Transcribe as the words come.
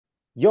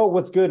Yo,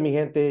 what's good, mi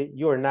gente?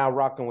 You are now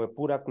rocking with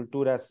Pura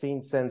Cultura Sin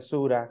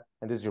Censura,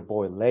 and this is your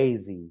boy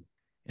Lazy.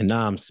 And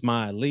now I'm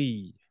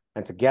Smiley.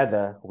 And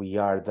together we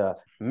are the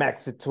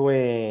Maxi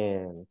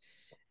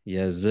Twins.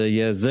 Yes,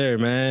 sir,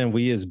 man.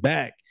 We is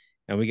back.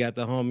 And we got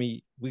the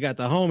homie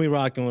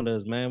rocking with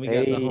us, man. We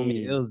got the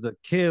homie Hey,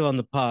 Zakiel on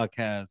the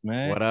podcast,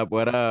 man. What up?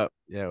 What up?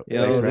 Yeah,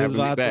 thanks Yo, for hey, this having me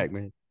about the back,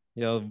 man.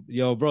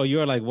 yo, bro.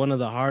 You're like one of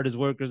the hardest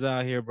workers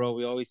out here, bro.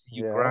 We always see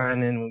you yeah,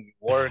 grinding,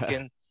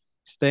 working,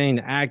 staying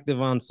active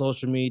on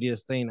social media,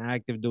 staying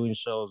active doing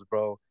shows,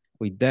 bro.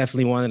 We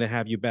definitely wanted to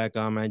have you back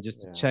on, man,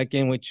 just to yeah, check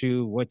in with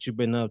you, what you've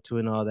been up to,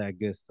 and all that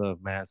good stuff,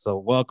 man. So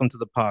welcome to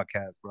the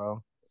podcast,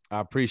 bro. I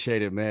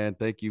appreciate it, man.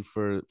 Thank you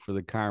for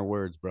the kind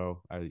words,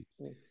 bro.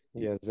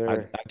 yes, I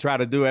sir, try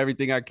to do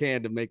everything I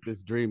can to make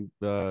this dream,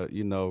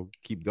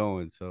 keep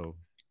going. So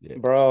yeah.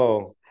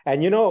 bro.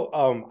 And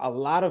a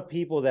lot of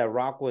people that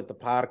rock with the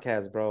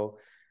podcast, bro,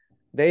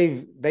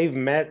 they've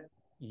met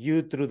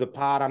you through the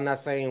pod. I'm not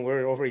saying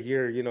we're over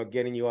here,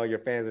 getting you all your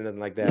fans and nothing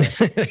like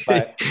that,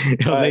 but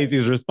but Lazy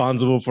is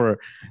responsible for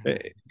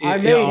I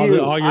made all the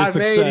you. all your I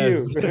made you.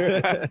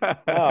 success.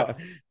 No,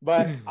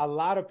 but a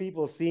lot of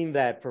people seen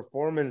that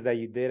performance that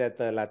you did at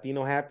the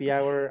Latino Happy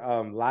Hour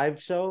live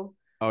show,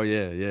 Oh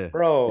yeah, yeah,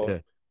 bro. yeah,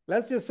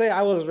 Let's just say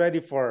I was ready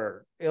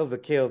for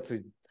Ilza Kill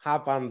to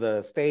hop on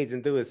the stage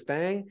and do his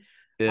thing.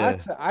 I yeah.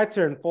 t- I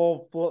turned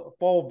full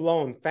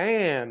blown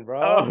fan, bro.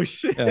 Oh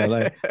shit. Yeah,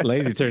 like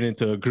Lazy turned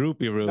into a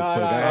groupie real No,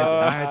 quick. no, I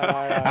no, had I no,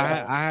 had no,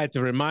 no, no, I had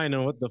to remind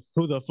him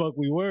who the fuck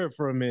we were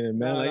for a minute,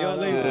 man. no, Like, no, yo,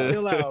 Lazy, no.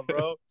 chill out,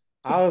 bro.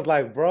 I was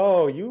like,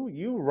 bro,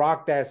 you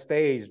rock that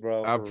stage,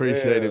 bro, I for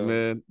appreciate it, real.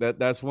 man.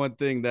 That's one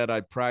thing that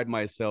I pride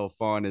myself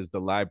on is the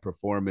live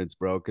performance,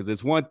 bro. Because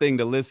it's one thing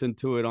to listen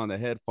to it on the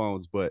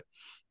headphones, but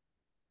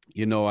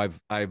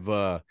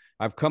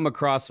I've come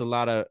across a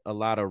lot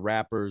of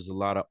rappers, a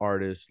lot of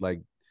artists.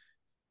 Like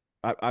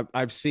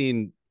I've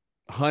seen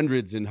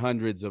hundreds and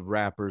hundreds of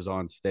rappers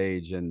on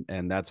stage,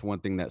 and that's one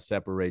thing that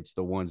separates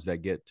the ones that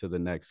get to the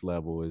next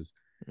level is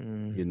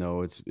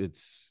Mm.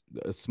 it's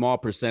a small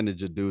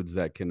percentage of dudes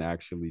that can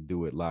actually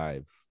do it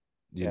live.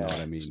 You know what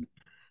Yeah. I mean?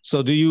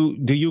 So do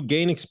you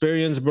gain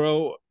experience,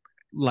 bro,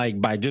 like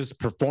by just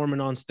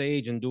performing on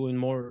stage and doing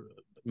more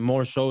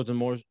shows and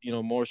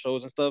more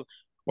shows and stuff?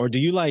 Or do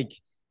you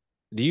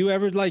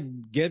ever like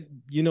get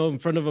in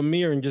front of a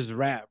mirror and just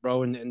rap,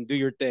 bro, and do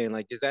your thing?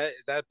 Like is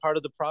that part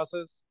of the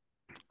process?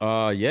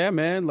 Yeah,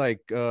 man.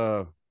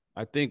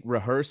 I think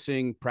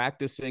rehearsing,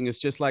 practicing, it's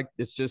just like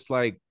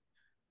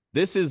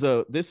this is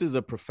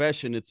a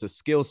profession, it's a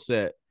skill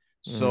set.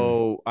 Mm.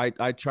 So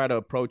I try to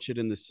approach it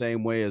in the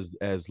same way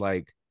as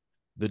like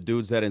the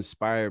dudes that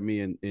inspire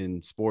me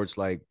in sports,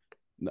 like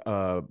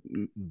uh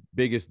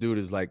biggest dude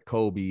is like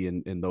Kobe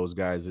and those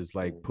guys, is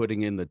like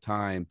putting in the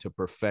time to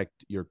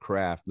perfect your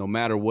craft no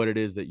matter what it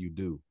is that you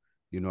do.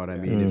 You know what I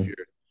Yeah. mean?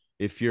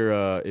 if Mm. you're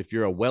if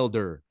you're a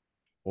welder,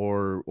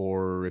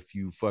 or if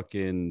you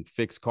fucking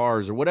fix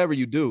cars or whatever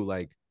you do,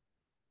 like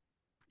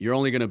you're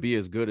only going to be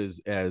as good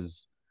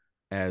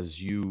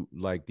as you,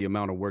 like, the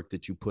amount of work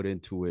that you put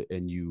into it,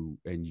 and you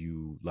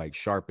like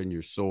sharpen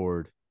your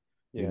sword.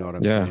 You know Yeah. what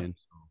I'm Yeah. saying?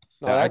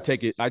 So No, I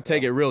take it that's I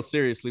take it real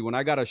seriously. When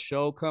I got a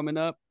show coming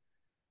up,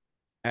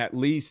 at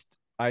least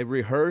I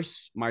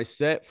rehearse my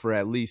set for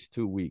at least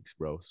 2 weeks,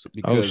 bro. So, Oh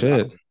because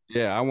shit.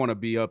 yeah, I want to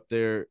be up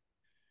there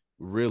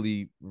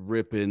really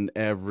ripping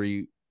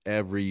every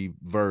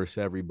verse,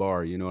 every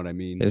bar. You know what I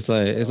mean? It's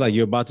like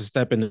you're about to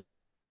step in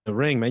the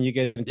ring, man. You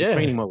get into Yeah,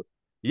 training mode.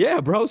 yeah,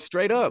 bro.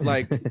 Straight up,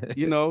 like,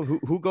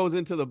 who goes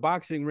into the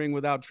boxing ring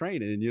without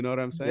training? You know what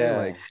I'm saying? yeah.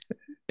 Like,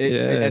 it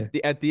Yeah.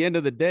 at the end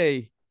of the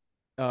day,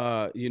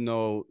 uh, you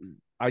know,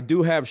 I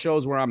do have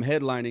shows where I'm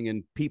headlining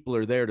and people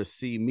are there to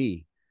see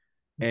me.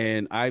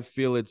 And I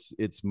feel it's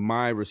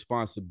my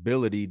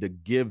responsibility to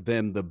give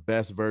them the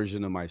best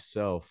version of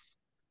myself.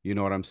 You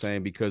know what I'm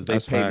saying? Because they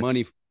That's pay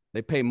money, facts.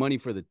 they pay money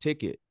for the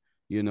ticket,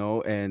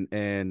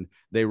 and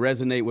they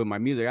resonate with my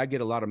music. I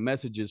get a lot of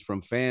messages from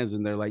fans,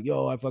 and they're like,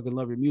 "Yo, I fucking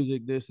love your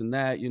music, this and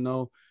that."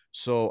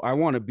 So I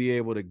want to be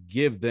able to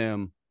give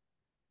them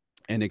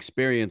an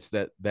experience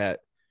that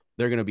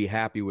they're gonna be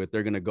happy with.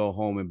 They're gonna go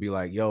home and be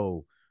like,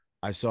 "Yo,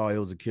 I saw It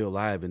Was a Kill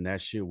live, and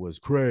that shit was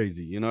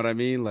crazy." You know what I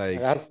mean? Like,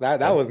 That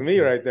that's was me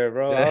right there,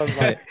 bro. I was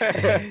yeah. like,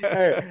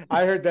 hey,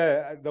 I heard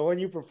that the one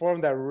you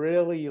performed that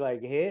really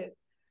like hit.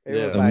 It was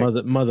Yeah. The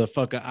like,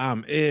 motherfucker,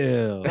 I'm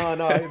ill. no,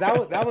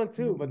 that one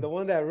too. But the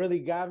one that really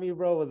got me,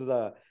 bro, was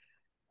the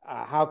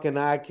how can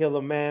I kill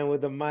a man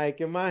with a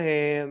mic in my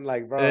hand?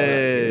 Like, bro,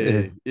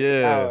 Hey,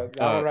 yeah. that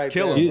one right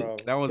Kill there, him. you, bro.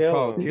 That one's Kill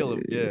called him. Kill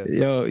him. Yeah.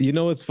 yo, you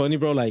know what's funny,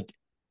 bro? Like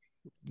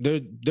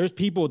there's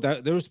people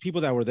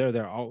that were there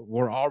that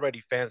were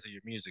already fans of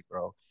your music,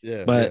 bro.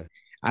 Yeah. But Yeah.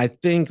 I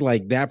think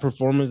like that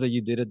performance that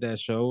you did at that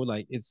show,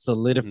 like it Mhm.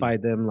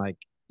 solidified them like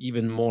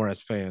even more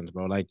as fans,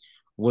 bro. Like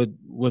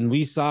when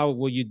we saw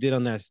what you did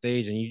on that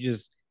stage, and you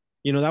just,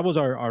 that was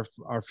our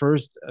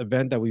first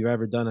event that we've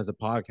ever done as a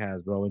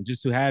podcast, bro. And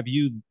just to have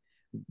you,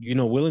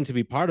 willing to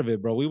be part of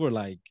it, bro. We were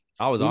like,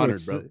 I was we were, honored,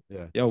 bro.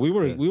 Yeah. yeah, we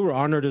were Yeah. we were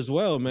honored as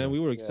well, man. Yeah. We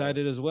were Yeah.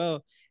 excited as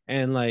well.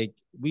 and like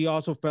we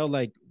also felt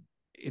like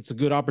it's a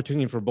good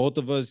opportunity for both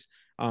of us.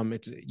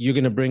 It's you're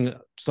gonna bring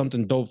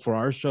something dope for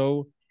our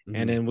show,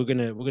 and then we're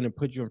gonna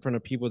put you in front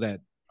of people that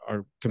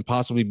are can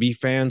possibly be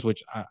fans,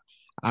 which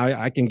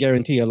I can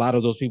guarantee a lot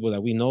of those people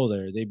that we know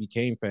there they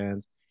became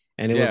fans,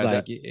 and it was Yeah,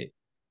 like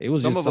it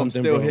was some just of them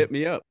something, still bro. hit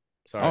me up.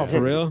 Sorry, Oh, I for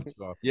didn't mean to real? cut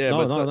you off. Yeah, No,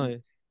 but no, no.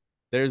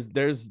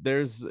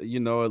 there's you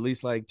know at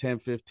least like 10,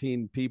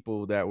 15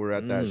 people that were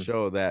at that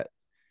show that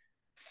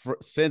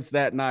since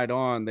that night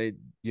on, they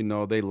you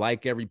know they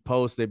like every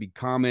post, they be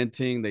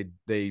commenting,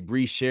 they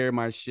reshare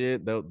my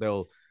shit,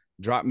 they'll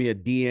drop me a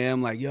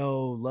DM like,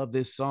 yo, love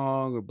this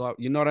song or blah,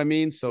 you know what I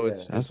mean? So Yeah.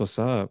 That's what's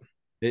up,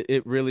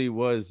 it really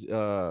was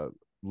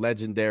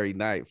legendary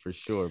night for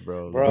sure,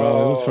 bro. Like, bro.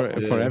 It was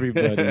Bro, for yeah.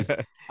 everybody.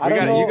 I don't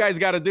You know. guys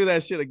got to do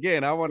that shit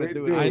again. I want to We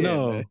do it I again,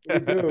 do.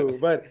 man. know. We do.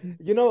 But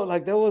you know,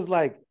 like there was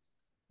like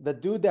the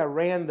dude that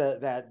ran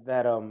that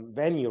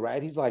venue,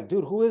 right? He's like,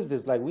 dude, who is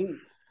this? Like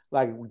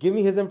like give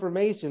me his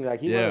information.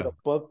 Like he wanted Yeah, to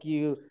book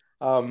you.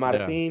 yeah.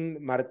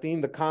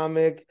 Martin the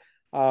comic.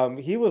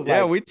 He was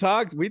Yeah,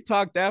 like, we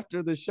talked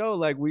after the show.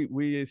 Like we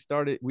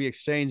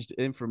exchanged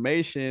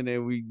information,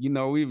 and we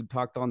even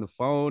talked on the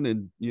phone,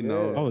 and yeah,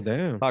 Oh,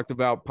 damn. talked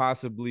about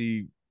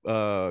possibly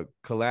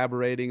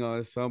collaborating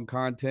on some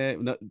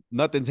content.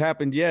 Nothing's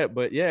happened yet,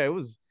 but yeah, it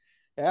was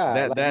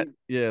yeah, like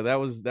that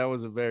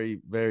was a very,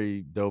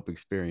 very dope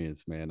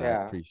experience, man. I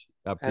yeah. appreciate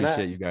I And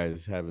appreciate you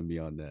guys having me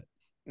on that.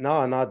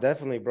 no, no,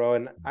 definitely, bro.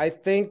 And I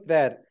think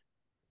that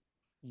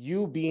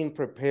you being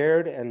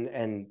prepared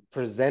and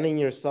presenting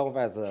yourself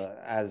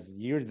as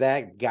you're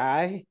that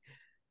guy,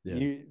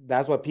 Yeah.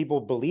 that's what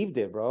people believed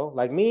it, bro.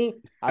 Like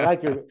me, I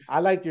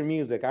like your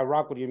music. I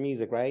rock with your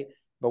music, right?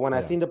 But when I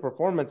Yeah. seen the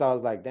performance, I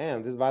was like,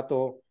 damn, this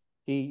vato,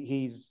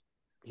 he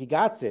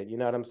got it. You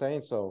know what I'm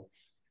saying? So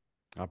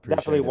I definitely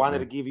appreciate it, wanted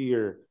to man. give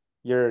you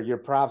your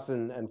props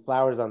and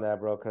flowers on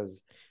that, bro.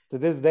 Because to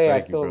this day, I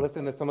Thank you, still bro.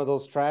 listen to some of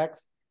those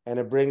tracks, and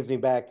it brings me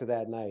back to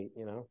that night.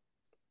 You know?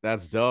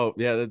 That's dope.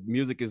 Yeah, the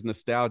music is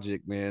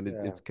nostalgic, man.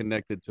 Yeah. It's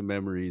connected to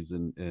memories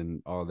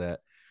and all that.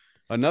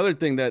 Another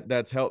thing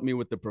that's helped me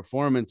with the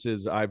performance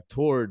is I've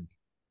toured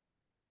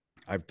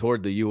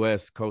the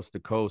US coast to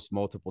coast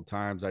multiple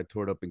times. I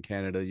toured up in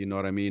Canada, you know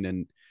what I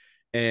mean?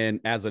 And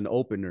as an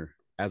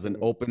Mhm.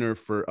 opener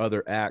for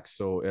other acts,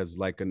 so as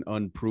like an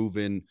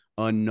unproven,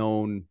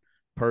 unknown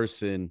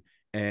person,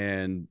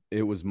 and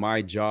it was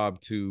my job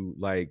to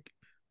like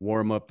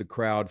warm up the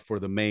crowd for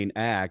the main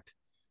act,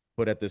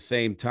 but at the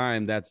same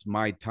time that's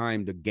my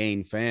time to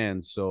gain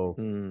fans. So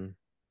Mm.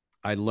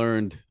 I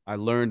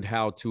learned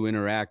how to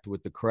interact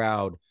with the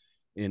crowd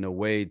in a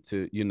way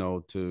to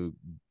to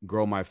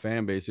grow my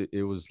fan base.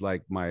 It was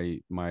like my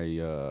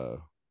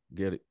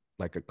get it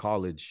like a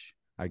college,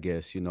 I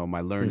guess,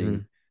 my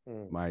learning, Hmm.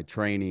 Mm. my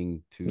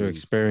training Your to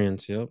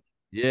experience. Yep.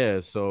 yeah.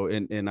 So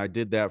and I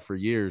did that for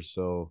years.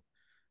 So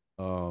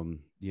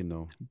you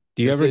know,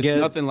 Do you it's ever it's get?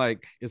 nothing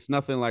like it's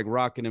nothing like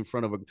rocking in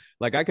front of a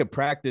like I could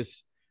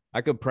practice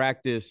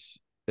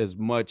as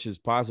much as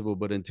possible,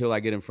 but until I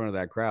get in front of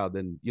that crowd,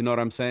 then you know what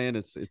I'm saying?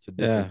 It's a different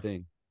Yeah.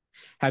 thing.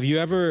 Have you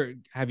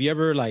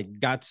ever like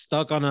got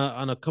stuck on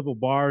a couple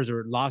bars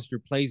or lost your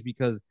place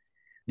because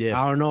Yeah.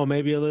 I don't know,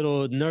 maybe a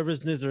little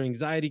nervousness or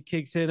anxiety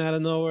kicks in out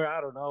of nowhere?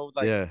 I don't know.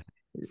 Like Yeah,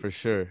 for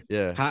sure.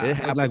 Yeah. It like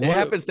happens. It what?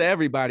 happens to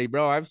everybody,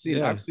 bro. I've seen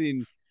Yeah. I've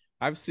seen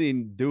I've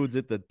seen dudes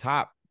at the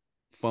top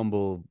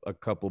fumble a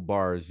couple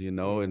bars,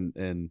 Mm.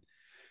 and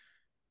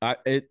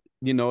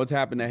it's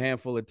happened a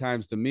handful of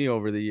times to me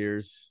over the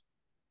years.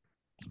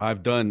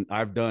 I've done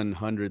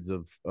hundreds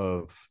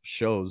of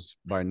shows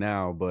by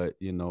now, but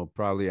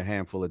probably a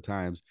handful of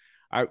times.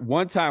 I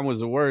one time was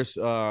the worst.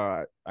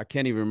 I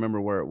can't even remember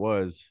where it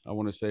was. I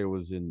want to say it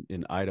was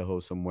in Idaho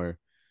somewhere.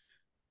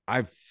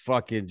 I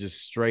fucking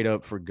just straight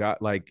up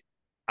forgot. Like,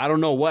 I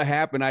don't know what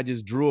happened. I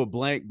just drew a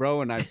blank,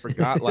 bro, and I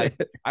forgot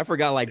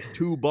like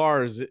two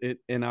bars,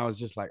 and I was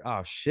just like,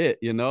 oh shit.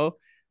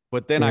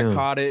 But then I Damn.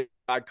 caught it.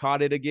 I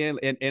caught it again,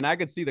 and I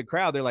could see the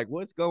crowd. They're like,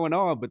 "What's going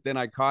on?" But then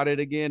I caught it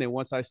again, and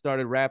once I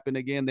started rapping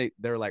again,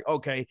 they're like,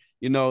 "Okay,"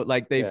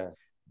 like Yeah.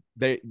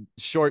 they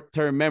short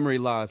term memory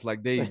loss.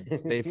 Like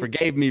they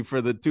forgave me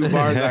for the two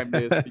bars I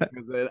missed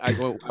because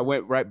I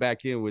went right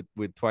back in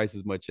with twice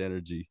as much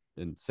energy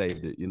and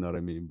saved it. You know what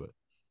I mean? But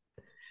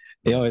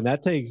Yo, yeah, and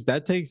that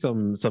takes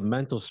some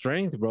mental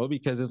strength, bro,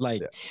 because it's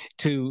like yeah,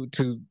 to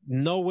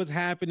know what's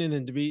happening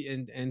and to be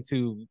and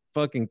to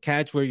fucking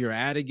catch where you're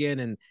at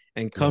again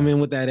and come yeah, in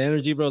with that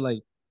energy, bro.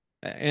 Like,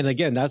 and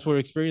again, that's where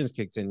experience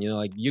kicks in.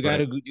 Like right. you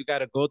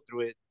gotta go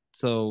through it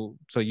so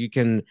you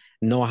can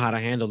know how to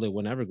handle it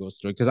whenever it goes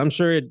through. Because I'm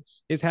sure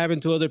it's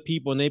happened to other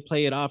people and they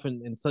play it off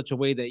in such a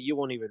way that you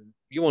won't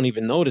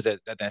even notice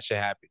that shit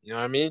happened. You know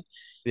what I mean?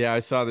 Yeah, I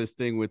saw this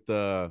thing with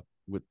the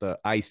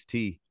Ice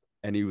T,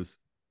 and he was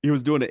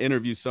doing an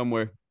interview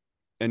somewhere,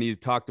 and he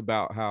talked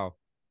about how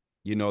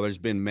there's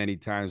been many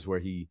times where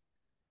he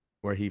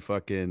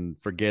fucking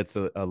forgets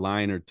a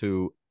line or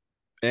two,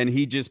 and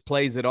he just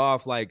plays it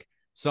off like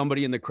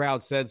somebody in the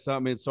crowd said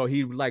something, and so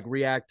he would like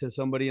react to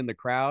somebody in the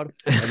crowd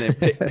and then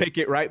pick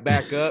it right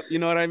back up. You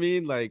know what I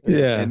mean? Like,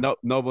 Yeah. and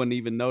no one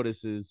even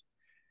notices.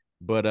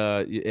 But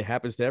it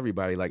happens to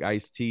everybody. Like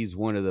Ice-T's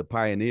one of the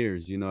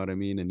pioneers, you know what I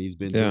mean? And he's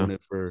been doing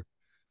it for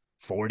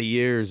 40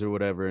 years or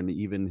whatever. And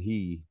even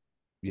he,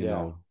 you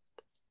know,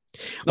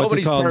 What's it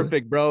nobody's called?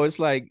 perfect, bro. It's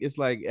like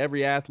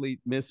every athlete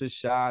misses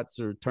shots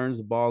or turns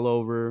the ball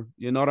over.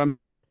 You know what I'm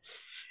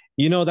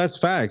That's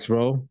facts,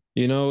 bro.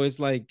 It's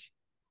like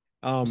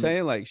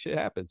saying? Like shit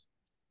happens.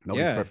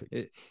 Nobody's yeah,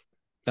 perfect.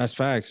 that's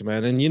facts,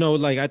 man. And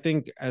like I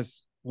think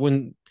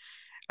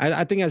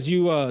I think as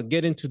you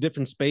get into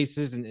different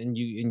spaces and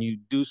you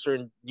do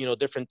certain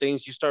different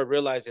things, you start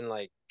realizing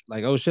like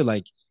oh shit,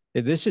 like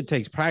this shit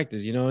takes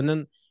practice,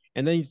 and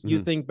then you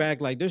Mm-hmm. think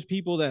back, like there's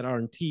people that are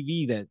on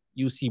TV that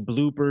you see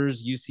bloopers,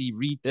 you see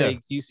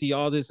retakes, you see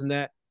all this and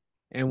that,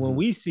 and when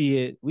we see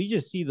it, we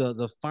just see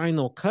the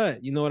final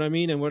cut, you know what I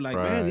mean? And we're like,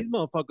 man, Right. these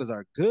motherfuckers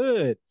are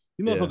good,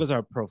 these Yeah. motherfuckers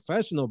are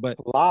professional, but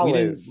we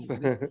Flawless.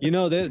 didn't, they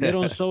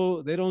don't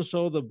show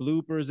the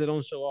bloopers, they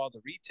don't show all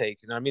the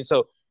retakes, you know what I mean?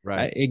 So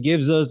Right. it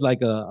gives us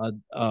like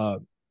well,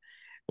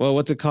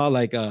 what's it called,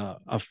 like a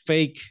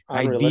fake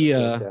Unrealistic.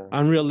 idea, Yeah.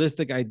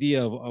 unrealistic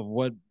idea of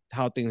what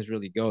how things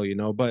really go,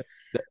 but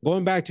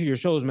going back to your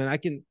shows, man, I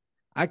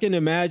can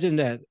imagine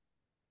that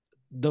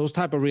those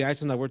type of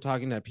reactions that we're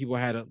talking, that people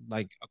had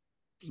like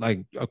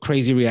a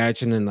crazy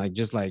reaction and like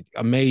just like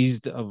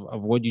amazed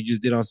of what you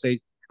just did on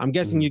stage. I'm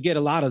guessing Mhm. you get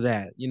a lot of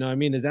that, you know what I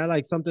mean? Is that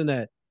like something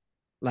that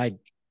like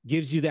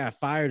gives you that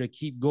fire to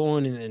keep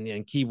going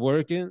and keep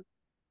working?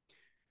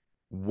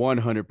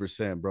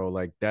 100%, bro.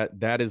 Like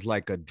that is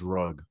like a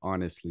drug,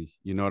 honestly.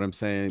 You know what I'm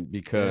saying? Yeah.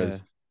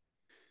 Because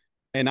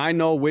and I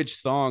know which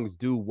songs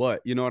do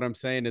what. You know what I'm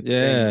saying?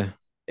 Yeah.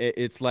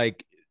 It's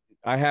like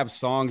I have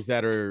songs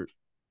that are,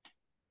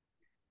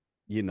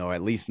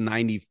 at least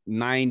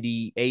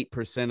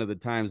 98% of the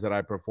times that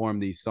I perform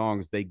these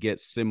songs, they get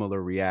similar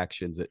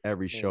reactions at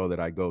every show that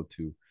I go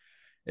to,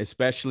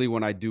 especially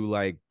when I do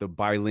like the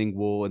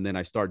bilingual and then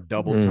I start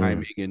double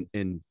timing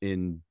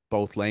in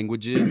both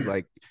languages,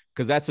 like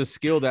because that's a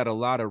skill that a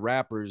lot of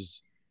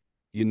rappers,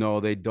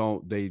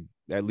 they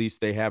at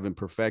least they haven't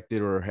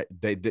perfected, or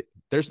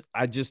there's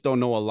I just don't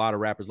know a lot of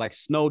rappers. Like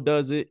Snow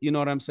does it, you know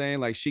what I'm saying?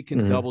 Like she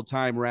can double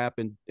time rap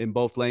in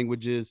both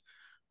languages.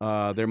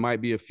 There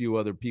might be a few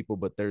other people,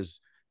 but there's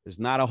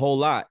not a whole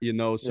lot,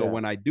 so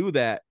when I do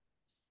that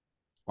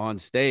on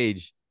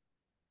stage,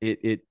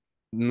 it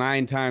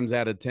 9 times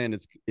out of 10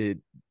 it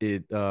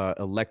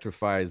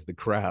electrifies the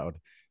crowd.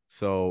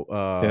 So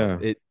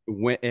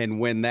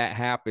when that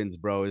happens,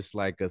 bro, it's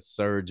like a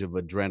surge of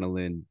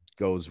adrenaline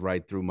goes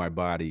right through my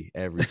body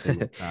every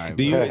single time.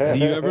 do you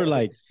ever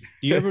like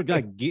do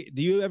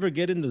you ever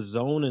get in the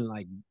zone and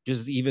like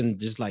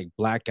just like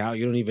black out?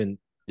 You don't even like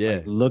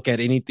Yeah. look at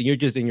anything. You're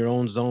just in your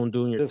own zone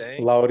doing your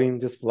thing.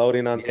 Just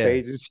floating on Yeah.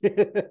 stage.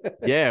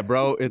 Yeah,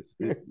 bro.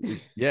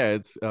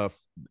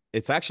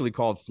 It's actually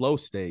called flow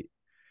state.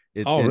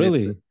 Oh, It's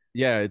really?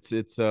 yeah, it's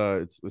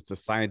a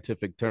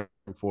scientific term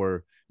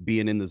for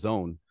being in the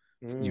zone.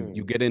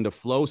 You get into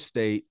flow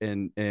state,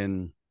 and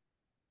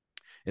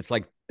it's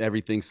like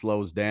everything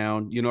slows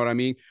down. You know what I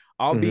mean?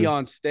 I'll be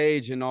on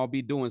stage and I'll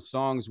be doing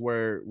songs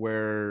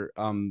where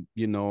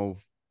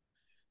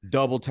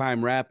double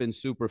time rapping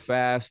super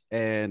fast,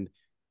 and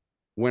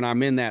when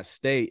I'm in that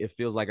state, it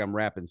feels like I'm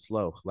rapping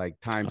slow, like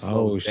time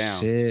slows Oh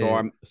down.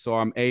 So shit.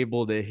 I'm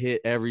able to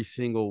hit every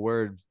single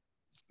word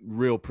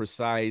real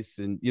precise,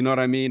 and you know what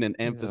I mean, and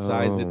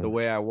emphasize it the Oh,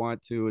 way I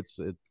want to.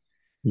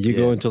 you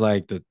go Yeah. into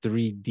like the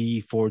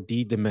 3D,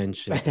 4D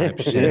dimension type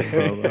shit, Yeah.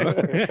 bro.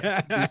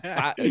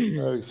 I,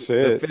 Oh the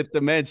shit. fifth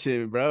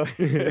dimension, bro.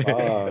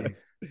 Fuck.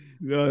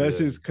 No, that's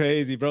Yeah. just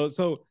crazy, bro.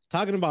 So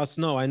talking about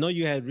Snow, I know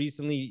you had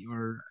recently,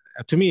 or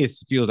to me, it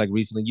feels like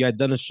recently, you had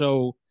done a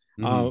show.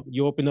 Mhm.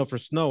 You opened up for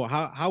Snow.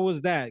 How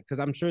was that? Because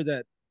I'm sure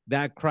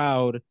that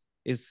crowd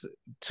is,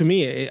 to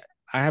me,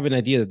 I have an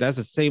idea that that's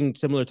the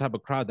similar type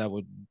of crowd that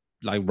would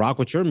like rock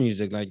with your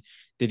music. Like,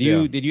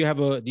 Yeah. do you have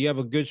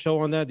a good show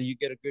on that? Did you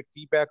get a good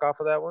feedback off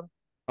of that one?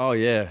 Oh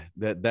yeah,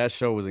 that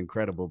show was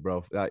incredible,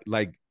 bro.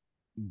 Like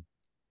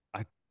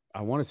I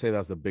I want to say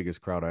that's the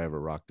biggest crowd I ever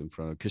rocked in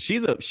front of, because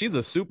she's a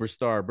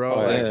superstar, bro.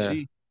 Oh Like yeah.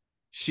 Yeah,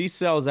 she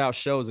sells out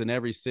shows in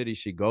every city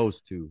she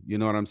goes to. You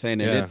know what I'm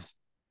saying? And yeah.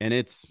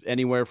 it's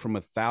anywhere from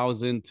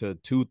 1,000 to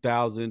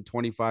 2,000,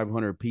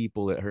 2,500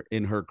 people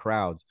in her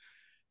crowds.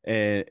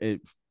 And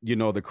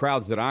the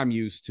crowds that I'm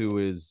used to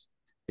is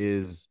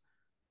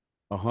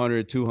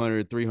 100,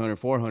 200, 300,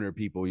 400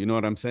 people. You know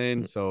what I'm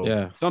saying? So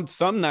Yeah.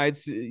 some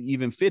nights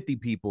even 50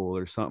 people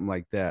or something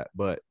like that.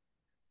 But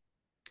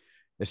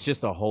it's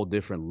just a whole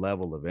different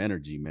level of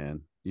energy,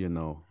 man.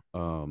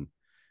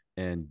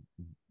 And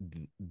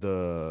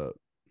the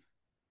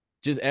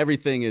just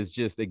everything is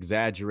just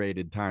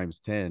exaggerated times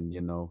 10.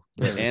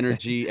 The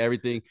energy,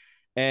 everything.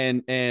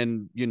 And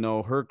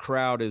her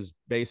crowd is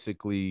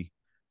basically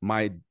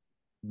my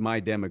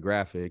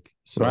demographic.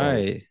 So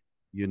Right.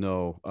 you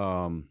know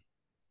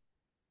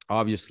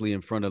obviously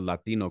in front of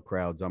Latino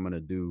crowds, I'm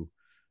gonna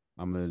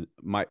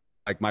my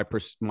like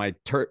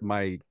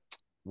my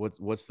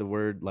what's the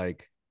word,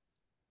 like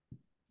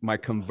my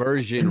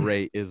conversion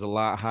rate is a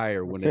lot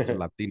higher when it's a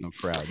Latino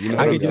crowd. You know I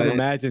what I'm could just saying?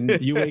 imagine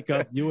you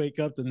wake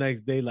up the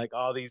next day, like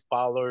all these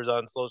followers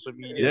on social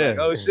media, like,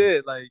 Yeah. oh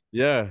shit, like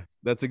Yeah.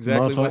 That's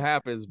exactly what motherfucker,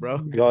 happens, bro.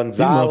 these motherfuckers.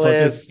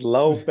 Gonzalez,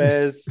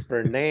 Lopez, Yeah.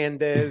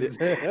 Fernandez.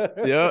 Yeah.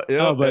 Yeah.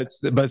 No,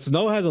 but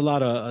Snow has a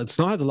lot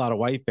of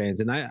white fans,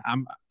 and I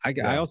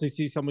Yeah. also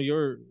see some of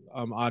your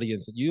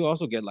audience. You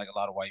also get like a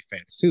lot of white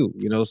fans too,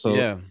 you know. So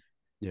Yeah.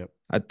 Yep.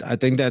 I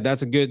think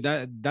that's a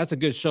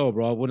good show,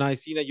 bro. When I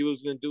seen that you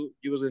was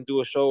gonna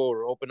do a show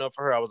or open up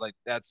for her, I was like,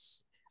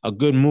 that's a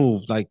good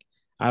move. Like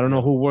I don't know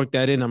Yeah. who worked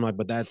that in. I'm like,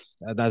 but that's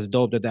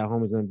dope that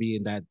homie's gonna be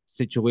in that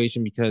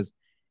situation because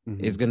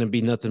Mm-hmm. it's gonna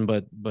be nothing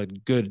but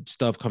good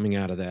stuff coming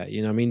out of that.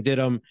 You know what I mean?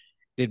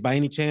 Did by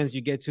any chance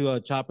you get to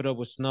chop it up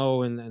with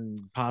Snow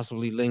and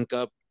possibly link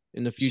up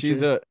in the she's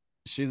future? a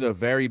she's a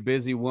very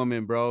busy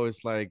woman, bro.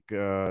 It's like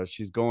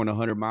she's going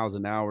 100 miles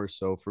an hour.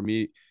 So for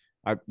me,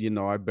 I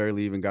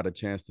barely even got a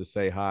chance to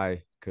say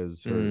hi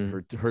because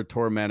her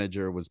tour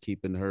manager was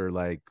keeping her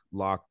like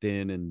locked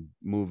in and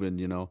moving.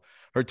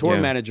 Her tour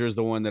Yeah. manager is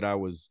the one that I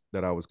was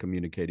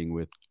communicating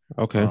with.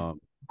 Okay. Um,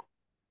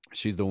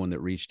 she's the one that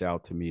reached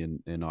out to me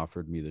and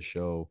offered me the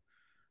show.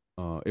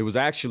 It was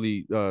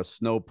actually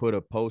Snow put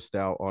a post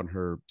out on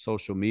her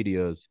social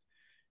medias,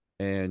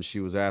 and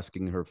she was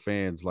asking her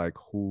fans like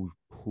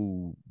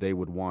who they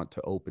would want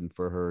to open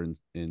for her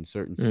in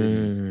certain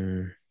cities,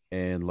 Mm.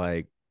 and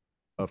like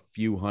a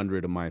few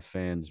hundred of my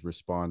fans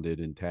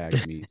responded and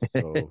tagged me.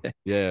 So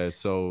yeah,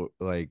 so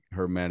like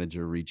her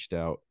manager reached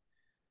out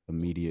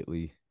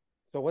immediately,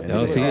 So what and city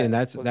No, was see, they and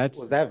that? that's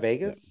Was that yeah,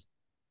 Vegas?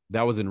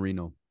 that was in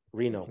Reno.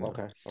 Reno. yeah.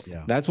 Okay. Okay.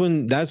 Yeah. That's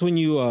when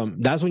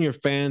your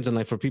fans and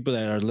like for people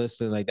that are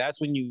listening, like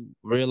that's when you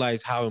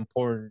realize how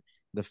important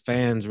the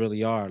fans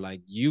really are.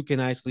 Like you can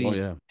Oh actually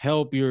yeah.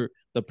 help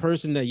the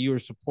person that you're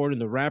supporting,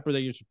 the rapper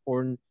that you're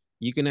supporting,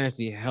 you can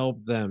actually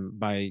help them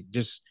by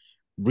just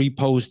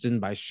reposting,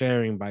 by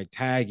sharing, by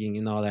tagging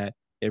and all that.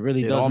 It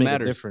really It does all make a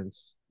matters.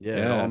 difference. Yeah,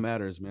 it all Yeah.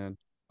 matters, man.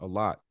 A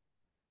lot.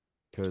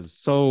 Because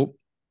So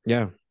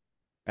yeah.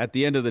 at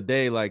the end of the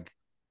day, like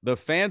the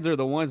fans are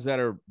the ones that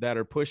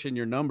are pushing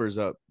your numbers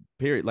up.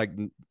 Period. Like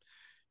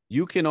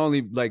you can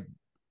only like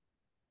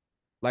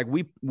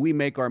we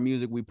make our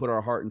music, we put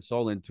our heart and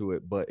soul into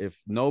it, but if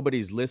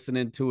nobody's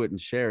listening to it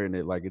and sharing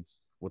it, like it's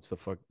what's the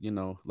fuck,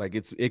 like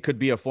it could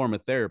be a form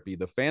of therapy.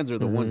 The fans are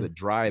the ones Mm-hmm. that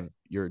drive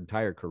your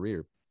entire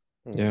career,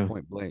 Mm. Yeah.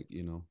 point blank.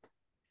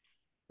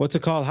 What's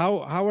it called?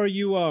 How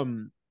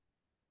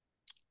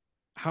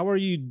are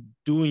you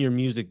doing your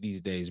music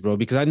these days, bro?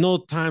 Because I know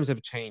times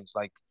have changed.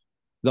 Like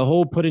the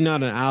whole putting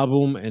out an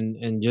album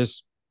and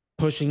just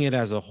pushing it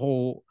as a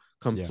whole Yeah.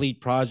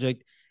 complete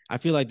project. I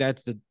feel like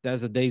that's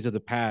the days of the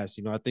past.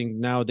 I think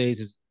nowadays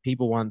is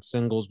people want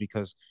singles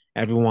because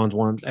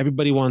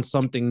everybody wants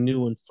something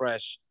new and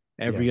fresh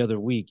Yeah. every other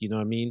week. You know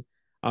what I mean?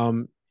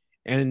 Um,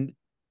 and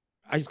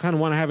I just kind of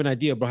want to have an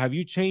idea, bro. Have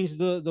you changed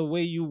the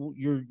way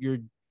you're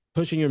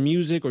pushing your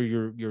music or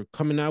you're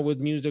coming out with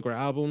music or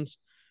albums?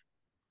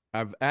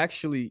 I've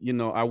actually,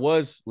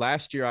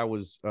 last year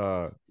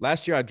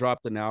I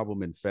dropped an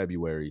album in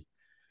February.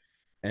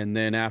 And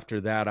then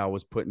after that, I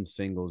was putting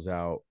singles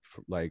out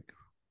for like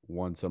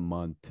once a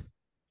month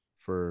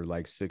for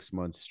like 6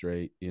 months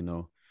straight.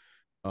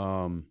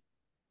 Um,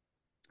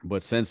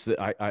 but since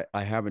I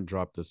haven't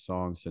dropped a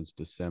song since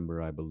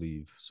December, I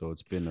believe. So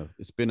it's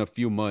been a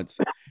few months,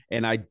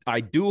 and I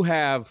do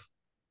have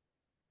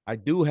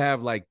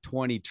like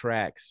 20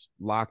 tracks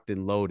locked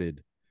and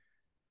loaded,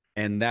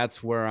 and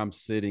that's where I'm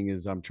sitting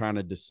is I'm trying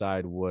to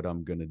decide what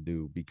I'm gonna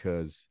do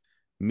because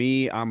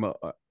me, I'm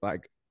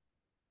like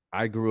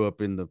I grew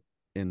up in the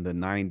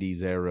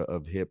 90s era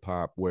of hip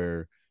hop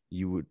where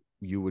you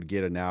would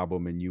get an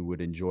album and you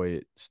would enjoy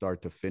it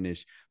start to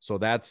finish. So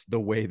that's the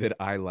way that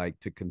I like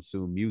to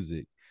consume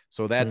music.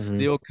 So that's Mm-hmm.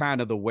 still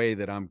kind of the way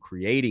that I'm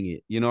creating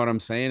it. You know what I'm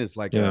saying? It's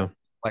Yeah.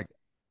 like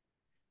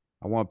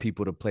I want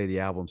people to play the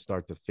album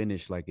start to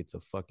finish like it's a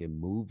fucking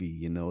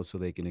movie, so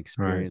they can Right.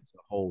 experience the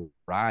whole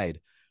ride.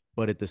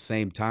 But at the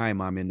same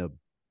time, I'm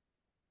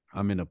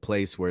in a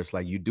place where it's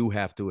like you do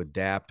have to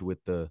adapt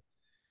with the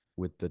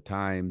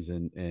times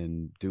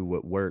and do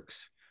what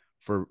works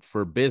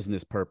for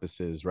business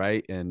purposes,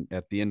 right? And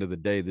at the end of the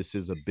day, this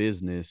is a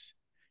business,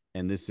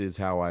 and this is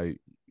how I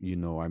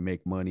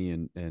make money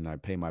and I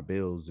pay my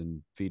bills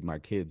and feed my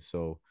kids.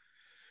 So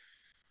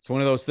it's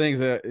one of those things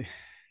that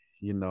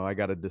I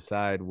got to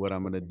decide what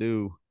I'm gonna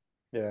do.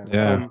 Yeah.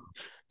 Yeah.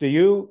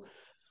 Do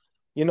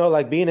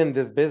like being in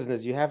this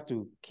business, you have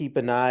to keep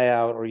an eye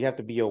out or you have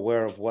to be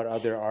aware of what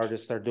other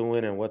artists are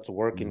doing and what's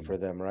working for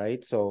them,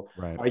 right? So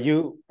Right. are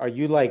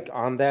you like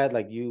on that?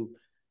 Like you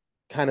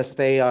kind of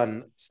stay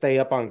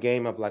up on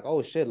game of like,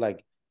 oh shit,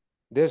 like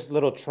this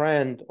little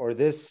trend or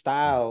this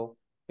style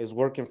is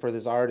working for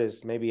this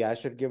artist. Maybe I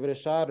should give it a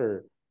shot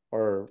or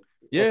what's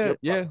Yeah, your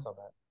yeah, process on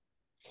that?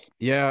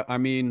 yeah. I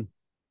mean,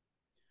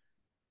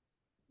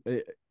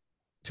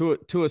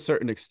 to a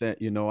certain extent,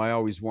 I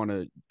always want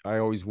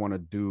to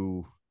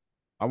do.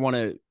 I want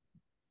to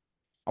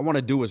I want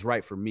to do what's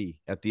right for me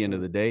at the end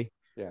of the day.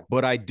 Yeah.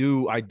 But I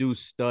do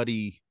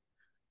study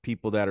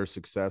people that are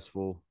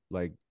successful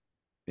like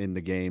in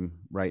the game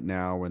right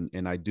now,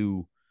 and I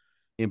do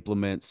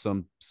implement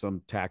some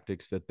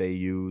tactics that they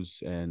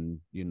use, and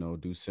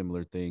do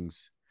similar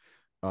things.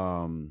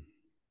 Um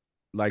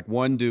like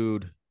one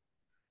dude,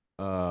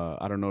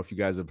 I don't know if you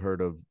guys have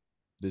heard of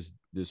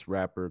this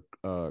rapper,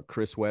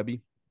 Chris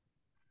Webby.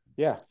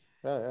 Yeah.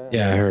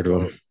 Yeah, I heard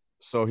of him.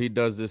 So he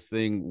does this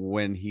thing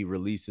when he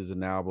releases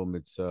an album.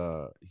 It's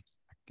I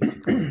guess he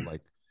calls it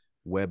like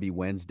Webby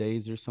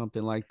Wednesdays or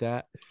something like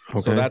that.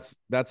 So Okay.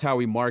 that's how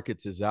he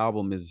markets his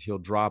album, is he'll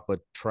drop a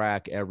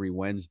track every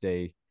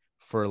Wednesday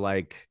for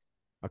like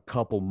a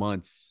couple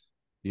months.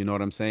 You know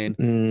what I'm saying?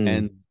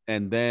 Mm.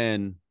 And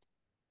then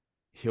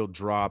he'll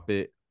drop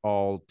it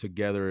all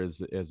together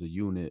as a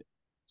unit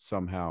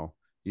somehow.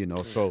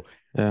 So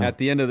Yeah. at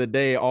the end of the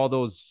day, all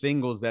those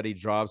singles that he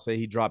drops, say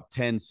he dropped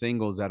 10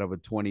 singles out of a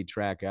 20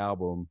 track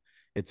album,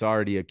 it's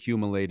already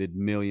accumulated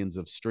millions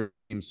of streams.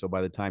 So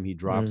by the time he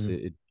drops Mm.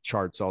 it, it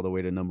charts all the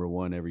way to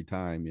 #1 every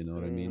time. You know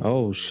what I mean?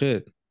 Oh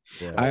shit.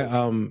 Yeah.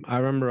 I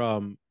remember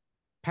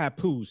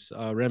Papoose,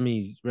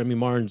 Remy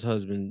Martin's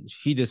husband,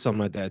 he did something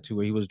like that too,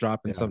 where he was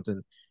dropping Yeah.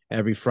 something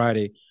every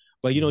Friday.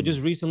 But Mhm.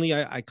 just recently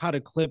I caught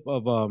a clip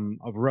of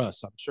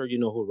Russ. I'm sure you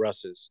know who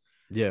Russ is.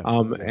 Yeah.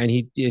 And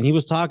he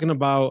was talking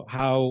about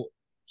how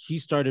he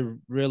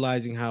started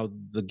realizing how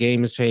the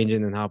game is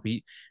changing and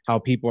how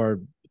people are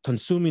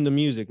consuming the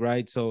music,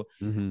 right? So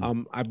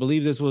Mhm. I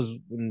believe this was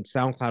when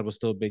SoundCloud was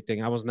still a big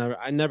thing.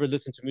 I never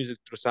listened to music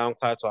through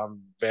SoundCloud, so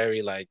I'm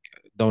very like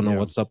don't know Yeah.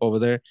 what's up over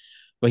there.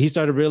 But he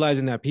started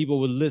realizing that people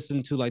would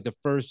listen to like the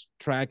first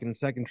track and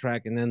second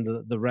track, and then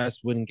the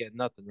rest wouldn't get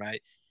nothing,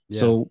 right? Yeah.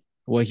 So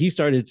what he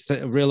started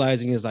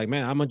realizing is like,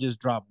 man, I'm gonna just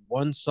drop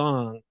one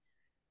song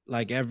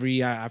like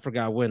every I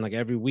forgot when, like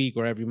every week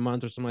or every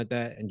month or something like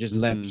that, and just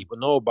let Mhm. people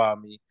know about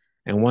me.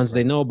 And once they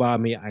Right. know about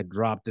me, I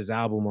drop this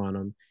album on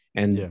them,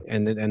 and Yeah.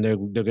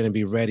 they're gonna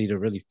be ready to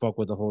really fuck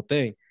with the whole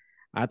thing.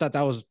 I thought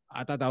that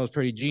was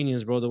pretty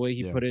genius, bro. The way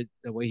he Yeah. put it,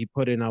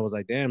 and I was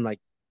like, damn, like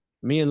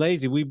me and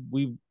Lazy,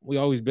 we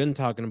always been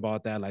talking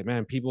about that. Like,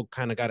 man, people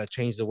kind of got to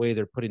change the way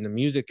they're putting the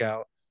music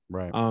out,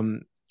 Right.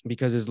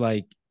 because it's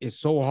like it's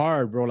so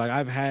hard, bro. Like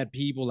I've had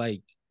people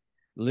like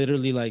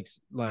literally like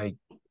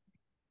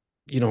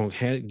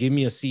give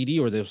me a CD,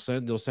 or they'll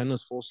send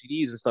us full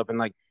CDs and stuff. And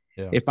like,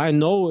 Yeah. if I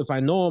know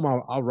them,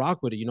 I'll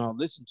rock with it. I'll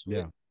listen to it.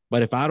 Yeah.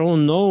 But if I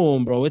don't know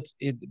them, bro,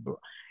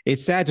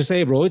 it's sad to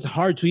say, bro. It's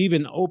hard to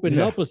even open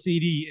Yeah. up a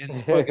CD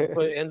and fucking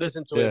put and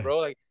listen to it, Yeah. bro.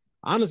 Like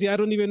honestly, I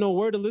don't even know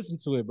where to listen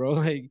to it, bro.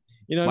 Like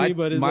what I My mean.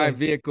 But it's my like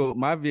vehicle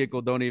my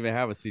vehicle don't even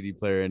have a CD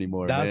player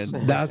anymore, man.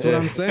 that's what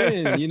I'm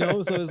saying.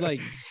 So it's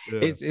like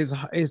Yeah.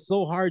 it's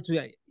so hard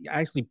to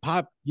actually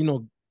pop.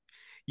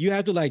 You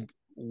have to like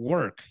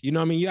work.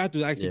 I mean, you have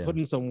to actually Yeah. put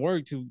in some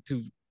work to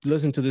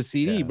listen to the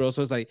CD, Yeah. bro.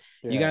 So it's like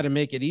you Yeah. got to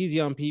make it easy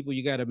on people.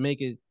 You got to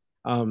make it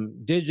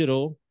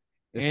digital,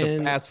 It's the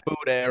and fast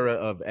food era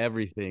of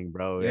everything,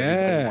 bro. Everybody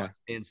yeah,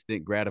 wants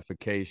instant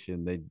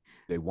gratification.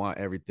 They want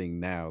everything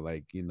now,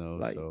 like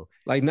so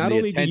and not the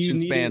only do you attention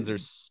need it, spans are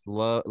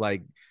slow,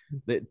 like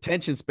the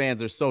attention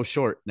spans are so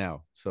short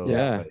now. So it's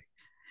yeah, like,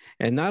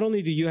 and not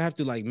only do you have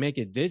to like make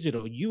it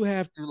digital, you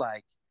have to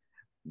like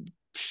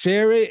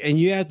share it, and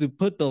you have to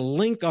put the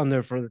link on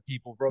there for the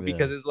people, bro, yeah,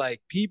 because it's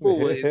like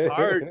people it's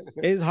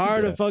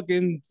hard to yeah,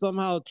 fucking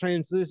somehow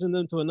transition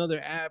them to another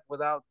app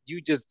without you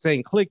just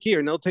saying click here,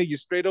 and they'll take you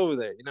straight over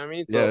there. You know what I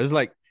mean? yeah.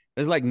 So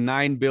There's like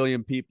 9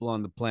 billion people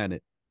on the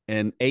planet,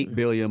 and 8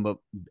 billion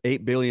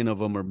of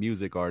them are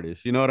music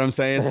artists. You know what I'm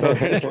saying? So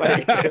there's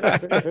like,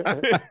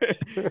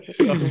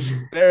 so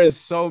there is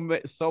so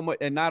much,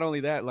 and not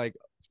only that, like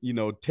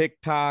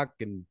TikTok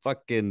and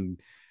fucking,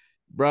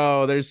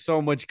 bro, there's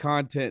so much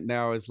content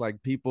now. It's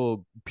like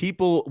people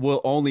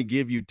will only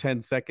give you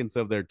 10 seconds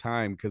of their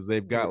time because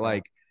they've got Yeah.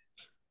 like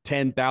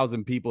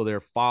 10,000 people they're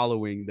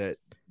following that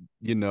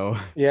Yeah,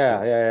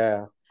 it's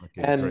yeah.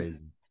 fucking And crazy.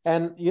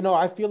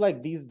 I feel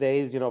like these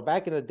days,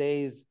 back in the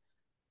days,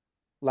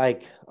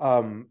 like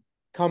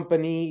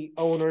company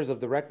owners of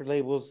the record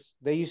labels,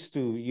 they used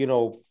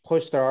to,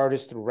 push their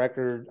artists through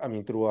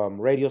through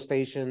radio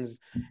stations,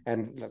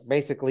 and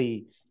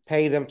basically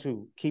pay them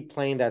to keep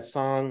playing that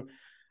song.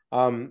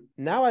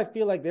 Now I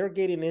feel like they're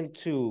getting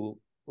into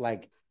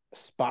like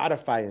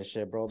Spotify and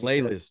shit, bro, because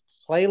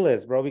Playlists.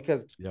 playlists, bro,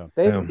 because Yeah.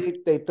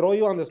 they throw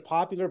you on this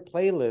popular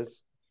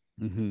playlist.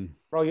 Mm-hmm.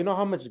 Bro, you know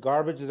how much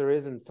garbage there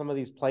is in some of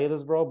these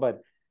playlists, bro,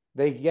 but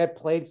they get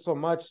played so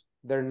much,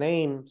 their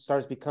name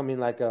starts becoming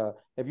like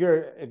if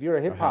you're a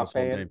A hip hop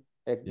household fan, name.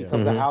 it Yeah.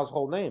 becomes a Mhm.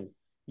 household name.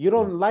 You Yeah.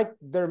 don't like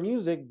their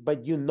music,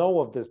 but you know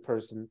of this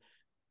person.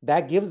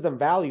 That gives them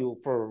value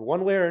for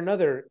one way or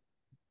another.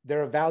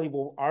 They're a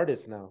valuable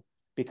artist now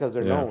because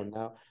they're Yeah. known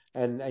now.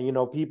 And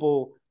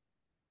people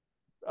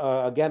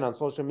again on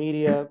social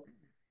media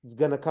is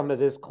gonna come to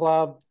this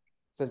club.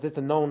 Since it's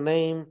a known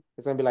name,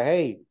 it's gonna be like,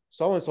 hey,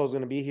 so and so is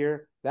gonna be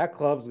here. That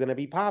club's gonna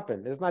be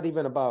popping. It's not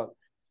even about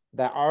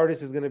that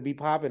artist is gonna be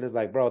popping. It's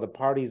like, bro, the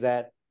party's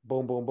at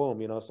boom, boom,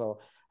 boom. So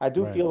I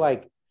do Right. feel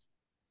like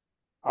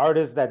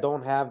artists that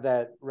don't have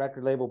that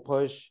record label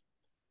push,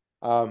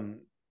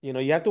 you know,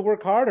 you have to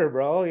work harder,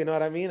 bro. You know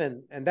what I mean?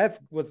 And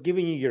that's what's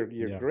giving you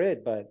your Yeah.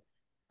 grit. But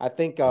I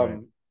think Right.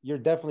 you're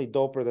definitely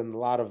doper than a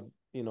lot of,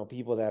 you know,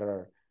 people that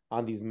are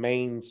on these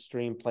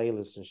mainstream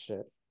playlists and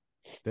shit.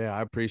 Yeah,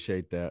 I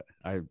appreciate that.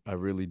 I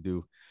really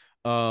do.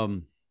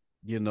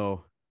 You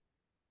know,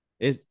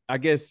 it's I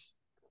guess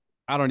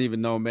I don't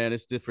even know, man.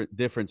 It's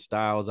different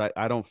styles.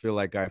 I don't feel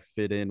like I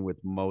fit in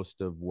with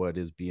most of what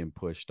is being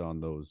pushed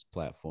on those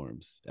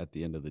platforms at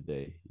the end of the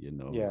day. You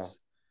know, Yeah. it's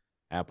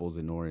apples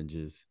and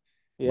oranges.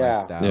 My Yeah.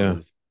 style Yeah.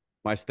 is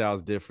my style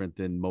is different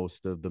than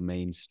most of the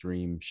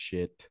mainstream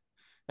shit.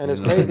 And You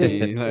it's know what I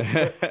crazy.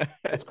 mean?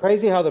 It's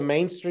crazy how the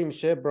mainstream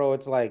shit, bro,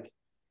 it's like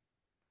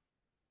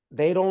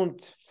they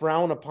don't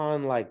frown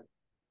upon like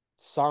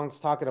songs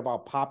talking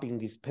about popping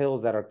these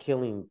pills that are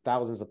killing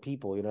thousands of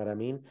people. You know what I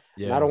mean?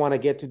 And I Yeah. don't want to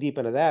get too deep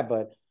into that,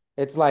 but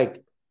it's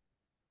like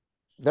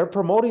they're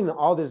promoting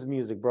all this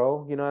music,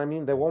 bro. You know what I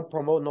mean? They won't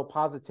promote no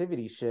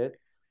positivity shit. I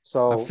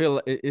So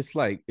feel it's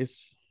like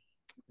it's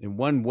in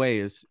one way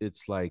it's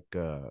like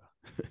it's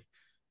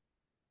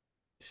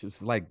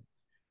just like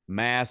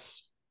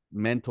mass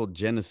mental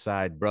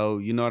genocide, bro.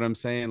 You know what I'm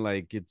saying?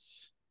 Like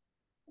it's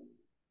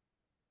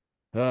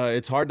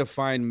hard to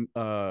find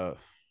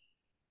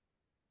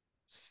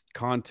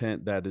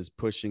content that is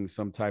pushing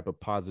some type of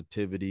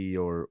positivity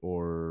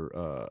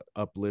or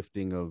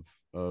uplifting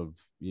of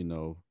you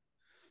know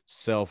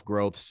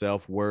self-growth,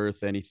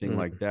 self-worth, anything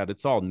like that.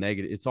 It's all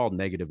negative. It's all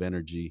negative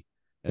energy.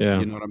 Yeah.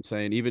 You know what I'm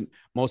saying? Even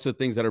most of the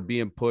things that are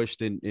being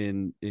pushed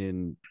in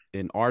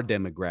our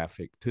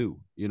demographic too.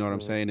 You know what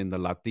I'm saying? In the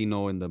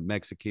Latino, in the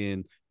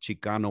Mexican,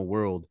 Chicano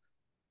world,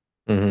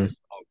 Mm-hmm. it's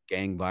all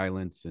gang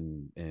violence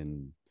and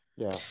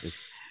yeah.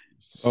 it's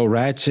Oh,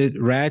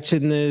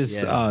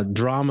 ratchetness, yeah,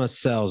 drama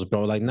sells,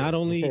 bro. Like yeah, not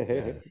only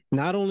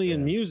in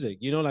yeah, music,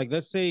 you know, like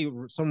let's say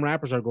some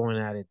rappers are going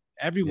at it.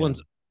 yeah, Everyone's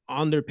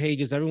on their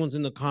pages, everyone's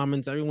in the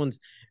comments, everyone's,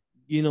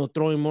 you know,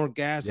 throwing more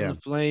gas on yeah,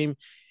 the flame.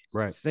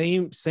 right,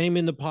 Same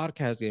in the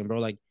podcast game, bro.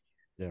 Like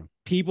yeah,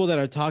 people that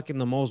are talking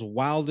the most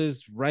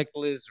wildest,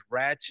 reckless,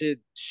 ratchet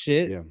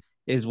shit yeah,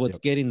 is what's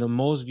yep, getting the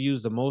most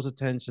views, the most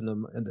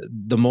attention,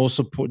 the most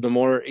support, the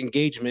more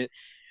engagement.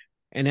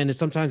 And then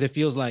sometimes it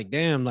feels like,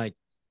 damn, like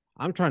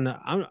I'm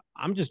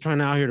just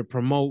trying out here to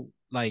promote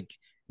like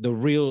the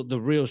real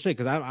shit,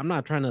 because I'm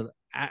not trying to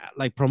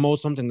like promote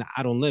something that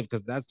I don't live,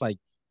 because that's like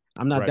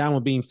I'm not right, down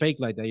with being fake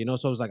like that, you know.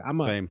 So it's like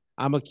same,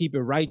 I'm gonna keep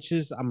it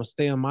righteous. I'm gonna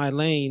stay on my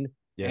lane,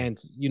 yeah,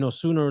 and you know,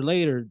 sooner or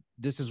later,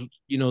 this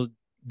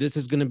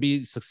is gonna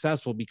be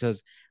successful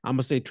because I'm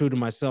gonna stay true to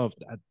myself,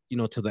 you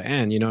know, to the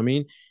end. You know what I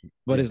mean?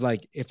 But yeah, it's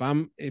like if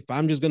I'm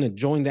just gonna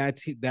join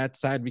that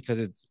side because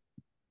it's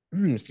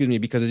excuse me,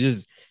 because it's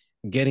just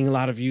getting a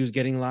lot of views,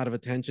 getting a lot of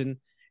attention.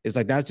 It's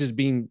like that's just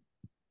being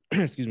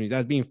excuse me,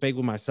 that's being fake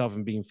with myself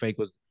and being fake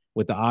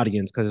with the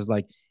audience. Cause it's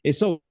like it's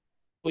so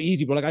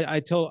easy, bro. Like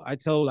I tell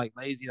like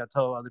lazy, I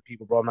tell other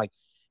people, bro. I'm like,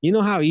 you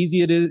know how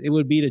easy it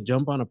would be to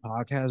jump on a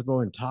podcast,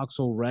 bro, and talk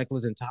so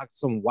reckless and talk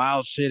some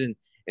wild shit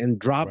and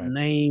drop right,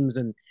 names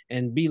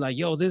and be like,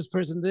 yo, this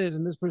person this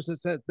and this person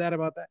said that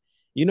about that.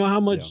 You know how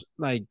yeah. much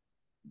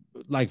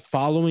like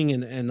following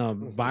and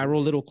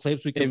viral little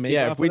clips we can make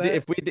Yeah, off of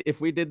that?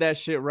 if we did that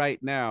shit right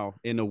now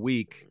in a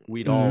week,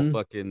 we'd all Mm-hmm.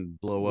 fucking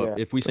blow up.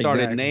 Yeah. If we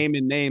started Exactly.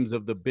 naming names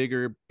of the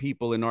bigger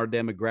people in our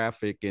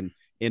demographic and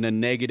in a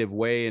negative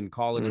way and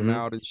calling them Mm-hmm.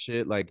 out and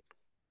shit, like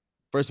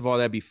first of all,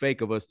 that'd be fake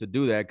of us to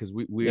do that because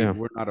Yeah.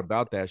 we're not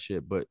about that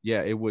shit. But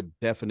yeah, it would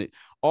definitely.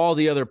 All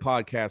the other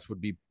podcasts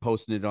would be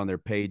posting it on their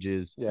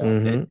pages. Yeah.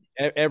 And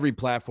Mm-hmm. every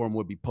platform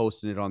would be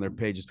posting it on their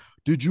pages.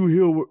 Did you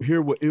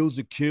hear what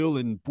Zakiel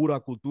and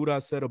Pura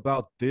Cultura said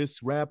about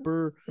this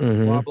rapper? Blah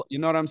Mm-hmm. blah. You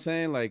know what I'm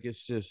saying? Like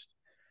it's just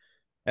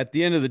at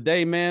the end of the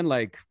day, man.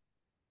 Like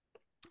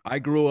I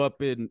grew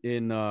up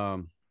in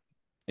a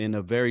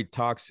very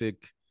toxic,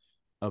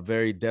 a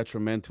very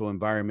detrimental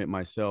environment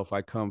myself.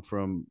 I come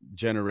from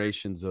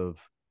generations of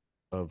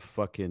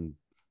fucking,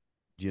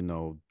 you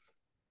know,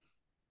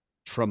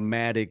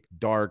 traumatic,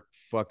 dark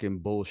fucking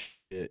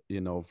bullshit, you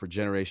know, for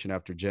generation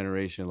after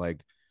generation. Like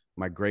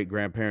my great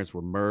grandparents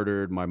were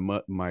murdered.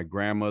 My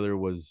grandmother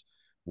was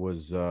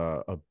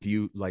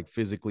abused, like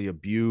physically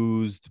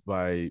abused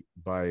by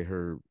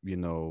her, you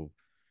know,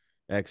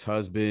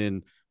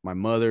 ex-husband. My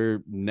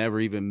mother never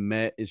even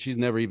met, she's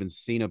never even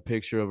seen a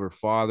picture of her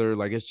father.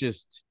 Like it's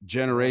just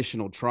Yeah.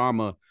 generational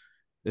trauma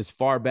as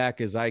far back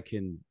as I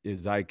can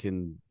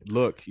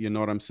look, you know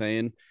what I'm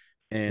saying?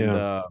 And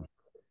Yeah.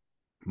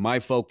 my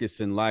focus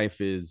in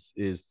life is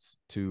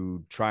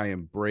to try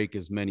and break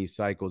as many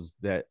cycles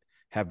that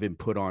have been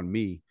put on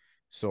me.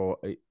 So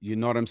you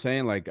know what I'm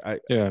saying? Like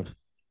Yeah.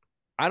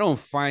 I don't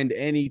find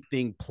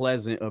anything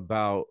pleasant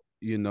about,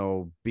 you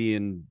know,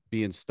 being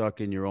stuck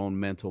in your own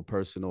mental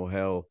personal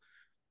hell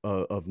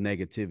of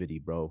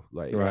negativity, bro.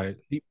 Like Yeah.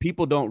 Right.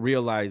 people don't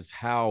realize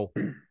how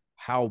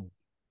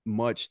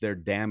much they're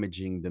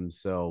damaging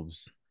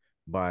themselves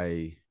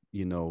by,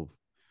 you know,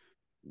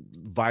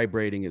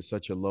 vibrating at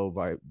such a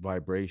low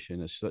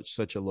vibration, at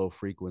such a low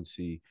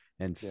frequency,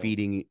 and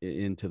feeding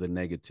into the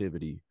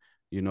negativity.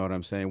 You know what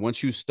I'm saying?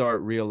 Once you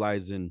start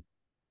realizing,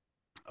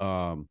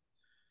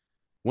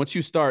 once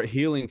you start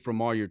healing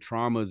from all your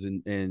traumas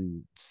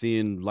and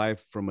seeing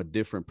life from a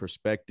different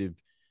perspective,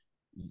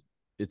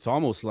 it's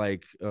almost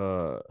like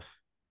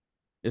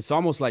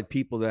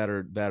people that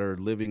are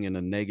living in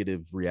a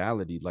negative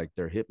reality, like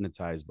they're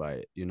hypnotized by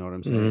it. You know what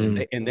I'm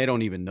saying? And they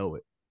don't even know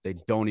it. They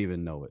don't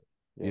even know it.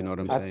 You know what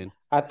I'm saying?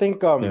 I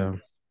think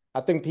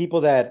I think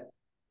people that,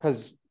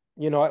 because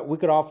we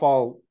could all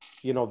fall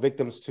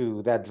victims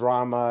to that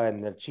drama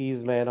and the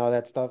cheese man, all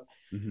that stuff.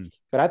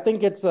 But I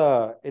think it's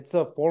a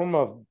form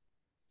of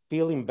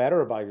feeling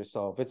better about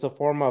yourself. It's a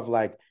form of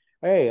like,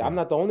 hey, I'm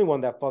not the only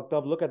one that fucked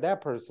up. Look at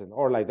that person,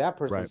 or like that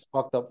person's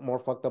fucked up, more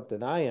fucked up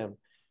than I am.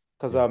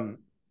 Because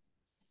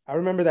I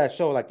remember that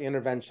show, like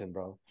Intervention,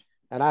 bro.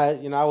 And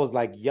I was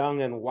like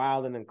young and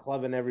wild and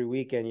clubbing every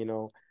weekend,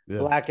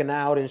 blacking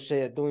out and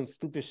shit, doing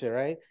stupid shit,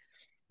 right?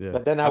 Yeah.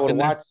 But then I would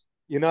watch,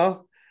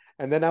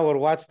 and then I would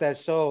watch that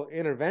show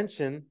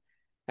Intervention,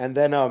 and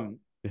then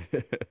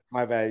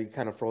my bad, you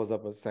kind of froze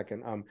up a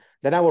second.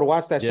 Then I would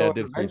watch that show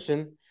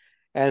Intervention,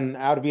 and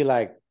I would be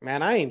like,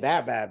 man, I ain't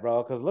that bad,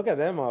 bro. Because look at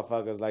them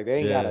motherfuckers, like they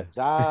ain't got a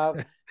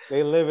job,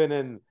 they living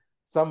in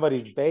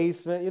somebody's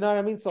basement, you know what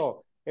I mean?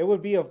 So it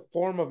would be a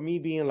form of me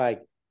being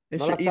like,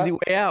 it's your easy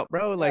way out,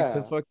 bro. Like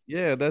to fuck,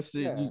 that's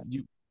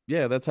you,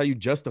 that's how you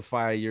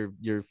justify your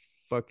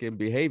fucking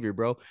behavior,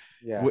 bro.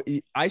 Yeah.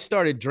 I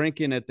started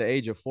drinking at the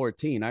age of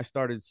 14. I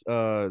started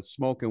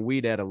smoking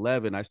weed at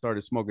 11. I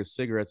started smoking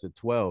cigarettes at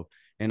 12,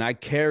 and I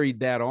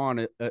carried that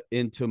on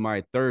into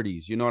my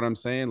 30s. You know what I'm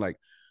saying? Like,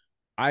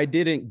 I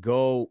didn't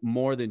go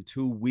more than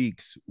 2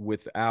 weeks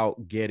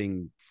without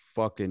getting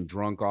fucking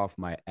drunk off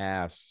my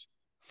ass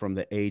from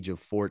the age of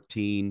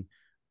 14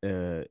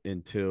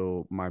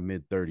 until my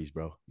mid 30s,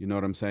 bro. You know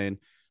what I'm saying?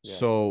 Yeah.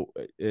 So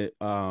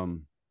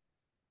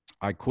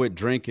I quit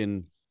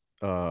drinking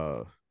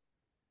during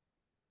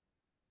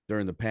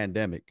the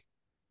pandemic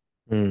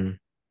in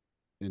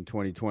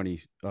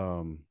 2020.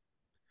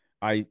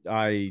 I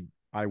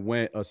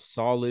went a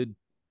solid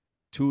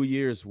 2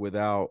 years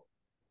without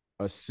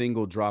a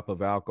single drop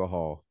of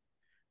alcohol,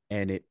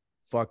 and it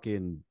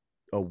fucking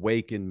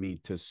awakened me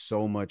to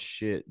so much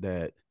shit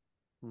that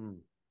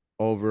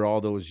over all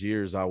those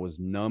years I was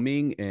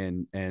numbing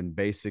and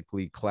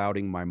basically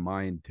clouding my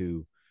mind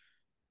to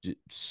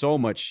so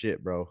much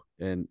shit, bro.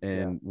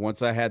 And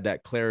once I had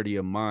that clarity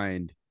of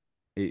mind,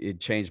 it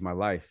changed my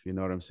life. You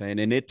know what I'm saying?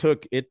 And it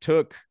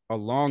took a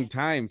long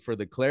time for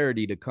the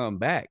clarity to come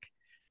back,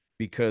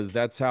 because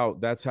that's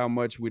how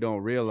much we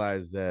don't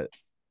realize that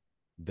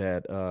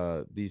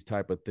these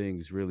type of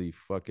things really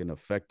fucking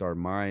affect our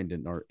mind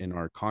and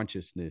our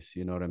consciousness.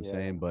 You know what I'm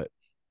saying? But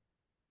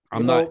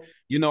I'm not,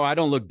 I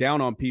don't look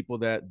down on people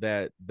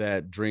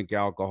that drink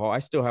alcohol. I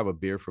still have a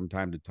beer from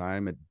time to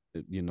time at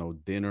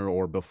dinner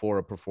or before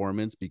a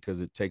performance,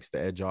 because it takes the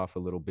edge off a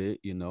little bit.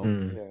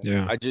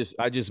 I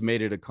just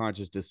made it a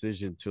conscious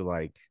decision to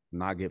like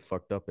not get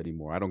fucked up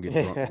anymore. I don't get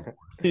drunk anymore.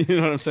 You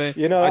know what I'm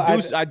saying?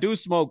 I do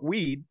smoke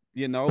weed,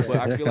 but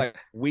I feel like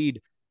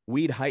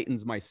weed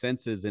heightens my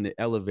senses and it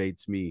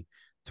elevates me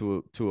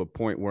to a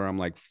point where I'm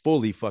like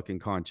fully fucking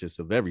conscious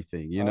of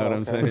everything. You know what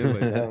I'm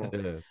saying?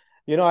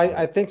 Like,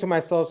 I think to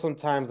myself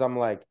sometimes, I'm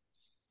like,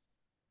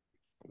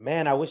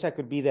 man, I wish I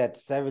could be that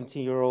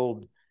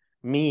 17-year-old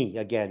me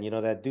again.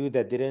 That dude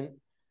that didn't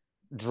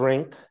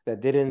drink,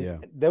 that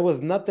didn't, there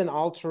was nothing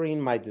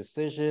altering my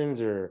decisions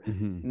or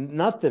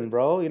nothing,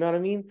 bro. You know what I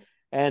mean?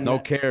 And no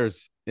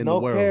cares in the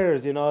world. No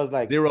cares, it's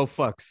like zero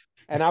fucks.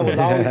 And I was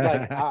always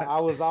like, I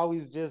was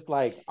always just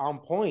like on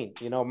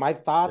point. My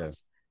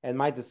thoughts and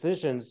my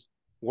decisions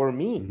were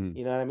me.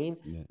 You know what I mean?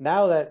 Yeah.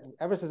 Now that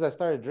ever since I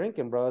started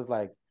drinking, bro, it's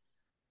like,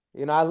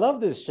 I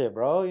love this shit,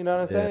 bro. You know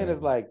what I'm saying?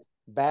 It's like,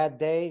 bad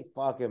day,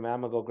 fuck it, man.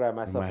 I'm gonna go grab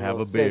myself a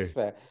little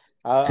six-pack.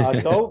 A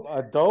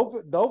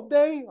dope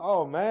day.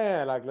 Oh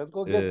man, like let's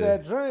go get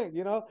that drink.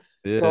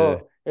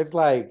 So it's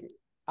like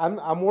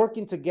I'm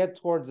working to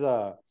get towards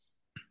a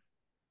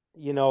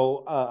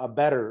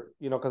better,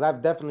 because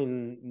I've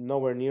definitely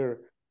nowhere near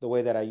the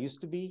way that I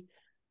used to be,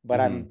 but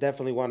I'm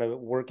definitely want to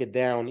work it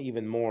down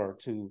even more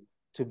to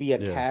be a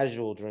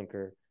casual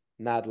drinker,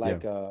 not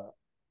like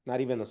not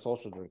even a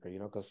social drinker,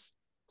 because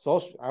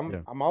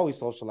I'm always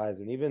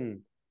socializing,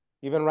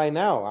 even right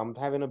now I'm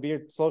having a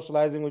beer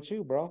socializing with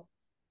you, bro.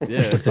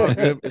 Yeah, it's all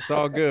good. It's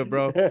all good,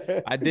 bro.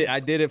 I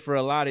did it for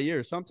a lot of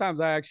years. Sometimes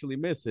I actually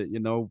miss it,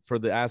 for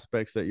the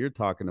aspects that you're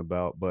talking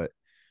about, but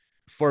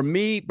for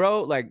me,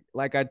 bro,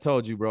 like I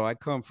told you, bro, I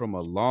come from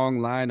a long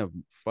line of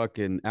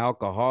fucking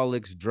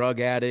alcoholics, drug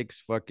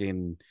addicts,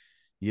 fucking,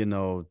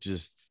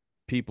 just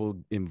people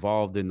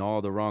involved in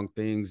all the wrong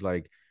things.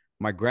 Like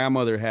my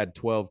grandmother had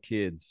 12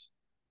 kids.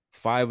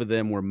 5 of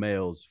them were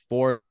males.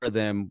 4 of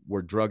them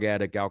were drug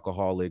addict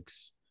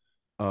alcoholics.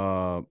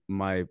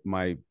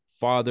 My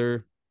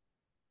father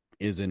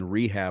is in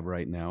rehab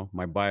right now.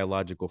 My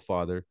biological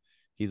father,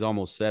 he's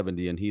almost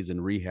 70 and he's in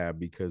rehab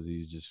because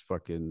he's just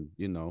fucking,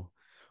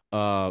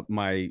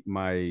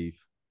 My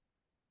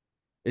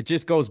it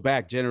just goes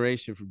back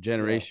generation from Yeah.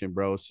 generation,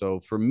 bro. So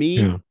for me,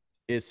 Yeah.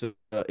 it's a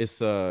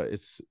it's a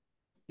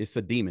it's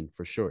a demon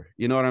for sure.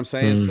 You know what I'm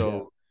saying?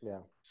 Mm. Yeah.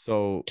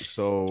 So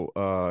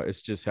Yeah.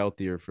 it's just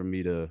healthier for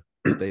me to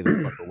stay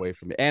the fuck away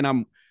from it.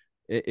 And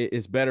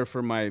it's better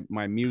for my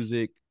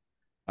music.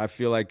 I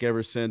feel like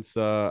ever since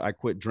I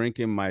quit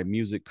drinking, my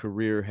music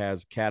career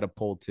has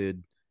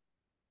catapulted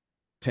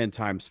 10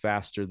 times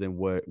faster than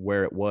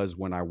where it was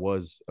when I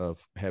was a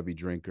heavy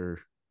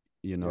drinker.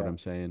 You know what Yeah. I'm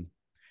saying?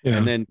 And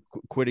Yeah. then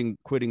quitting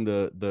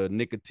the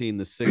nicotine,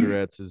 the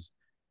cigarettes is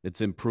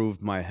it's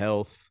improved my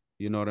health.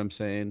 You know what I'm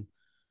saying?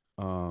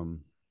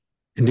 Um,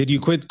 And did you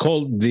quit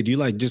cold? Did you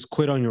like just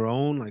quit on your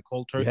own, like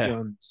cold turkey yeah,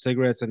 on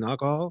cigarettes and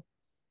alcohol?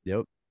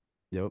 yep,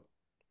 yep.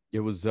 It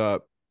was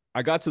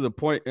I got to the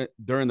point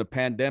during the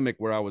pandemic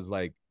where I was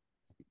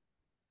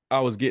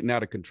getting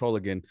out of control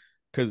again.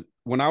 Cause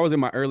when I was in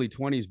my early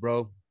 20s,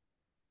 bro,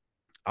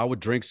 I would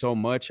drink so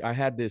much. I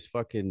had this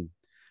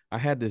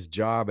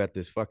job at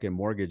this fucking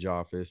mortgage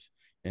office,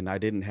 and I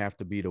didn't have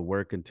to be to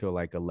work until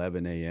like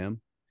 11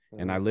 a.m.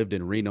 And I Mm. lived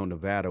in Reno,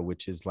 Nevada,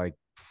 which is like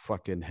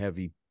fucking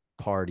heavy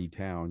party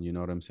town. You know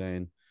what I'm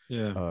saying?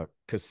 Yeah.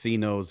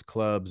 Casinos,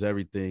 clubs,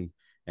 everything.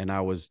 And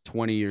I was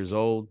 20 years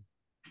old,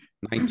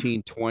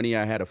 19, 20.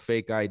 I had a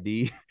fake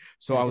ID.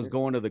 So I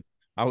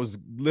was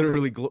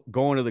literally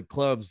going to the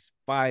clubs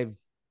 5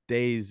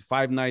 days,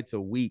 5 nights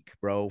a week,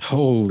 bro.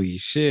 Holy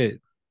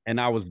shit. And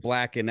I was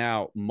blacking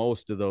out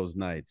most of those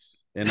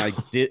nights. And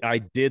I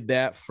did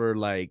that for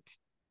like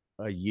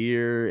a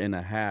year and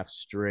a half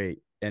straight.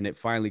 And it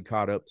finally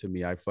caught up to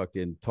me. I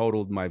fucking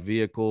totaled my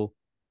vehicle,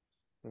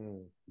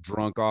 Mm.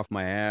 drunk off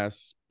my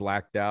ass,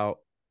 blacked out,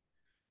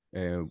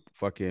 and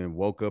fucking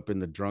woke up in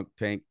the drunk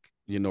tank.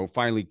 You know,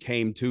 finally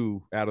came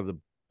to out of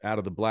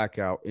the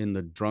blackout in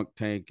the drunk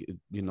tank.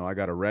 You know, I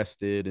got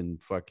arrested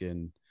and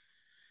fucking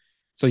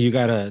So you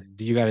got a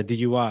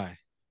DUI.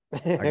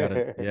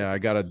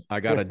 I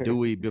got a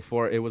Dewey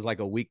before it was like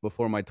a week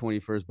before my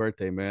 21st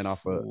birthday, man.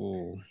 Off a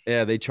Ooh.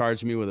 Yeah, they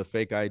charged me with a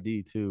fake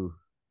ID too.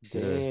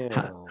 Yeah.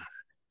 How, Damn.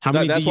 how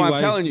many That's why I'm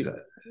telling DUIs? you.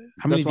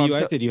 How many That's why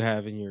I'm DUIs did you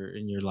have in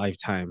your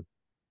lifetime?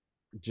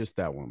 just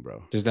that one,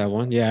 bro. Just that Just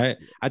one? that Yeah, one.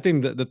 I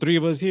think the three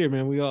of us here,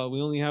 man, we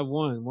only have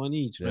one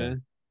each, Yeah.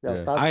 man. Yo, Yeah.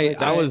 stop I That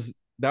snitching. I was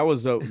that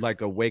was a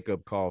like a wake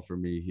up call for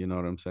me. You know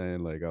what I'm saying?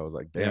 Like I was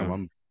like, damn,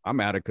 yeah. I'm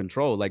out of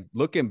control. Like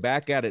looking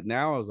back at it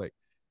now, I was like,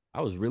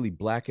 I was really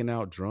blacking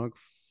out drunk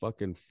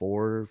fucking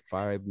 4 or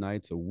 5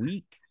 nights a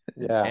week,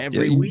 Yeah. Yeah,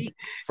 every week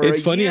for a year.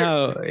 it's funny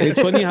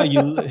how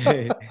you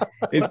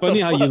it's What funny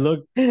the how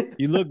fuck?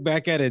 you look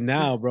back at it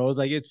now, bro. It's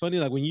like it's funny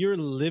like when you're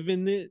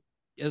living it,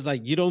 it's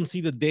like you don't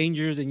see the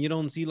dangers and you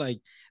don't see like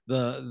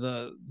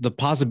the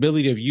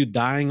possibility of you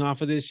dying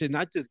off of this shit,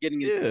 not just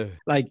getting it Yeah.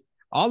 like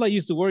all I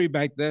used to worry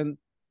back then,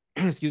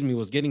 excuse me,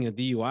 was getting a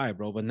DUI,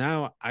 bro. But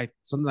now I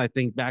sometimes I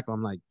think back,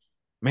 I'm like,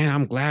 man,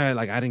 I'm glad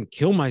like I didn't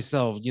kill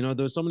myself. You know,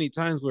 there's so many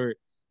times where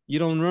you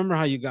don't remember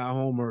how you got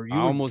home or I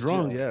you were almost Yeah.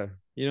 drunk. yeah.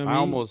 You know what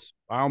I mean?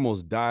 I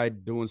almost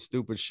died doing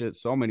stupid shit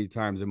so many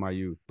times in my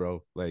youth,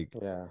 bro. Like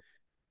Yeah.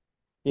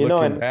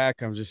 looking And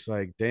back, I'm just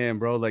like, damn,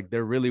 bro, like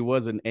there really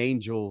was an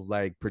angel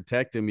like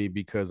protecting me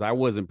because I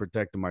wasn't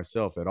protecting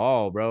myself at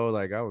all, bro.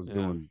 Like I was Yeah.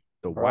 doing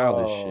the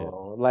wildest shit,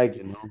 bro,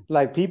 you know?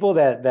 like people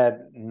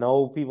that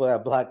know people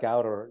that black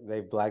out or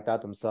they've blacked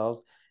out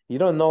themselves, you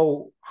don't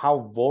know how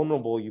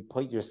vulnerable you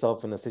put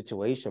yourself in a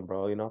situation,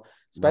 bro. Right.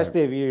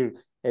 Especially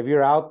if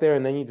you're out there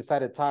and then you decide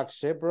to talk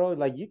shit, bro.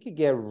 Like you could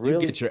get You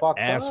really get your fucked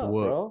ass up,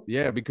 whooped. bro.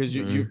 Yeah, because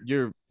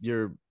Mm.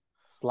 you're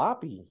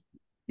Sloppy.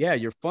 yeah,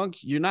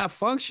 you're not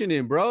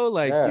functioning, bro.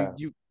 Like Yeah.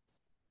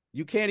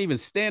 you can't even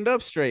stand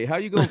up straight. How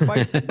you gonna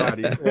fight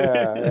somebody? Yeah.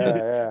 Yeah.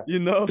 Yeah. You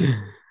know?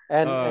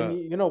 And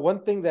Uh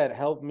one thing that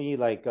helped me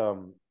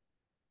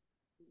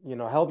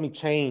helped me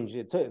change.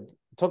 It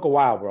took a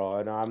while, bro.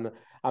 And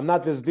I'm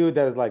not this dude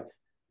that is like,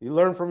 you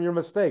learn from your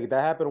mistake.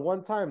 That happened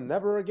one time,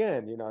 never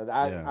again.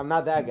 yeah, I'm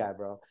not that guy,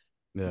 bro.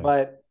 yeah.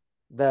 But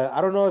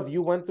I don't know if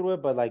you went through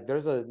it, but like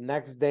there's a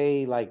next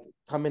day like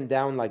coming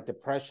down like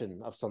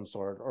depression of some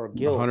sort or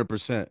guilt.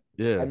 100%.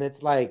 Yeah. And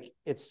it's like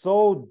it's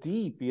so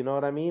deep, you know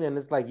what I mean? And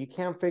it's like you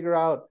can't figure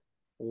out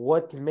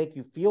what can make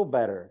you feel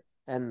better.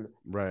 And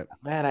Right.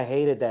 man, I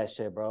hated that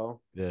shit, bro.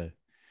 Yeah.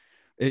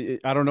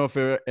 I don't know if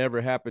it ever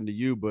happened to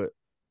you, but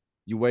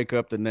you wake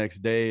up the next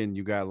day and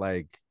you got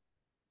like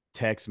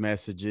text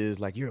messages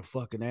like you're a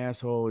fucking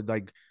asshole.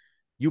 Like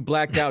you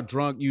blacked out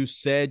drunk. You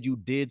said you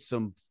did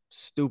some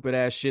stupid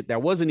ass shit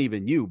that wasn't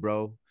even you,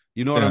 bro.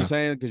 You know what I'm Yeah.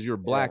 saying? Because you're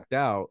Yeah. blacked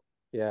out.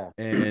 Yeah.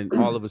 And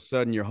all of a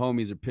sudden your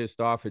homies are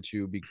pissed off at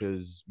you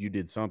because you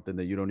did something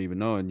that you don't even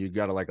know and you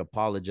got to like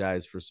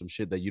apologize for some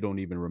shit that you don't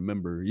even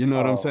remember. You know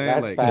what I'm Oh, saying?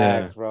 that's Like, Yeah.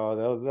 facts, bro.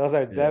 Those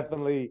are yeah.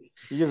 definitely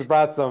you just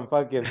brought some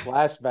fucking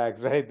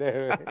flashbacks right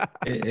there.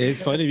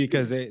 It's funny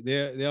because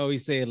they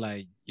always say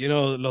like, you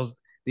know, los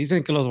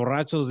dicen que los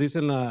borrachos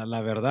dicen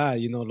la verdad,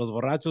 you know, los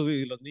borrachos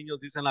y los niños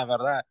dicen la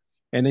verdad.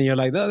 And then you're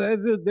like, no,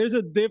 there's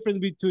a difference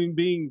between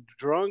being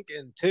drunk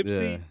and Yeah.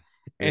 tipsy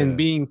and Yeah.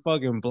 being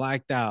fucking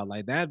blacked out.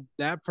 Like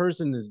that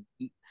person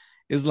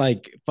is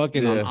like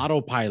fucking on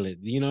autopilot.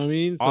 You know what I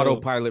mean? So,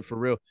 autopilot for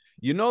real.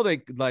 You know,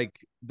 they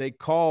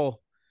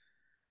call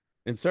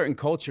in certain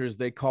cultures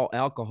they call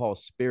alcohol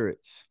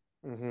spirits.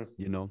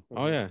 You know.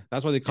 Oh yeah,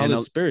 that's why they call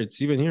it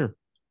spirits even here.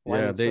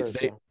 Yeah,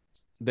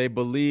 they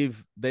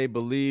believe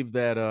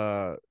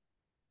that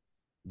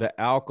the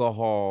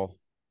alcohol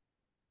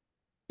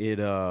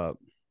it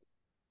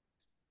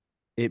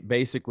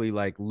basically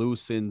like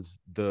loosens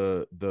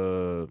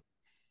the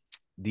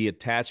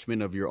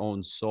attachment of your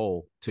own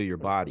soul to your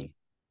body.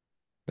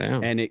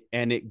 Damn.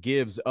 And it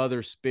gives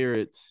other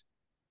spirits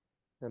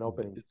an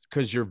opening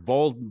because you're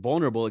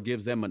vulnerable. It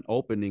gives them an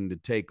opening to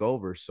take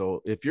over.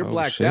 So if you're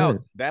blacked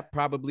out, that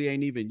probably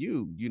ain't even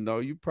you. You know,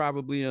 you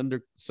probably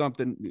under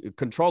something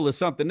control of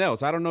something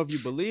else. I don't know if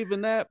you believe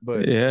in that,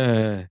 but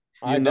yeah,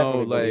 I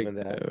definitely believe in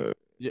that.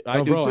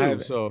 I do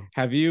too.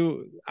 Have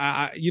you?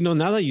 You know,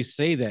 now that you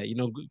say that, you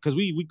know, because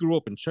we grew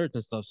up in church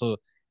and stuff, so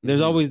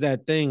there's always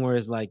that thing where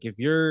it's like if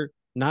you're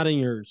not in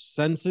your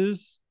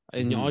senses,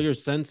 in all your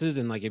senses,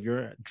 and like if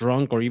you're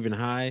drunk or even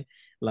high,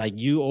 like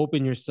you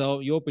open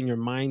yourself, you open your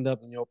mind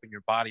up, and you open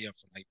your body up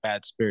for like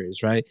bad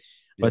spirits, right?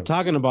 Yeah. But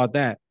talking about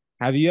that,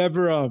 have you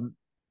ever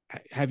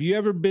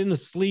been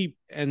asleep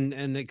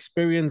and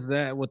experienced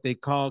that what they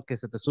call que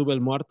se te sube el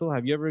muerto?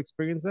 Have you ever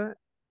experienced that?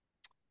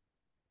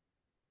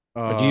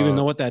 Or do you even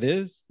know what that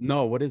is?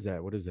 No, what is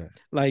that? What is that?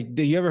 Like,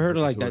 do you ever heard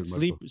of like that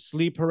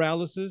sleep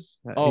paralysis?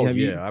 Oh,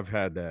 yeah, I've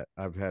had that.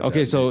 I've had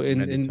okay, that so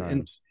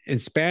in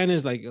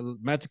Spanish, like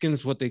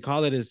Mexicans, what they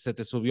call it is se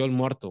te subió el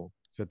muerto.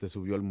 Se te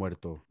subió el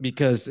muerto.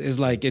 Because it's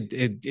like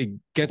it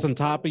gets on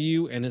top of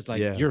you and it's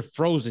like you're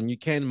frozen. You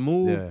can't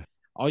move. Yeah.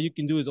 All you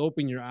can do is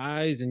open your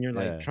eyes and you're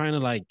like trying to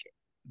like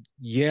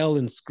yell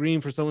and scream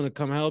for someone to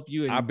come help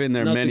you. And I've been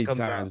there many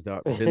times,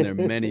 dog. Been there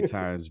many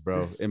times,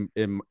 bro.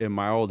 In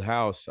my old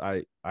house,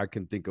 I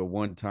can think of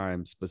one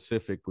time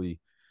specifically.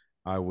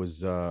 I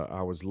was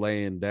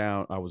laying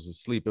down. I was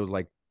asleep. It was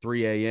like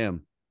 3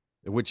 a.m.,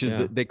 which is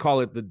they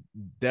call it the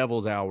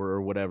devil's hour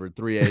or whatever,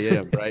 3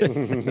 a.m., right?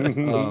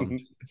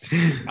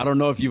 I don't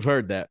know if you've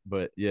heard that,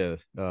 but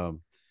yes.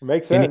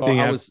 Makes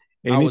sense.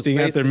 Anything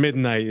after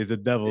midnight is a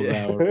devil's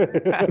hour.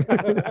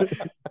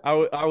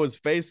 I was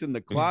facing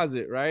the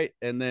closet, right?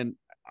 And then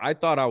I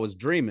thought I was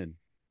dreaming.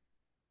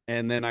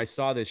 And then I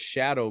saw this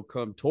shadow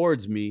come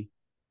towards me.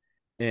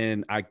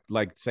 And I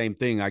like same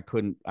thing. I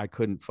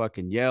couldn't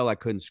fucking yell. I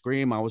couldn't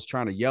scream. I was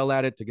trying to yell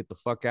at it to get the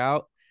fuck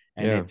out.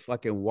 And it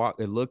fucking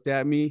it looked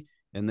at me.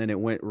 And then it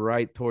went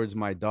right towards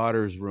my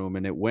daughter's room,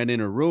 and it went in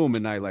her room.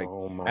 And I like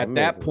at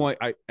that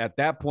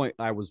point,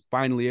 I was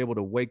finally able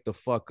to wake the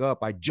fuck up.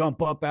 I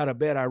jump up out of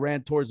bed. I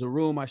ran towards the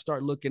room. I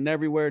start looking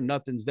everywhere.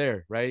 Nothing's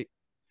there. Right.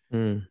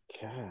 God.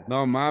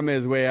 No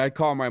mames, way. I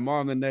call my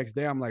mom the next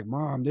day. I'm like,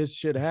 Mom, this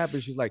shit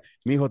happened. She's like,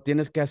 mijo,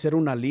 tienes que hacer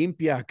una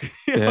limpia.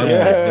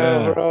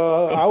 Yeah,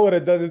 bro. I would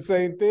have done the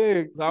same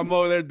thing. I'm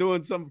over there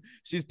doing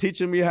she's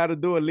teaching me how to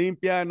do a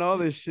limpia and all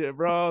this shit,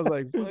 bro. I was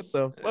like, what the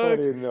fuck?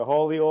 Putting the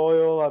holy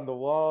oil on the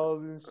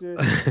walls and shit.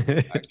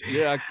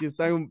 Aquí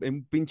está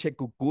un pinche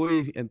cucú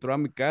y entró a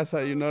mi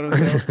casa. You know what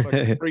I'm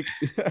saying?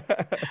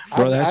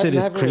 Bro, that shit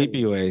is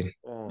creepy, way.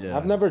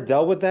 I've never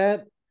dealt with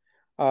that.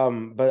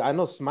 But I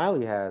know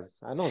Smiley has.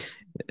 I know,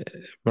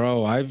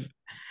 bro. I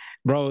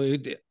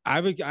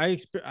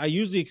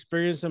usually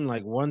experience them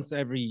like once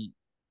every,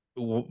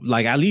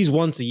 like at least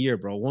once a year,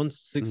 bro. Once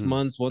 6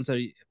 months, once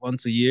a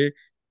year.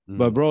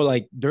 But bro,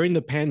 like during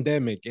the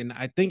pandemic, and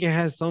I think it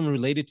has something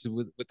related to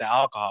with the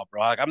alcohol,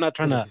 bro. Like I'm not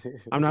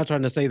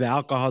trying to say the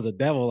alcohol's the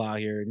devil out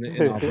here,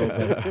 bro.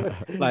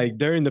 But like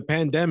during the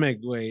pandemic,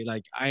 way,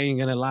 like I ain't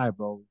gonna lie,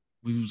 bro.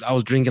 I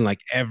was drinking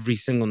like every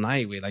single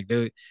night, way. Like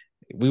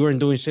we weren't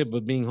doing shit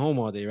but being home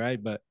all day, right?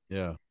 But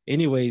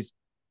anyways,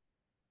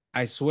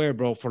 I swear,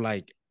 bro, for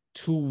like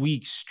 2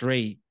 weeks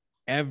straight,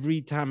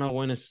 every time I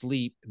went to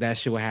sleep, that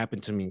shit would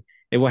happen to me.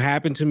 It would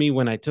happen to me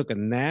when I took a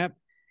nap,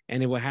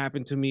 and it would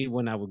happen to me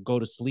when I would go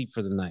to sleep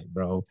for the night,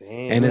 bro.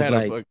 Damn. And it's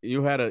like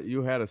you had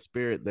a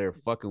spirit there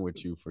fucking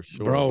with you for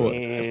sure, bro.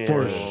 Damn.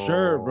 For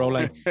sure, bro.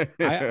 Like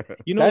that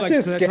like,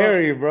 shit's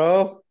scary,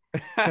 bro.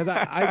 Because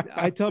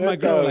I tell my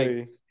girl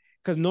like,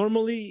 because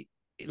normally,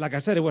 like I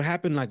said, it would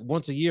happen like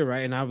once a year,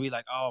 right? And I'll be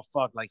like, oh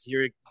fuck, like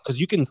here, because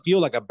you can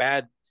feel like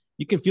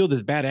you can feel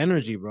this bad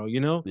energy, bro. You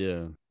know?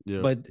 Yeah.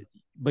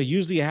 But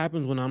usually it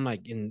happens when I'm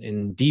like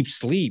in deep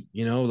sleep,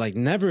 you know, like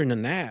never in a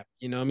nap.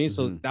 You know what I mean?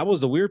 So that was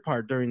the weird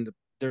part during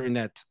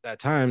that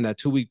time, that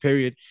 2 week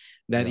period.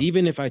 That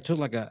even if I took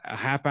like a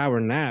half hour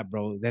nap,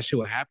 bro, that shit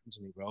would happen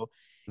to me, bro.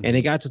 And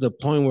it got to the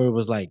point where it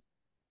was like,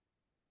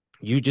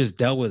 you just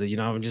dealt with it, you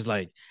know. I'm just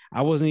like,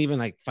 I wasn't even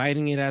like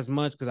fighting it as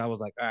much because I was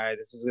like, all right,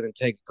 this is gonna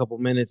take a couple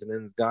minutes and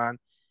then it's gone.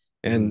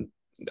 And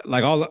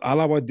like all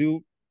I would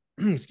do,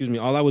 excuse me,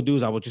 all I would do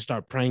is I would just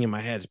start praying in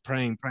my head,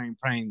 praying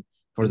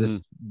for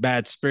this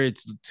bad spirit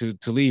to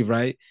leave,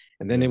 right?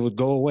 And then it would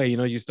go away. You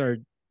know, you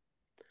start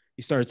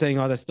saying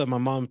all that stuff my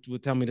mom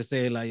would tell me to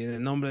say, like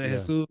en nombre de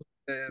Jesús,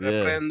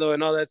 reprendo,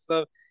 and all that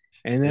stuff.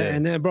 And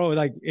then, bro,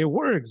 like it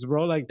works,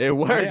 bro. Like it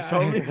works. A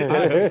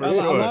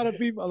lot of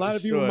people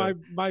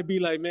might be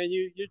like, man,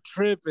 you're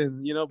tripping,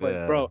 you know.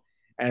 But bro,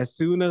 as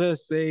soon as I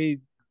say,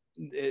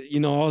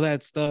 all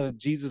that stuff,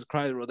 Jesus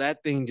Christ, bro,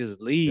 that thing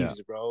just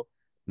leaves, bro.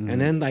 And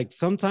then like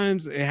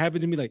sometimes it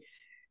happened to me, like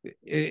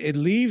it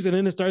leaves and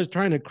then it starts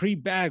trying to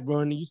creep back, bro.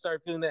 And you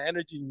start feeling the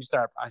energy and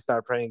I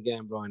start praying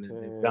again, bro, and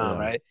it's gone,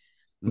 right?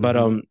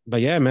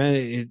 But yeah,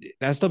 man,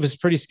 that stuff is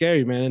pretty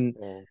scary, man.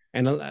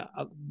 And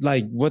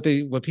like what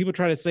people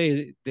try to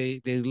say,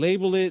 they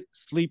label it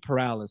sleep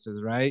paralysis,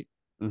 right?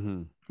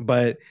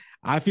 But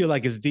I feel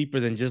like it's deeper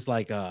than just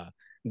like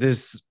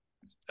this.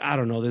 I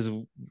don't know, this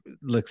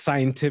like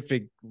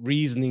scientific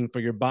reasoning for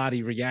your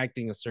body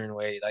reacting a certain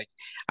way. Like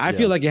I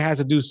feel like it has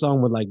to do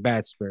some with like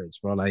bad spirits,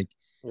 bro. Like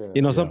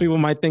some people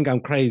might think I'm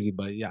crazy,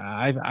 but yeah,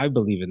 I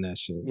believe in that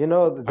shit.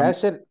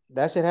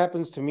 That shit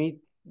happens to me.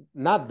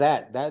 Not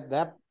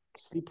that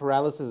sleep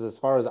paralysis as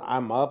far as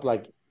I'm up,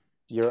 like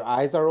your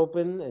eyes are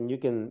open and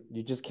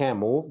you just can't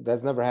move.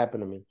 That's never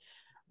happened to me.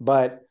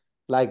 But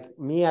like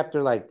me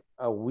after like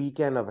a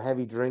weekend of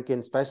heavy drinking,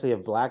 especially if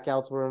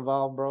blackouts were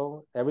involved,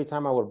 bro, every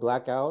time I would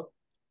black out,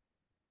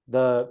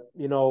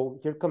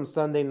 here comes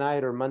Sunday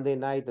night or Monday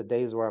night, the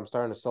days where I'm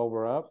starting to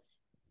sober up,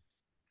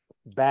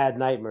 bad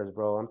nightmares,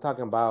 bro. I'm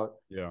talking about,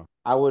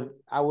 I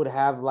would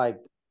have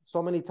like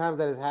so many times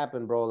that has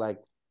happened, bro. Like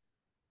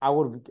I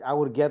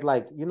would get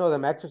like,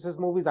 them Exorcist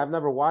movies. I've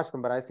never watched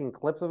them, but I've seen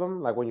clips of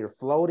them. Like when you're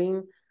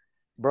floating,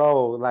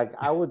 bro, like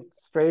I would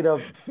straight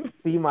up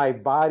see my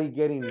body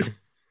getting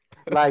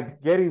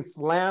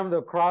slammed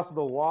across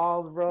the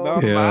walls, bro. No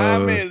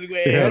mames,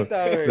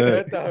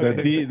 güey.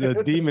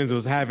 The demons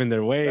was having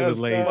their way with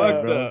laser,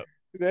 bro.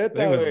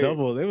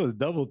 They was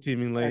double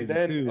teaming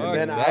laser too. And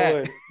then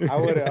I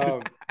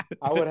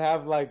would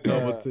have like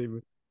double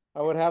teaming.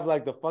 I would have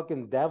like the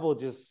fucking devil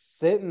just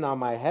sitting on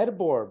my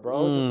headboard,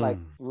 bro, just like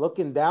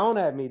looking down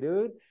at me,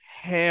 dude.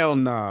 Hell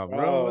nah,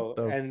 bro. What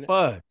the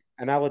fuck?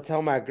 And I would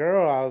tell my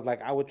girl, I was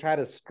like, I would try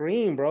to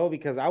scream, bro,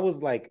 because I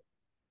was like,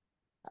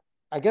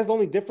 I guess the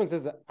only difference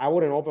is I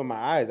wouldn't open my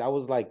eyes. I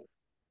was like,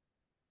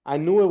 I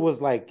knew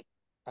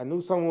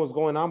something was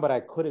going on, but I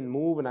couldn't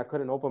move and I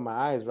couldn't open my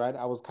eyes, right?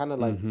 I was kind of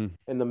like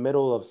in the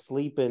middle of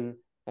sleeping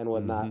and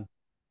whatnot.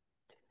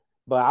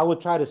 But I would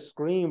try to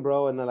scream,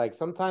 bro, and then like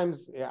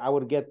sometimes I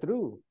would get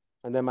through,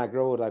 and then my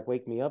girl would like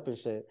wake me up and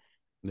shit.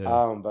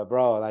 Yeah. But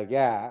bro, like,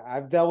 yeah,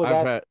 I've dealt with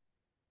that.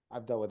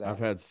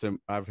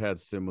 I've had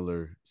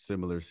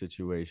similar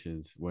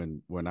situations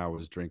when I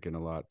was drinking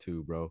a lot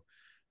too, bro.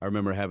 I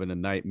remember having a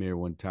nightmare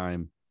one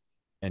time,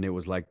 and it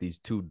was like these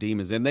two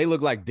demons, and they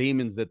look like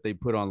demons that they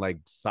put on like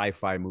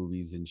sci-fi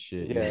movies and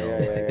shit.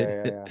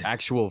 Yeah.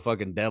 Actual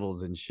fucking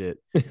devils and shit.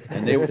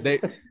 And they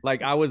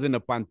like I was in a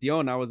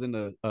pantheon, I was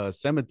in a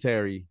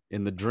cemetery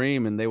in the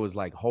dream, and they was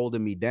like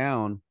holding me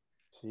down,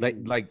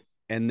 and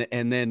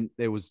then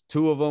there was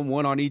two of them,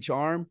 one on each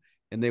arm,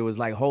 and they was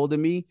like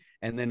holding me,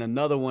 and then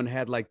another one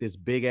had like this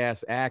big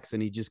ass axe,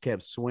 and he just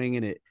kept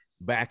swinging it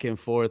back and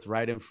forth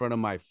right in front of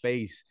my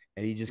face.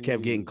 And he just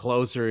kept getting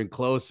closer and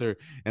closer.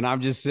 And I'm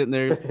just sitting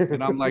there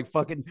and I'm like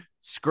fucking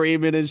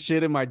screaming and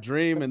shit in my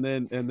dream. And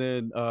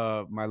then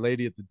my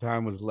lady at the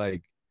time was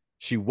like,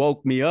 she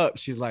woke me up.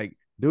 She's like,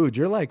 dude,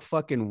 you're like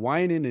fucking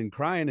whining and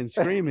crying and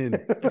screaming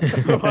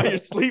while you're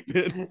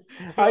sleeping.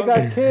 I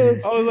got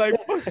kids. I was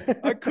like, fuck,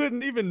 I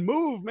couldn't even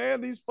move,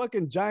 man. These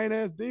fucking giant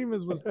ass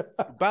demons was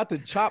about to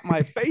chop my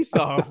face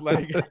off.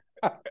 Like,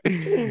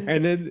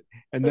 and then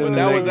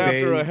that was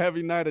after a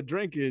heavy night of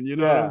drinking, you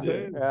know what I'm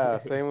saying? Yeah,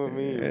 same with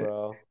me,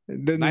 bro.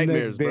 Then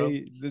nightmares,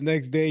 the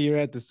next day you're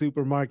at the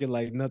supermarket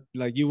like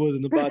you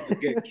wasn't about to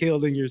get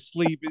killed in your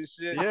sleep and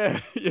shit.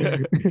 Yeah.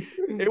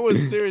 It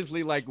was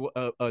seriously like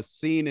a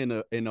scene in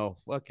a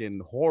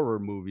fucking horror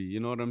movie, you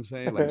know what I'm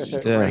saying? Like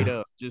straight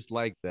up, just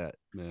like that,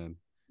 man.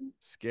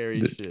 Scary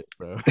shit,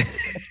 bro.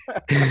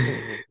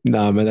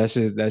 Nah, man, that's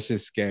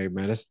just scary,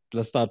 man.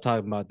 Let's stop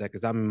talking about that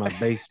because I'm in my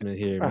basement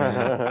here,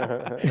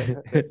 man.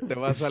 Te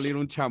va a salir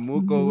un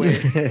chamuco,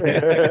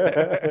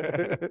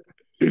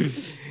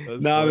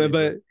 güey. Nah, man,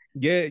 but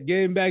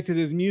getting back to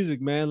this music,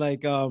 man.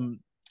 Like,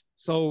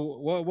 so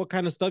what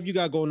kind of stuff you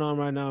got going on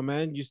right now,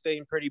 man? You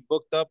staying pretty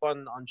booked up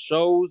on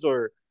shows,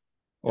 or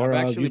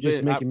you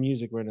just making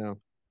music right now?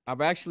 I've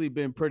actually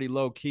been pretty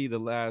low key the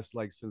last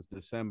since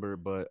December,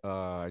 but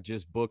I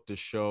just booked a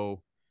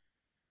show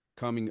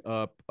coming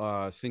up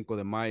Cinco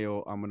de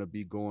Mayo. I'm gonna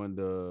be going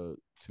to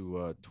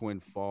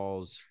Twin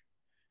Falls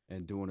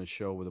and doing a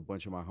show with a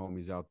bunch of my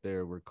homies out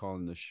there. We're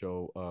calling the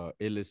show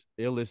Illis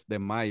de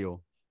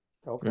Mayo.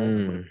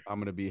 Okay. I'm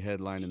gonna be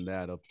headlining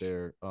that up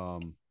there.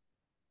 And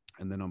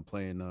then I'm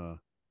playing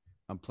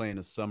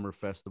a summer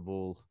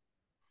festival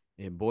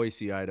in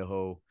Boise,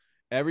 Idaho.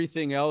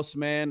 Everything else,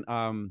 man,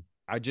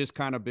 I just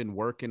kind of been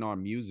working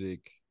on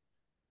music.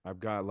 I've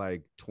got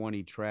like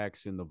 20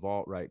 tracks in the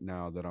vault right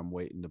now that I'm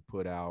waiting to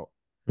put out.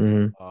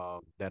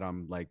 That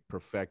I'm like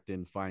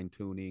perfecting, fine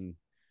tuning.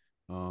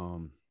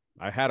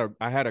 I had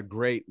a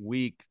great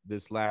week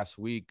this last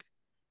week.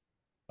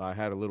 I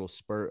had a little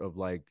spurt of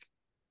like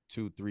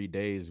 2-3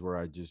 days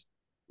where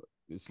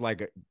it's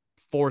like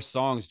 4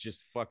 songs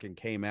just fucking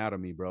came out of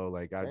me, bro.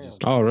 Like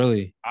oh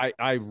really?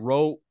 I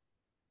wrote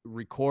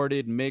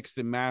recorded, mixed,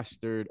 and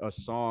mastered a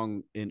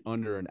song in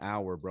under an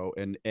hour, bro.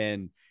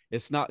 And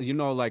it's not, you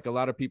know, like a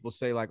lot of people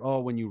say, like, oh,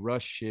 when you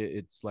rush shit,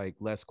 it's like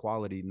less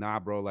quality. Nah,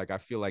 bro. Like I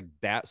feel like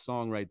that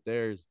song right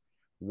there is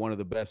one of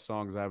the best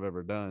songs I've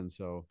ever done.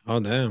 So Oh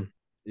damn.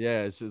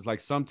 yeah, it's just like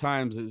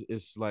sometimes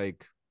it's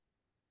like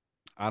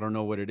I don't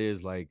know what it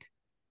is, like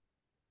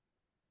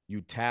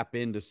you tap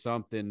into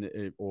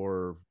something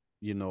or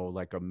you know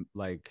like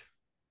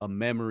a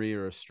memory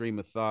or a stream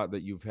of thought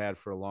that you've had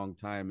for a long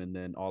time, and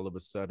then all of a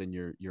sudden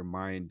your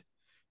mind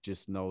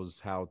just knows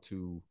how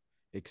to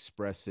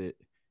express it,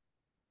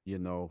 you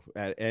know,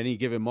 at any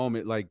given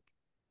moment, like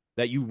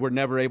that you were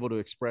never able to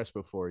express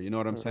before, you know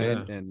what I'm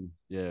saying? Yeah. And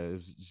yeah,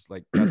 it's just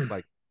like that's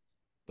like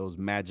those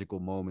magical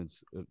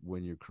moments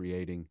when you're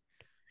creating.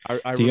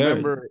 I Do you?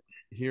 remember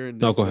hearing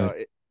No, go this.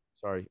 ahead.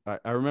 Sorry,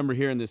 I remember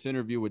hearing this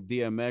interview with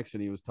DMX,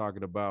 and he was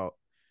talking about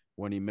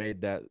when he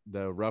made that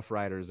the Rough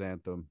Riders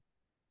anthem.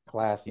 He's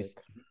Classic.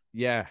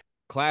 yeah,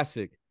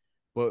 classic.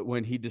 But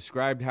when he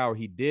described how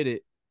he did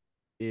it,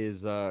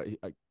 is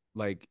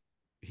like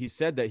he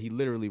said that he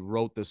literally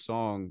wrote the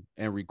song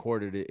and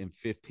recorded it in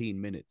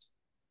 15 minutes,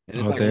 and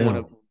it's Oh like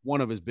damn.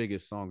 one of his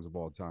biggest songs of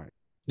all time.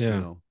 You Yeah.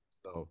 know,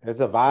 so It's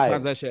a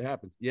sometimes vibe. that shit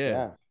happens. Yeah,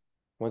 Yeah.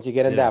 Once you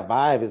get in yeah, that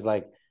vibe, it's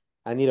like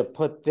I need to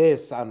put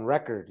this on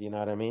record. You know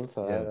what I mean?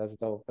 So yeah. that's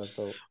dope. That's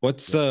dope.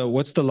 What's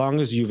the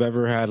longest you've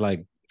ever had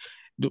like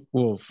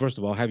well, first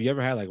of all, have you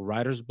ever had like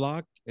writer's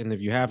block? And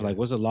if you have, Yeah. like,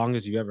 what's the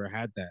longest you ever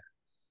had that?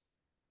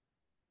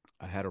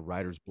 I had a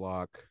writer's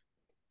block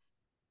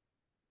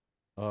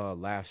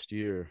last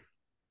year,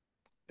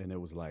 and it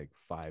was like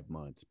 5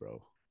 months,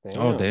 bro.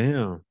 Oh Damn.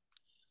 damn.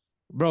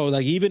 Bro,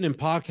 like even in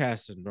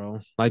podcasting,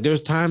 bro, like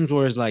there's times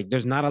where it's like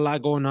there's not a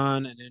lot going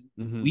on, and then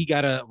Mm-hmm.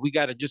 we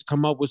gotta just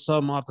come up with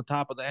something off the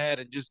top of the head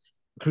and just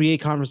create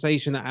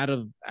conversation out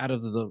of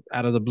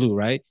the blue,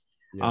 right?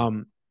 Yeah.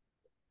 Um,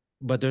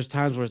 but there's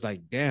times where it's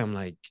like, damn,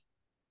 like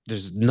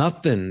there's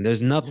nothing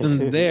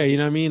there, you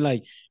know what I mean?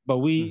 Like, but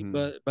we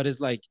Mm-hmm. but it's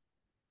like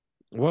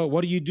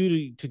what do you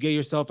do to get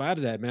yourself out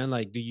of that, man?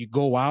 Like, do you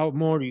go out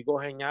more? Do you go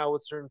hang out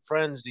with certain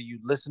friends? Do you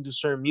listen to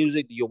certain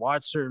music? Do you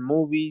watch certain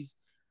movies?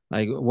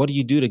 Like, what do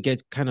you do to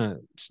get kind of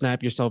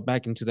snap yourself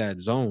back into that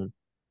zone?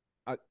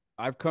 I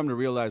I've come to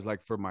realize,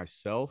 like for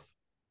myself,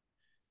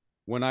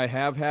 when I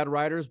have had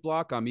writer's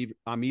block,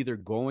 I'm either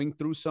going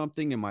through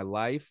something in my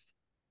life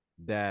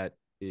that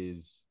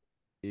is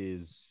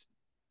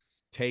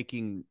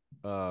taking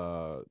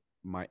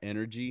my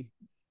energy,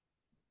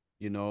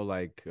 you know,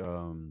 like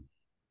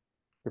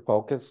Your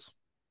focus.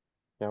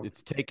 Yeah.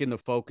 it's taken the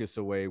focus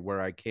away where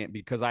I can't,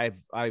 because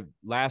I've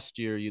last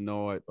year, you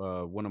know,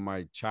 one of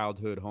my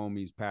childhood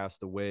homies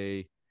passed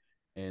away,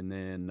 and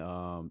then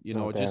you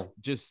know, Okay.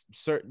 just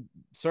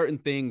certain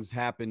things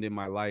happened in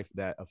my life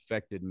that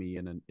affected me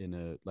in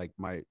a like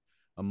my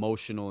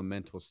emotional and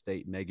mental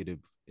state negative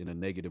in a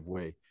negative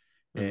way,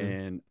 Mm-hmm.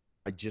 and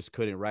I just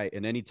couldn't write.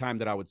 And anytime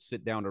that I would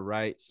sit down to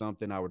write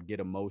something, I would get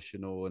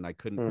emotional and I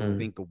couldn't Hmm.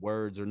 think of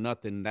words or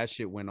nothing. That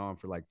shit went on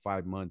for like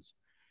 5 months,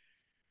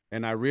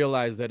 and I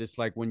realized that it's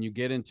like when you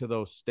get into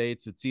those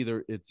states, it's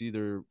either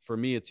for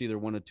me, it's either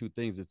one of two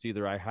things. It's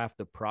either I have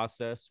to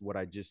process what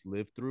I just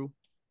lived through,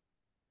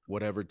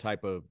 whatever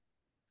type of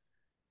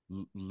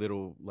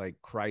little like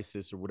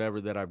crisis or whatever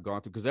that I've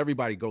gone through, because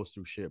everybody goes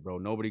through shit, bro.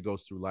 Nobody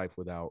goes through life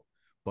without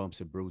bumps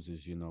and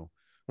bruises, you know.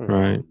 Hmm.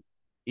 Right. um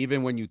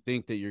Even when you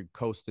think that you're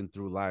coasting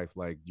through life,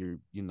 like you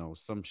know,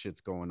 some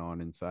shit's going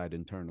on inside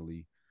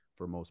internally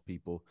for most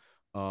people.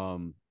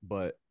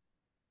 But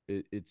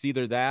it's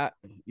either that,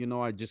 you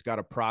know, I just got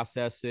to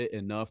process it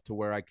enough to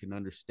where I can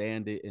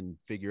understand it and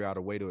figure out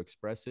a way to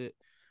express it,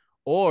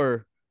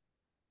 or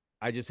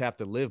I just have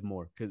to live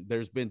more, because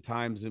there's been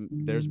times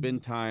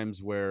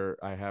where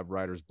I have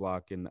writer's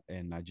block, and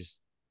I just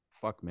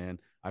fuck, man.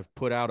 I've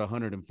put out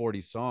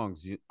 140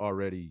 songs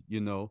already, you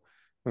know,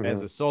 as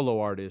Hmm. a solo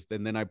artist,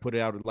 and then I put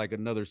out like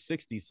another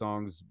 60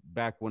 songs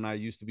back when I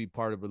used to be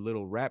part of a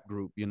little rap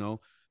group, you know.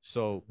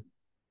 So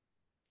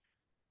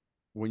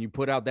when you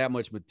put out that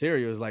much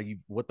material, it's like,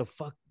 what the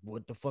fuck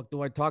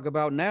do I talk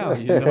about now,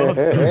 you know?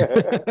 So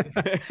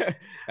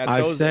at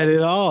I've those said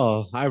it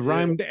all. I yeah.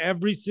 rhymed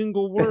every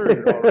single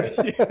word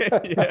already.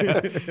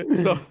 Yeah.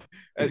 So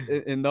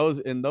in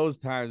those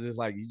times, it's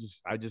like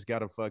I just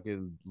gotta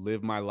fucking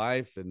live my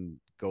life and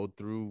go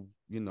through,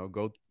 you know,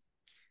 go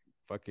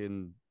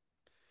fucking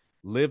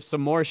live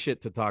some more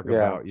shit to talk Yeah.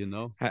 about, you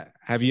know?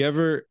 Have you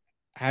ever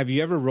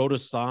wrote a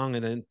song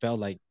and then felt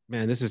like,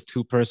 man, this is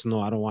too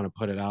personal. I don't want to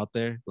put it out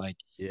there. Like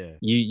Yeah.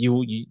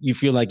 you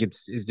feel like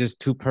it's just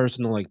too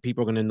personal. Like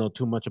people are gonna know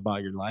too much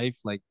about your life.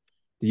 Like,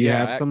 do you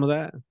have Yeah. some of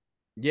that?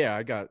 Yeah.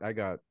 I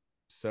got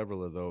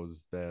several of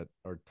those that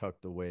are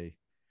tucked away.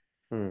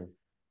 Hmm.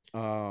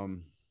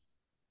 Um,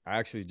 I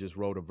actually just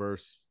wrote a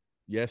verse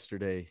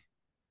yesterday,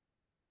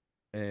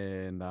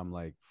 and I'm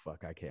like,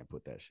 fuck, I can't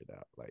put that shit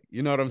out. Like,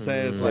 you know what I'm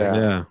saying? It's like Yeah.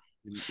 Yeah.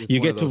 it's You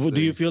one of get those to.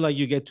 Do you things. feel like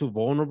you get too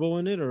vulnerable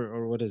in it,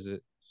 or what is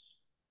it?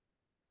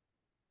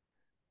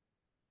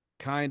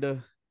 Kind of.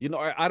 You know,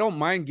 I don't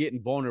mind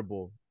getting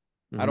vulnerable.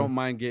 I Mm-hmm. don't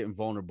mind getting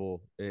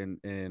vulnerable,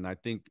 and I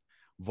think,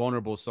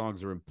 vulnerable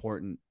songs are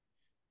important.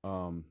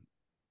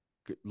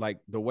 Like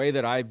the way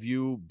that I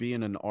view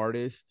being an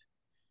artist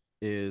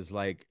is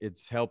like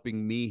it's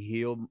helping me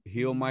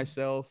heal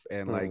myself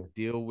and like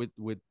deal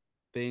with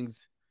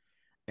things,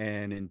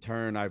 and in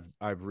turn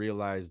I've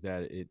realized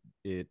that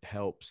it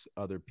helps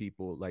other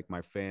people, like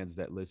my fans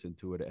that listen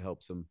to it. It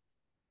helps them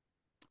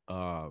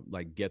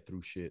like get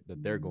through shit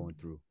that they're going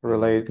through, you know,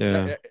 Relate.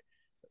 because Yeah.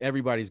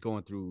 everybody's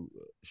going through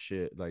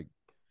shit, like,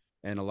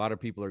 and a lot of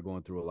people are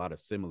going through a lot of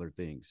similar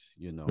things,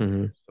 you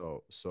know.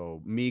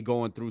 So me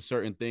going through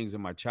certain things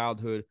in my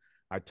childhood,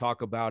 I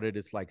talk about it.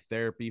 It's like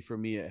therapy for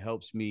me. It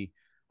helps me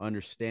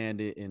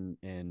understand it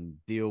and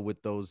deal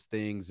with those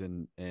things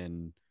and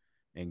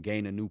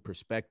gain a new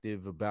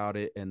perspective about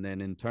it. And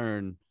then in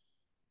turn,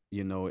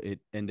 you know, it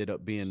ended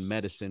up being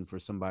medicine for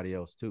somebody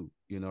else too.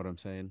 You know what I'm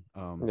saying?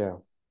 Yeah.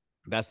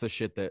 That's the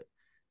shit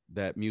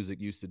that music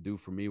used to do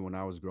for me when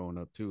I was growing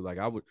up too. Like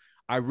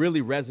I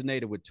really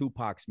resonated with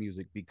Tupac's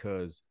music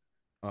because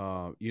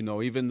you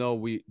know, even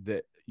though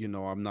you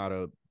know, I'm not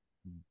a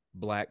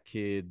black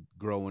kid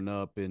growing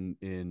up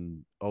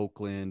in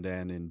Oakland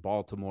and in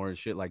Baltimore and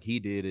shit like he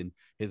did, and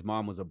his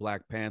mom was a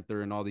Black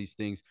Panther and all these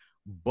things,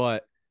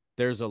 but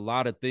there's a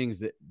lot of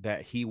things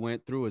that he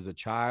went through as a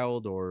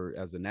child or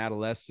as an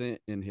adolescent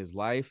in his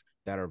life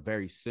that are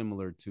very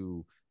similar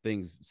to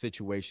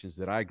situations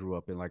that I grew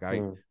up in. Like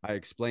I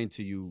explained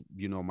to you,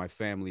 you know, my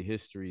family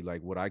history,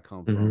 like what I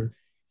come from.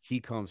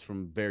 He comes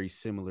from very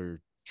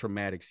similar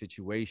traumatic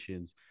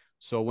situations.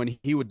 So when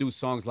he would do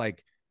songs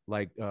like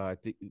I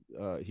think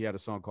he had a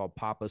song called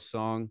Papa's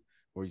Song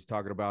where he's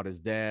talking about his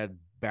dad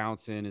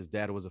bouncing. His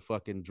dad was a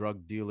fucking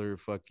drug dealer,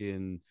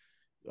 fucking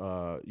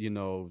you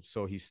know,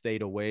 so he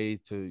stayed away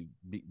to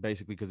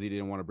basically because he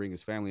didn't want to bring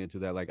his family into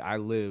that. Like I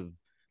live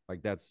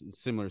like that's a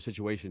similar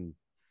situation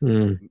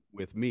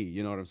with me,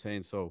 you know what I'm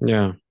saying? So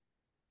yeah.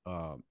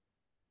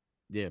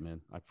 Yeah,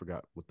 man, I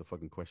forgot what the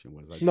fucking question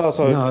was. No,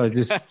 so No,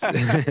 just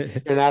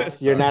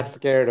you're not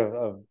scared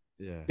of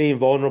yeah, being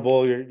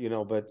vulnerable. You're, you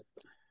know, but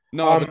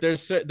no, but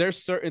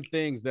there's certain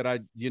things that I,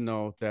 you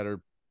know, that are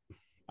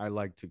I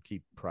like to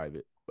keep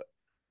private, but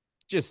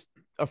just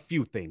a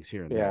few things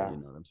here and there, yeah. you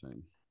know what I'm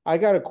saying? I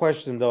got a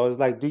question though. Is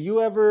like, do you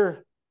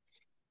ever?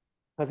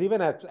 Because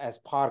even as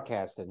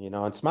podcasting, you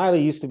know, and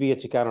Smiley used to be a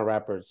Chicano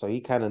rapper, so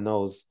he kind of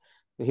knows.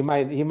 He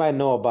might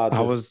know about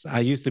this.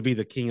 I used to be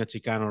the king of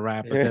Chicano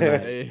rap, but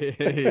then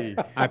Hey,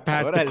 I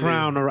passed the órale.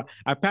 crown around.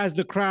 I passed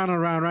the crown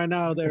around. Right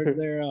now, they're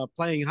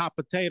playing hot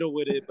potato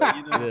with it, but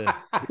you know.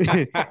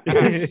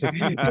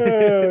 Yeah.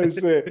 Oh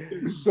shit!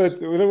 So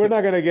we're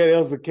not gonna get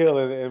El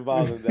Zakiel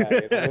involved in that.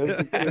 You know, El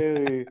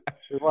Zakiel,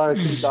 we want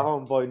to keep the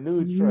homeboy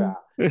neutral,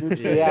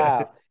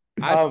 Yeah.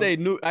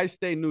 neutral. I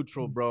stay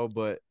neutral, bro.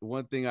 But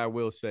one thing I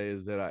will say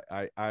is that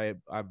I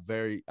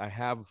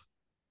have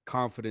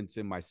confidence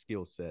in my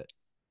skill set.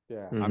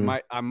 Yeah.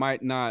 I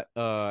might not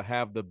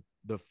have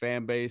the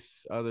fan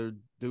base other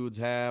dudes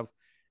have,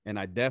 and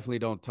I definitely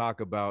don't talk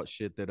about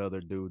shit that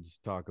other dudes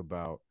talk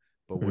about.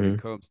 But when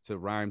it comes to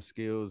rhyme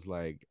skills,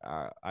 like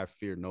I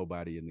fear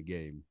nobody in the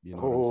game. You know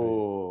what I'm saying?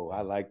 Oh,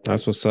 I like that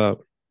That's what's shit.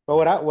 up. But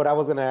what I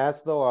was gonna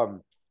ask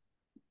though,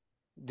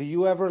 do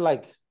you ever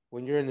like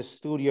when you're in the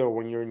studio or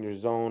when you're in your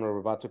zone or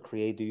about to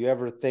create, do you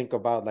ever think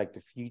about like the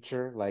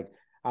future? Like,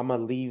 I'm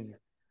gonna leave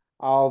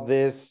all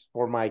this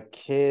for my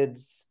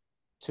kids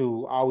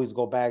to always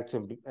go back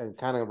to and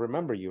kind of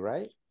remember you,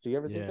 right? Do you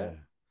ever think Yeah, that?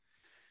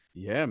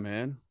 yeah,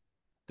 man,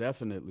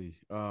 definitely.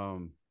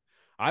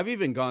 I've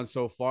even gone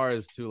so far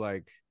as to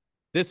like,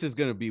 this is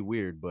gonna be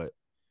weird, but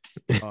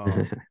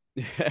um,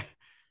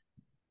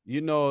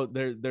 you know,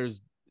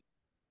 there's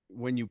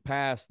when you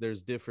pass,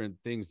 there's different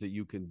things that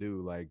you can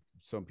do. Like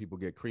some people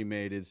get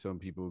cremated, some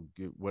people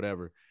get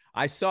whatever.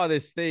 I saw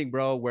this thing,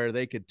 bro, where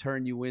they could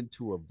turn you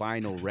into a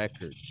vinyl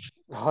record.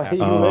 Oh, After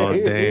you Oh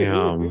pass.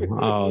 damn!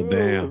 Oh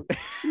damn!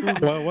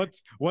 Look Well,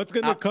 what's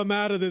gonna I, come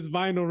out of this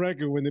vinyl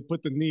record when they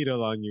put the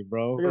needle on you,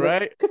 bro? at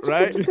right,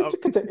 right. Get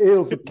the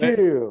ills to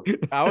kill.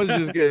 I was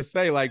just gonna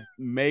say, like,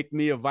 make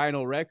me a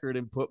vinyl record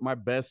and put my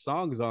best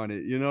songs on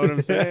it. You know what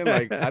I'm saying?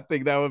 Like, I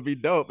think that would be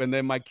dope. And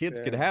then my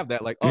kids could Yeah. have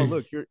that. Like, oh,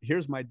 look,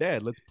 here's my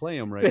dad. Let's play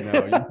him right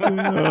now. You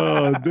know?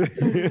 Oh,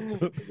 damn.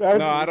 No,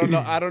 That's I don't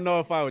know. I don't know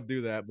if I would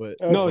do that, but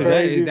that's No, is that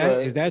crazy, is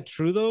but that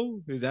true though?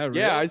 Is that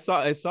yeah, real?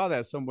 I saw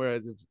that somewhere.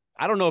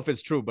 I don't know if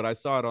it's true, but I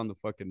saw it on the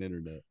fucking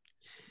internet.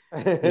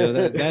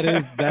 That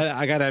is that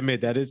I gotta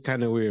admit that is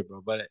kind of weird,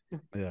 bro. But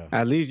Yeah.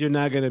 at least you're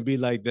not gonna be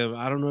like them.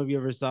 I don't know if you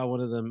ever saw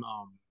one of them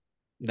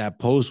that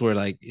post where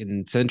like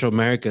in Central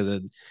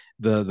America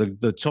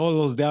the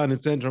cholos down in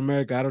Central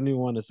America, I don't even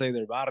want to say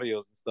their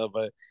barrios and stuff,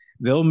 but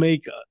they'll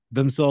make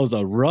themselves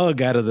a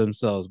rug out of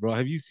themselves, bro.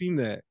 Have you seen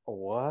that?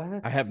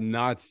 what? I have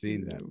not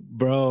seen that.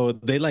 Bro,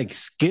 they like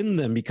skin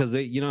them because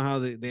they, you know how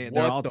they're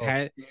What all the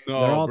they're no,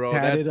 all bro?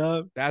 tatted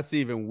up. That's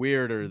even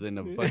weirder than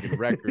a fucking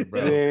record,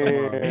 bro.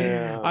 Come on.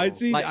 Damn.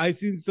 Like I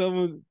seen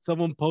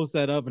someone post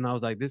that up and I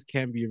was like, this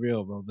can't be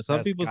real, bro. But some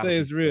that's people gotta say be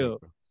it's fake, real.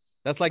 bro.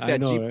 That's like I that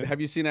know, Jeep. right? Have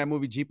you seen that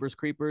movie Jeepers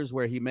Creepers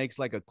where he makes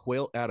like a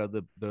quilt out of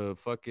the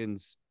fucking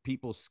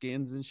people's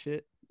skins and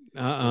shit?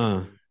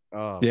 Uh-uh.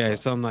 Oh Yeah, fuck.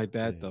 something like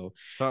that Yeah. though.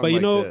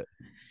 Something But like that.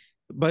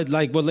 but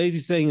like what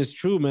Lazy's saying is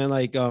true, man.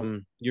 Like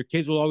your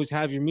kids will always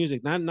have your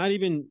music. Not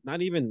even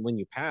when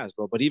you pass,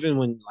 bro, but even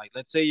when, like,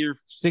 let's say you're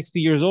 60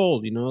 years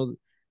old,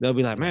 they'll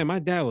be like, Yeah. man, my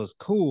dad was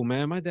cool,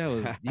 man. My dad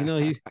was,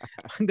 he's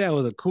my dad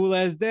was a cool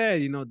ass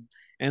dad,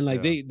 and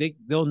like Yeah.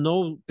 they'll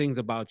know things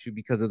about you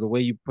because of the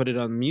way you put it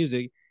on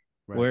music,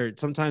 Right. where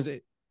sometimes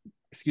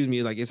excuse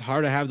me, like it's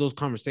hard to have those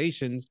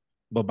conversations,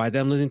 but by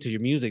them listening to your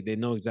music, they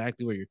know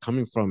exactly where you're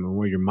coming from and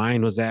where your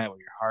mind was at, where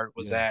your heart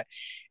was Yeah. at.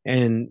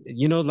 And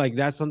like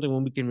that's something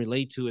when we can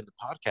relate to in the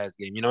podcast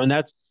game, and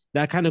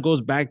that kind of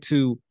goes back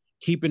to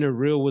keeping it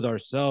real with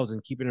ourselves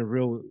and keeping it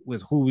real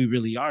with who we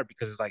really are.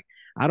 Because it's like,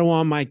 I don't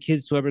want my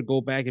kids to ever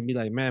go back and be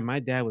like, man, my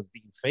dad was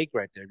being fake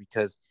right there,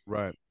 because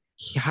Right.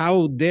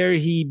 how dare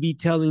he be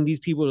telling these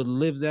people to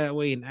live that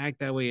way and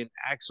act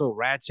so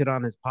ratchet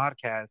on his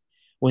podcast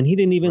when he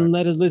didn't Right. even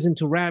let us listen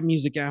to rap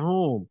music at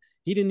home.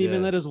 He didn't even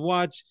Yeah. let us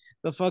watch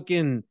the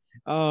fucking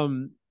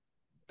um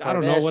I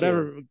don't know, Kardashians.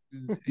 whatever.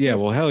 Yeah,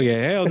 well, hell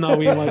yeah, hell no,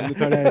 we ain't watching the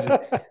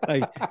Kardashians.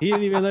 Like, he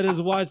didn't even let us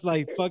watch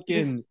like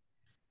fucking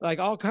like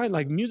all kind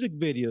like music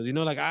videos.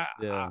 Like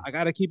Yeah. I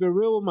gotta keep it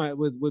real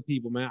with with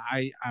people, man.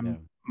 Yeah.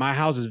 My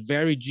house is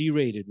very G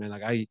rated, man.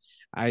 Like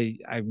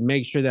I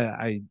make sure that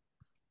I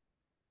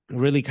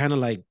really kind of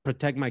like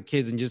protect my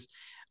kids and just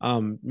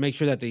make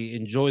sure that they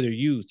enjoy their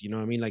youth. You know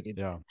what I mean? Like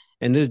Yeah.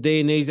 in this day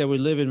and age that we're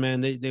living,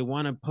 man, they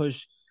want to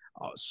push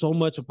so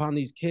much upon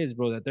these kids,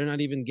 bro, that they're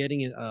not even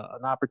getting an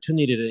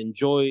opportunity to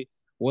enjoy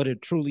what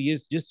it truly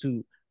is, just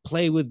to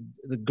play with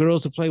the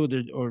girls, to play with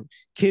their, or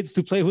kids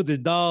to play with their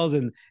dolls,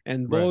 and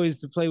Right. boys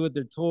to play with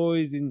their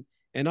toys and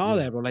all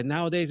Yeah. that, bro. Like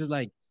nowadays, it's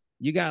like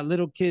you got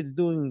little kids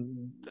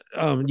doing,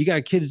 you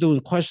got kids doing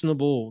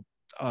questionable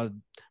uh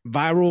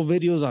viral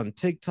videos on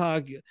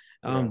TikTok, Yeah.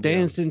 Yeah.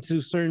 dancing to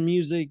certain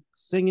music,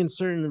 singing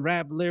certain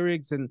rap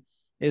lyrics, and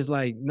it's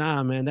like,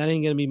 nah, man, that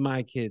ain't gonna be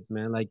my kids,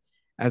 man. Like,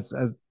 as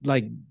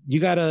like, you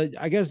gotta,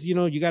 I guess,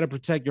 you gotta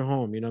protect your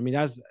home. I mean,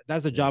 that's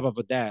the Yeah. job of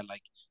a dad.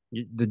 Like,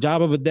 the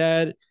job of a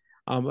dad,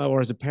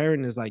 or as a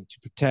parent, is like to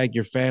protect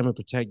your family,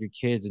 protect your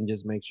kids, and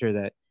just make sure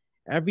that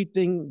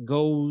everything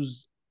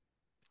goes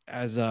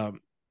as at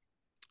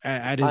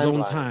his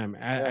own Timeline. time,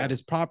 at Yeah.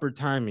 his proper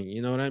timing.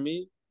 You know what I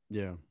mean?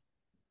 Yeah.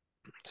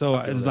 So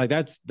I feel it's that.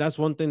 like that's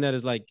one thing that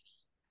is like,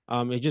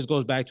 it just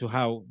goes back to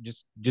how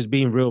just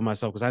being real with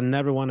myself, because I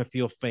never want to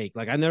feel fake.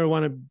 Like, I never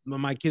want to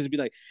my kids to be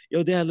like,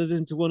 yo, dad,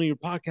 listen to one of your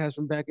podcasts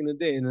from back in the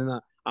day, and then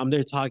I'm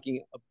there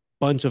talking a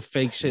bunch of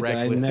fake shit that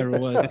I Reckless. never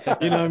was.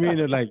 You know what I mean?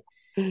 They're like,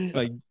 I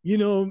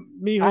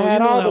mijo,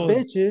 had all that the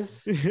was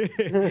bitches.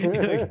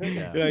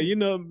 Yeah.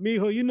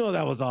 mijo,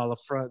 that was all a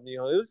front. It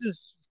was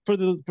just for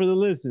the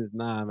listeners.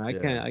 Nah, man,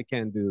 Yeah. I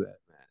can't do that,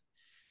 man.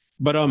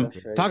 But That's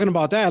talking crazy.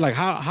 about that, like,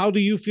 how do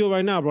you feel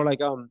right now, bro? Like,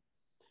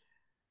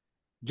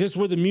 just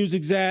where the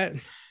music's at,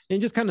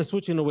 and just kind of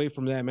switching away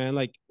from that, man.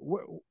 Like,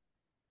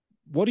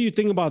 what do you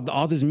think about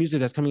all this music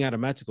that's coming out of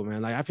Mexico,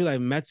 man? Like, I feel like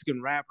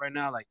Mexican rap right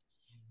now, like,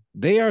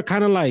 they are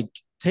kind of like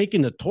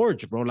taking the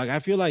torch, bro. Like, I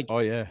feel Oh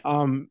yeah.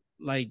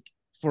 like,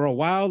 for a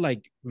while,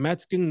 like,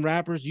 Mexican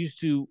rappers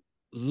used to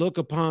look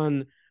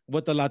upon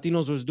what the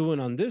Latinos was doing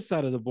on this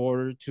side of the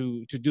border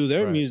to do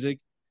their Right. music,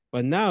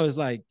 but now it's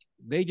like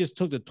they just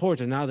took the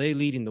torch and now they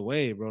leading the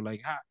way, bro.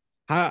 Like,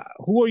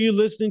 who are you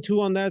listening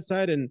to on that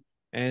side, and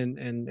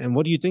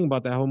what do you think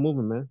about that whole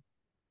movement, man?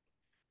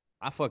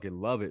 I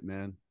fucking love it,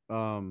 man.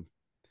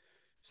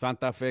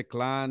 Santa Fe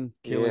Clan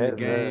killing the Yes,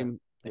 sir. game.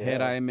 Yeah.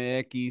 Hera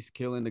MX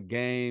killing the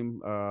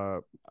game. I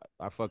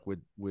fuck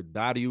with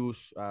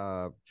Darius.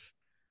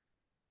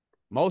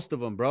 Most of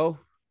them, bro.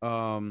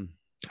 Um,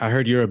 I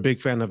heard you're a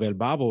big fan of El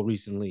Babo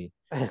recently.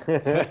 I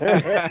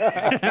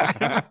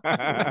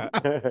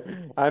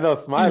know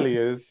Smiley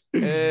is.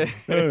 eh,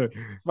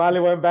 Smiley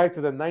went back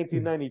to the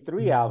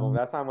 1993 album.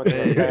 That's how much of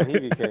a fan he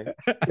became.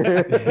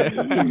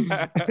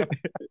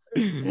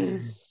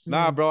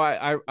 nah, bro.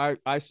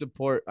 I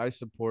support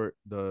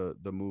the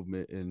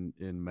movement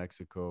in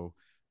Mexico.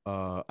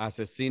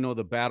 Asesino,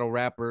 the battle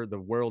rapper, the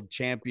world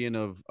champion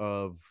of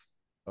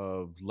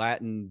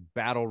Latin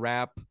battle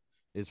rap,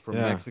 is from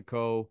Yeah,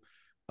 Mexico.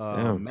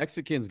 damn.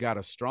 Mexicans got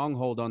a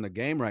stronghold on the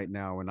game right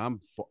now, and I'm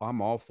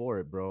all for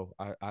it, bro.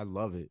 I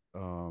love it.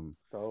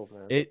 Dope,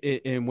 man.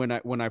 It and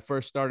when I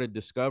first started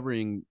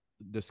discovering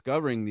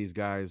these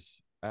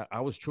guys,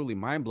 I was truly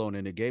mind blown,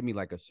 and it gave me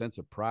like a sense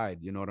of pride.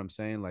 You know what I'm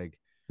saying?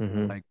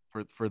 Mm-hmm. Like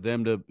for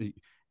them to,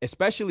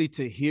 especially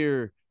to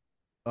hear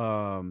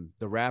the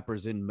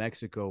rappers in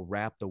Mexico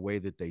rap the way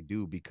that they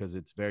do, because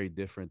it's very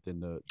different than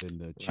the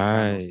Chicanos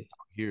Right.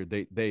 out here.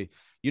 They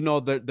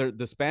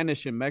the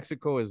Spanish in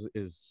Mexico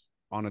is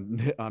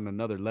on on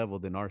another level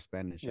than our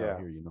Spanish out Yeah.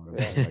 here. You know what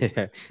I'm Yeah.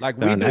 saying? Like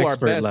They're we on do our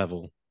expert best.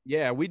 level.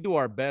 Yeah, we do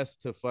our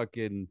best to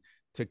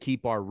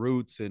keep our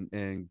roots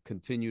and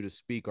continue to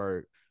speak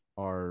our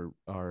our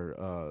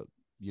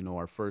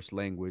first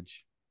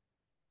language.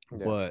 Yeah.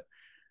 But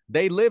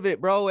they live it,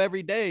 bro,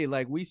 every day.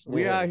 Like we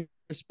Yeah. out here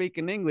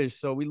speaking English,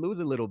 so we lose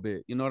a little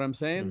bit. You know what I'm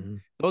saying? Mm-hmm.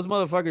 Those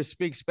motherfuckers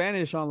speak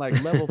Spanish on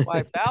like level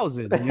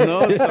 5,000. You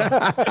know, so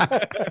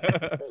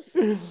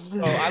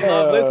so I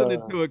love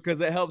listening to it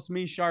because it helps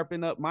me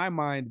sharpen up my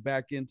mind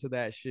back into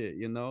that shit.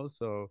 You know,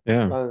 so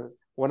Yeah.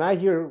 When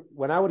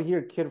I would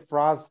hear Kid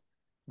Frost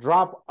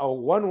drop a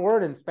one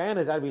word in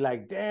Spanish, I'd be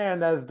like, damn,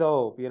 that's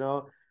dope. You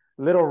know,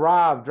 Little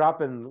Rob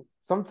dropping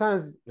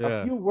sometimes a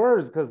yeah, few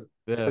words because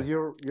yeah.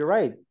 you're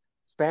right.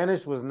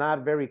 Spanish was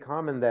not very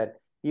common. That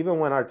even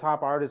when our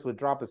top artists would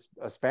drop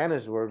a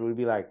Spanish word, we'd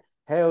be like,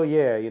 hell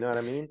yeah, you know what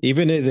I mean?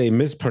 Even if they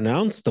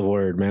mispronounce the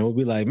word, man, we'll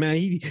be like, man,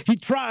 he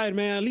tried,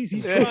 man. At least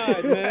he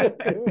tried, man.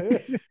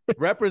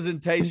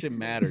 Representation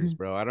matters,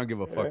 bro. I don't give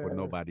a fuck what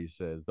nobody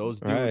says. Those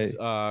dudes,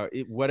 Right.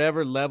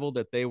 whatever level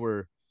that they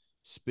were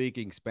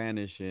speaking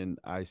Spanish in,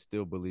 I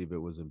still believe it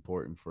was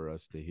important for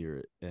us to hear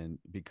it. And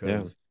Yeah.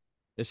 because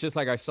it's just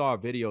like I saw a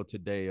video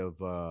today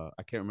of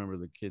I can't remember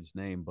the kid's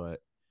name, but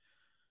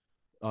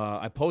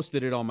I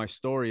posted it on my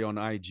story on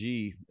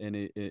IG, and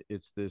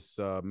it's this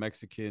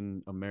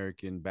Mexican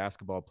American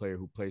basketball player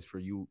who plays for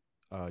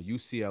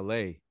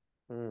UCLA,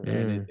 and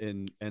Mm.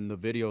 it and the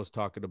video's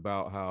talking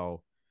about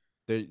how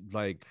they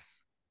like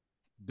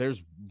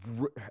there's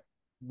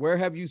where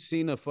have you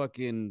seen a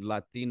fucking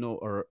Latino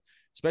or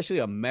especially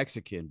a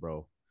Mexican,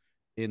 bro,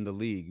 in the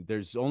league?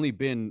 There's only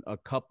been a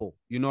couple,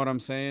 you know what I'm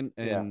saying?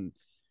 Yeah. And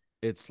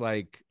it's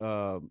like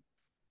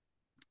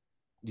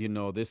you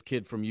know, this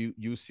kid from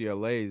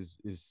UCLA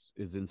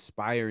is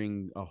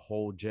inspiring a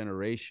whole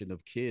generation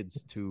of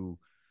kids to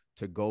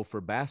go for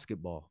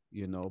basketball,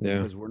 you know, Yeah.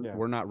 because Yeah.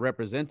 we're not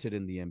represented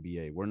in the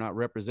NBA. We're not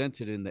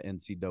represented in the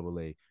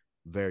NCAA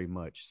very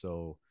much.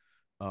 So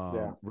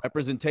Yeah.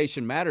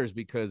 representation matters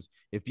because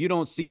if you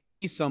don't see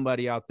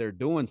somebody out there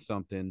doing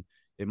something,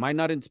 it might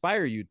not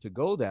inspire you to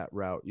go that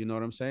route. You know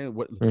what I'm saying?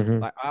 What Mm-hmm.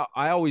 like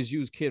I always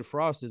use Kid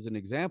Frost as an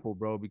example,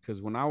 bro,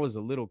 because when I was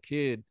a little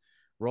kid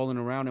rolling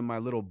around in my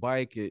little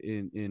bike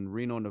in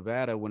Reno,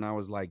 Nevada, when I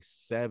was like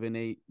 7,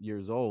 8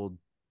 years old,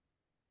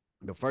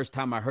 the first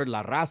time I heard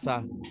La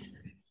Raza,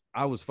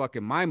 I was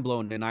fucking mind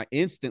blown. And I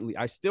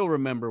still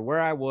remember where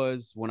I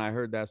was when I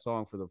heard that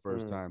song for the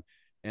first Mm. time.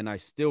 And I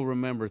still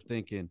remember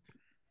thinking,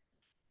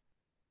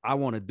 I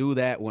want to do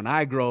that when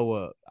I grow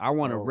up. I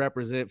want to Oh,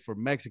 represent for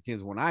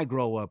Mexicans when I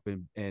grow up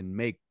and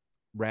make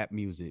rap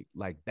music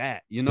like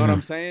that. You know what Yeah.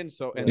 I'm saying?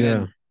 So, and yeah. Yeah.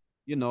 then,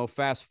 you know,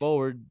 fast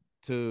forward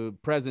to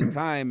present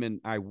time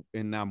and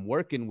I'm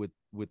working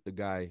with the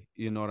guy,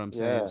 you know what I'm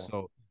saying? Yeah.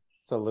 So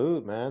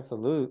Salute, man.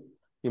 Salute.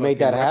 You made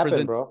fucking that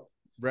happen, bro.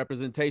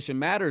 representation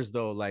matters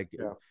though. Like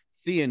Yeah.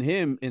 seeing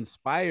him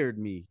inspired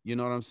me, you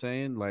know what I'm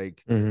saying?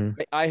 Like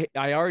Mm-hmm.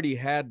 I already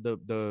had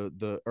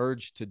the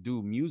urge to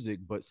do music,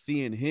 but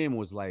seeing him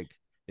was like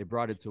it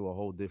brought it to a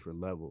whole different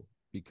level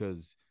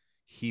because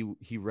he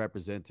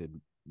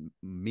represented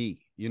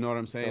me, you know what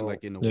I'm saying? So,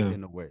 Like Yeah.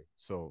 in a way.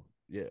 So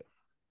yeah.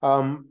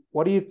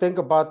 what do you think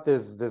about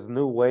this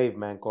new wave,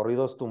 man?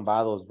 Corridos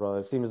tumbados, bro.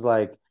 It seems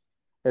like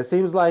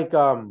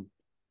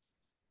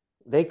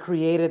they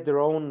created their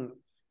own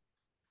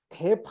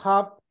hip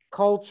hop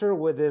culture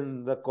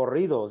within the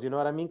corridos. You know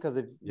what I mean? Because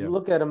if you Yeah.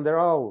 look at them, they're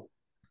all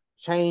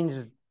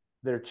changed.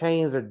 Their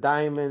chains, their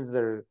diamonds,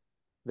 their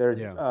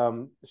Yeah.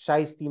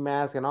 shiesty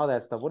mask, and all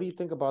that stuff. What do you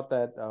think about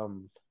that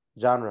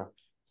genre?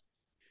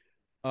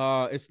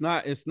 It's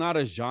not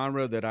a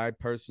genre that I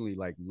personally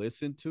like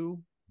listen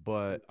to,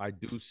 but I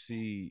do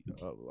see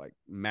like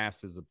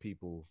masses of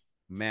people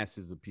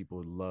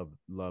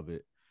love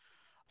it.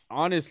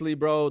 Honestly,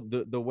 bro,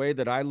 the way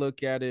that I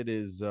look at it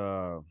is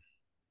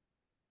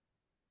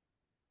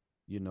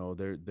you know,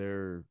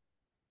 they're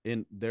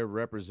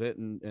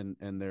representing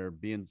and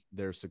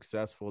they're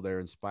successful, they're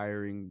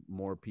inspiring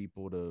more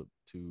people to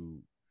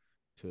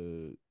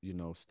you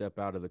know step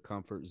out of the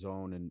comfort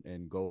zone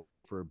and go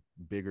for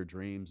bigger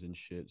dreams and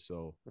shit.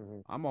 So Mm-hmm.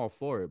 I'm all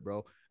for it,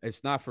 bro.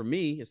 It's not for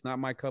me, it's not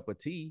my cup of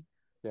tea,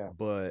 Yeah.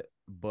 but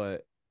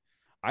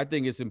I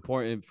think it's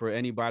important for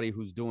anybody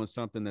who's doing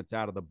something that's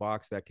out of the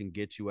box that can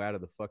get you out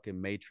of the fucking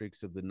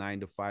matrix of the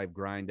 9 to 5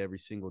 grind every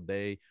single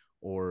day.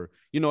 Or,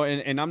 you know,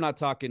 and I'm not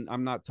talking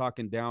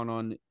down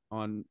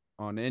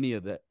on any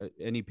of that,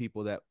 any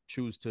people that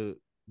choose to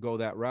go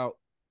that route.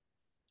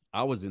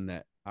 I was in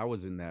that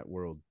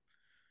world.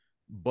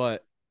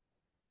 But,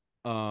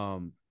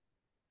 um,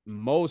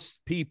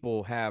 most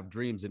people have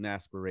dreams and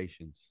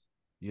aspirations.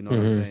 You know what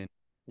I'm Mm-hmm. saying?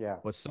 Yeah.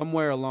 But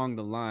somewhere along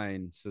the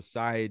line,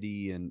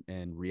 society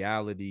and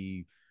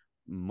reality,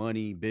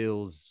 money,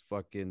 bills,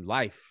 fucking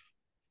life,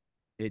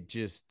 it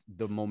just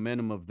the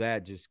momentum of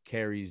that just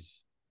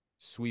carries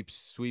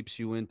sweeps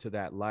you into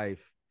that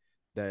life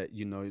that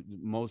you know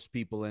most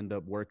people end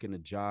up working a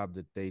job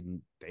that they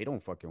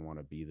don't fucking want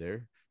to be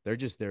there. They're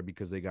just there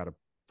because they got to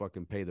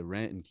fucking pay the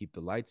rent and keep the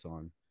lights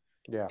on.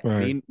 Yeah.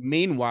 Right.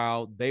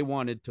 Meanwhile, they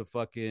wanted to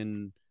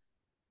fucking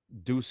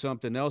do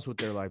something else with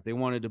their life. They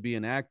wanted to be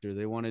an actor.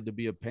 They wanted to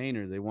be a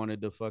painter. They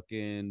wanted to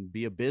fucking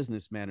be a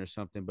businessman or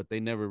something, but they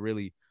never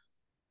really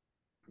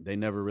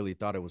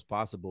thought it was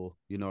possible.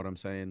 You know what I'm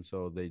saying?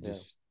 So they Yeah.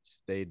 just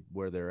stayed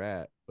where they're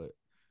at. But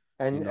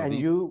And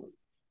these you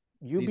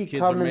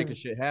kids are making becoming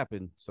shit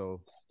happen.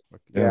 So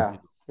Yeah.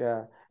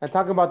 yeah. And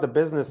talking about the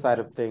business side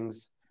of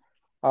things,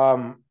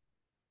 um,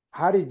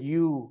 how did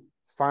you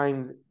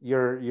find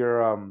your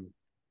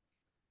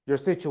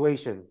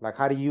situation? Like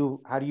how do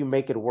you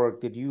make it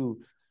work? Did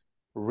you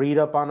read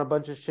up on a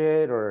bunch of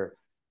shit, or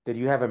did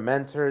you have a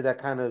mentor that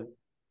kind of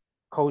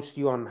coached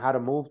you on how to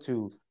move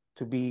to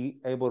be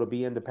able to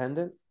be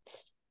independent?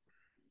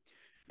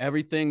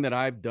 everything that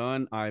I've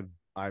done,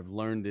 I've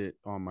learned it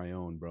on my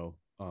own, bro.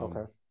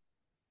 Okay.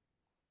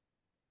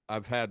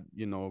 I've had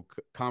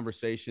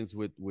conversations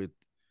with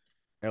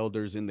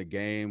elders in the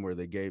game where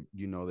they gave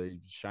they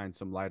shine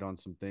some light on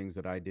some things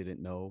that I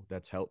didn't know.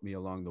 That's helped me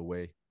along the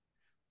way.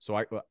 So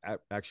I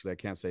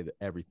can't say that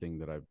everything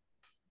that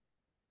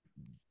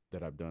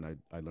I've done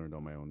I learned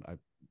on my own.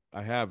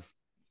 I have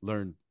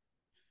learned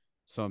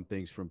some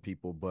things from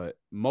people, but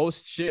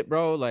most shit,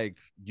 bro, like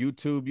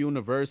YouTube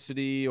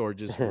University or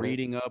just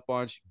reading up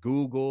on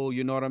Google,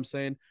 you know what I'm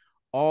saying?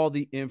 All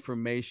the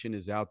information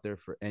is out there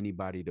for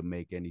anybody to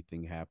make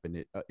anything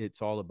happen.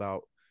 It's all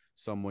about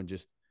someone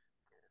just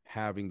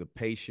having the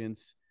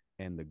patience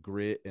and the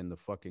grit and the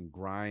fucking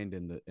grind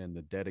and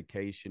the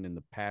dedication and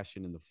the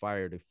passion and the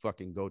fire to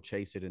fucking go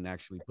chase it and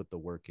actually put the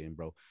work in,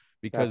 bro.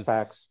 That's Because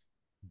facts.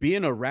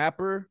 being a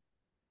rapper,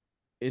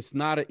 it's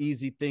not an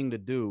easy thing to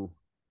do,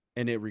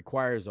 and it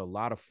requires a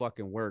lot of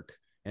fucking work.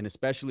 And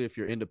especially if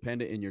you're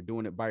independent and you're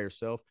doing it by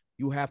yourself,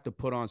 you have to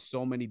put on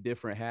so many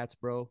different hats,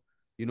 bro.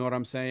 You know what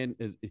I'm saying?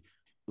 Is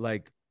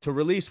like to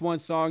release one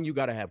song, you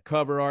got to have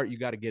cover art, you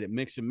got to get it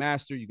mixed and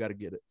mastered, you got to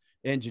get it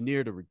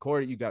engineered to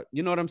record it.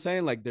 You know what I'm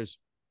saying? Like there's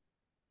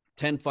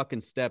 10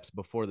 fucking steps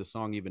before the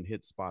song even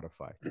hits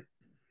Spotify.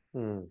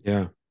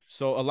 Yeah.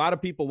 So a lot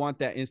of people want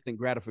that instant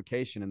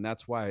gratification, and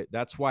that's why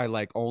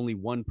like only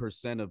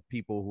 1% of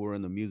people who are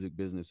in the music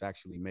business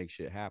actually make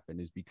shit happen,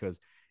 is because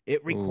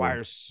it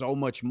requires so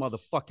much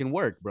motherfucking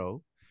work,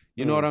 bro.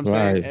 You know what I'm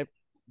saying? Right.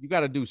 You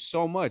got to do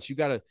so much. You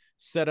got to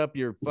set up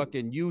your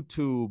fucking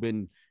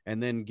YouTube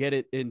and then get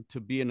it into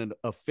being an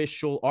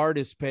official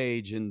artist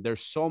page, and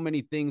there's so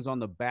many things on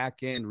the back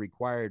end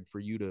required for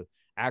you to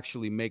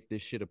actually make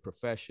this shit a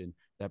profession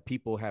that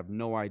people have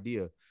no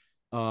idea.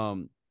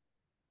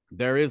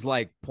 There is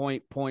like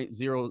point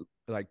zero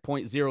like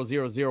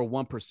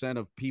 0.0001%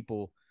 of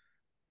people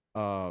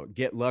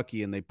get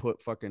lucky and they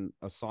put fucking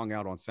a song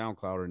out on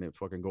SoundCloud and it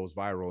fucking goes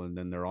viral and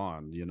then they're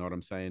on. You know what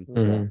I'm saying?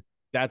 Yeah.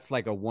 That's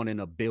like a 1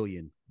 in a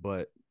billion.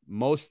 But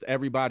most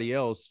everybody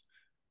else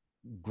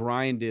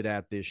grinded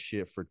at this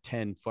shit for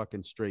 10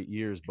 fucking straight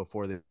years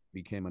before they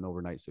became an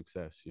overnight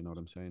success. You know what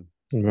I'm saying?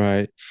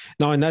 Right.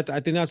 No, and I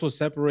think that's what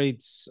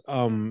separates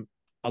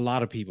a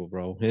lot of people,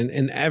 bro,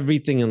 and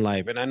everything in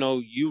life. And I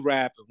know you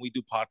rap and we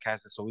do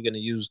podcasts, so we're gonna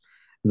use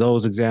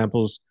those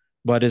examples.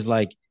 But it's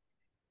like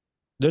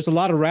there's a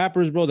lot of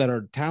rappers, bro, that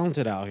are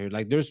talented out here.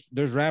 Like there's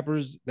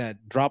rappers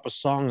that drop a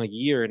song a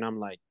year, and I'm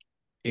like,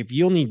 if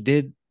you only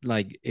did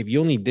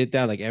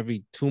that like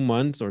every 2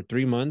 months or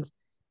 3 months,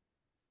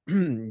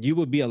 you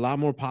would be a lot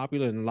more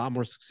popular and a lot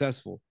more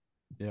successful.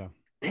 Yeah.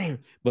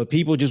 But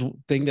people just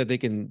think that they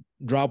can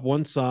drop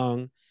one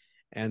song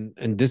and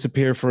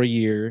disappear for a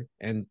year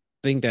and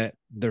think that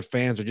their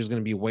fans are just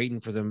going to be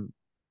waiting for them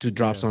to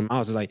drop something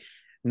else. It's like,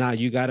 nah,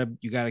 you gotta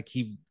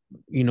keep,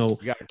 You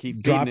gotta keep feeding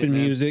it, dropping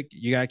man. music.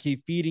 You gotta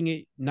keep feeding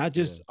it, not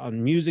just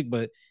on music,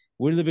 but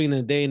we're living in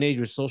a day and age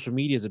where social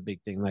media is a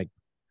big thing. Like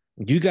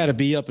you got to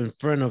be up in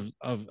front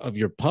of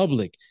your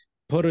public.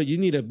 You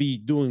need to be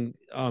doing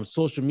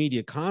social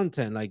media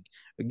content, like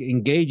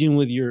engaging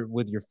with your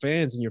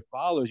fans and your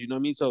followers. You know what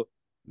I mean? So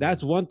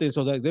that's one thing.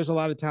 So like, there's a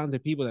lot of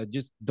talented people that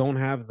just don't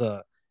have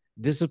the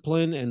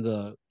discipline and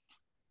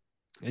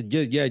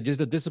just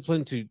the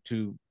discipline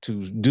to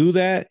do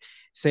that.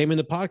 Same in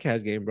the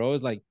podcast game, bro.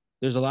 It's like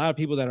there's a lot of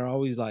people that are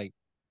always like,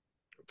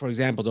 for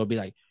example, they'll be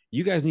like,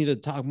 you guys need to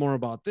talk more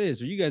about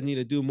this, or you guys need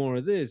to do more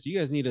of this. You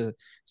guys need to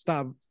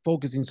stop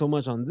focusing so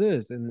much on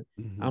this. And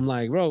I'm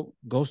like, bro,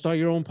 go start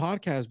your own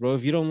podcast, bro.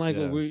 If you don't like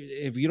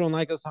if you don't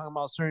like us talking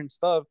about certain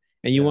stuff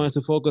and you want us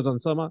to focus on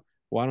some,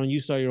 why don't you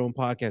start your own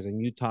podcast and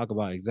you talk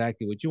about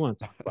exactly what you want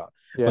to talk about?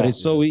 But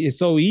it's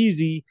so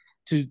easy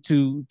to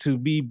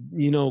be,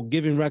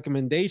 giving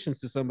recommendations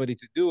to somebody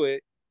to do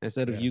it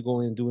instead of you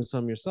going and doing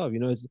something yourself.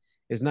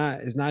 It's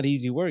not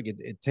easy work.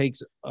 It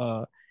takes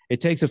a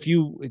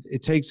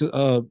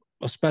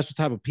special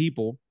type of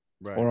people,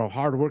 or a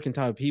hardworking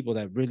type of people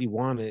that really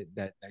want it,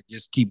 that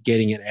just keep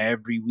getting it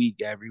every week.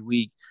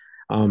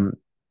 And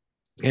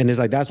it's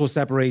like that's what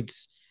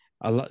separates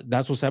a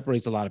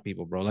lot of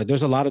people, bro. Like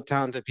there's a lot of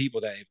talented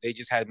people that if they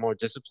just had more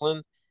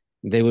discipline,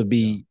 they would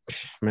be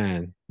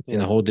in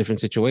a whole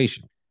different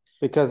situation.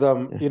 Because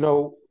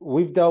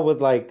we've dealt with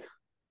like,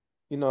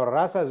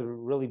 Raza is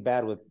really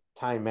bad with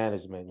time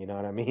management, you know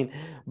what I mean?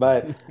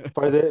 But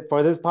for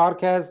this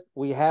podcast,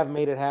 we have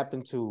made it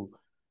happen to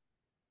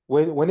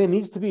when it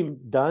needs to be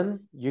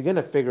done, you're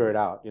gonna figure it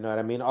out. You know what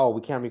I mean? Oh,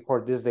 we can't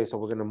record this day, so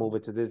we're gonna move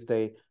it to this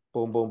day.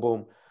 Boom, boom,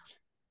 boom.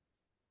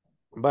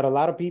 But a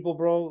lot of people,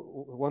 bro,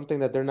 one thing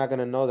that they're not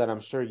gonna know that I'm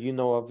sure you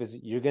know of is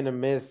you're gonna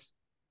miss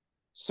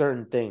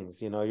certain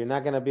things. You know, you're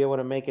not gonna be able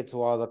to make it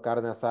to all the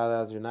carne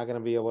asadas. You're not gonna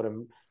be able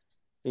to,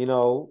 you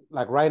know,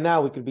 like right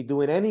now we could be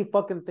doing any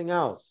fucking thing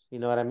else. You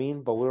know what I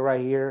mean? But we're right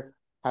here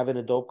having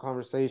a dope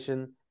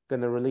conversation,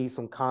 gonna release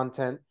some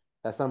content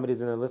that somebody's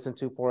gonna listen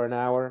to for an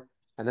hour,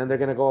 and then they're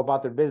gonna go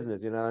about their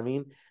business. You know what I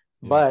mean?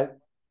 Yeah. But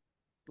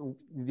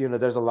you know,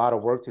 there's a lot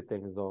of work to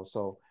things though.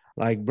 So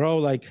Like, bro,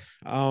 like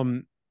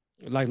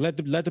let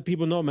the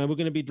people know, man. We're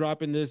gonna be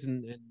dropping this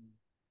in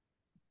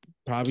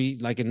probably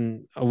like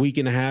in a week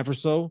and a half or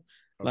so.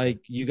 Okay.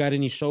 Like, you got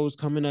any shows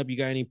coming up? You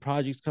got any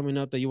projects coming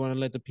up that you want to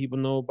let the people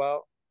know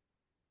about?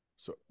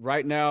 So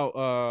right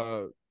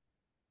now,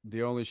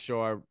 the only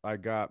show I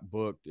got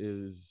booked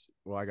is,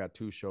 well, I got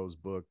 2 shows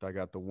booked. I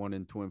got the one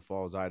in Twin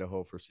Falls,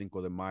 Idaho for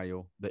Cinco de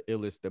Mayo, the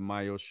Illest de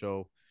Mayo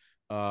show.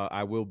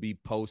 I will be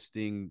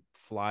posting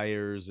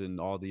flyers and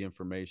all the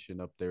information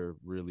up there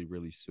really,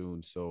 really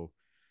soon. So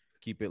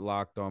keep it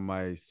locked on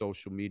my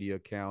social media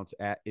accounts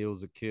at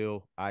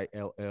Zakiel,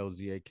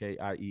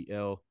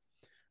 ILLZAKIEL.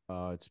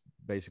 It's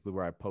basically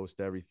where I post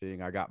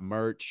everything. I got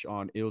merch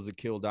on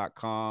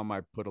ilzakiel.com.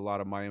 I put a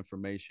lot of my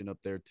information up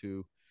there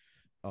too.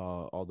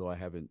 Although I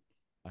haven't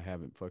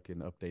fucking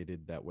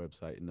updated that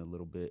website in a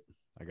little bit.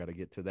 I got to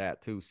get to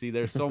that too. See,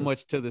 there's so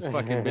much to this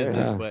fucking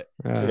business, Yeah, but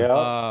yeah.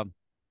 yeah.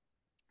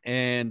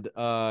 and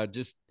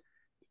just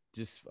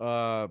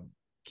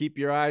keep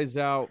your eyes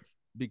out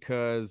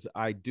because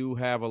I do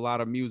have a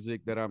lot of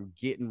music that I'm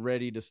getting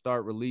ready to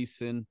start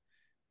releasing.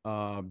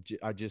 I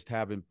just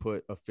haven't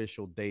put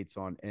official dates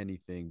on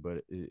anything,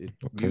 but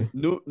Okay,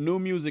 new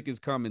music is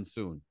coming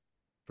soon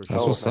for that's sure.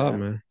 Dope, what's up, man.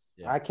 man.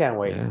 Yeah. I can't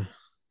wait.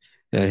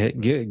 Yeah, yeah.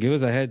 Give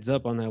us a heads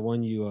up on that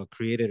one you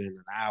created in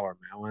an hour,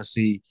 man. I want to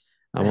see.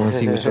 I want to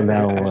see which one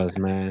that one was,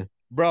 man.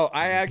 Bro,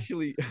 I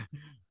actually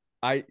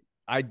I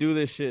I do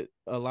this shit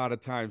a lot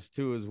of times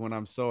too, is when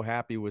I'm so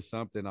happy with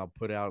something, I'll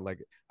put out, like,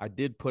 I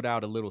did put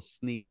out a little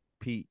sneak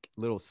peek,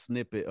 little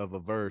snippet of a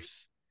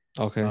verse.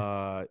 Okay,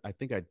 I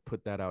think I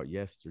put that out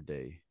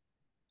yesterday.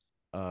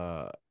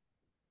 Uh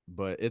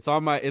but it's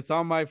on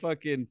my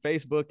fucking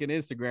Facebook and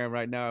Instagram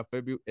right now. If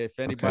okay.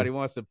 anybody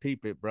wants to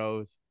peep it,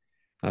 bros,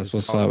 That's it's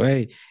what's called up.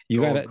 Hey,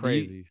 you Going gotta do you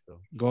Crazy. So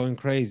going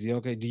crazy?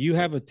 Okay. Do you yeah.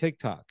 have a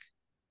TikTok?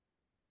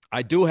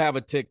 I do have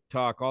a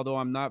TikTok, although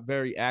I'm not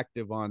very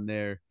active on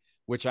there,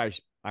 which I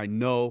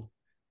know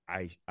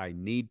I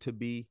need to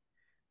be.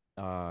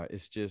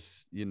 It's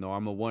just,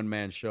 I'm a one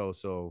man show,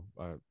 so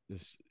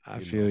it's I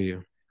you feel know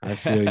you. I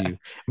feel you.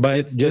 But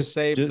it's the just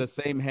same just the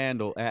same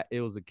handle at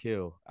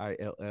Ilzakiel,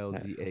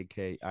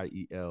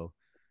 ILLZAKIEL.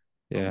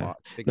 yeah. I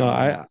think No, I'm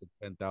I almost at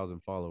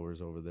 10,000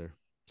 followers over there.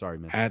 Sorry,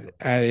 man.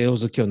 at it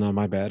was a kill. No,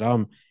 my bad.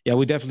 Yeah,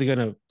 we're definitely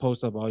gonna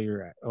post up all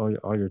your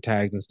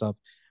tags and stuff.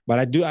 But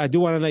I do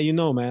want to let you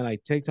know, man.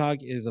 Like, TikTok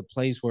is a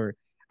place where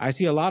I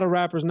see a lot of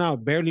rappers now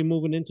barely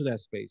moving into that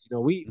space. You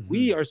know, we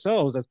Mm-hmm.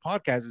 ourselves as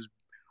podcasters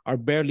are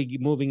barely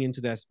moving into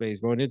that space,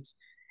 bro. And it's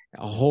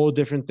a whole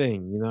different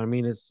thing. You know what I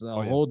mean? It's a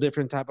Oh yeah. whole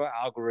different type of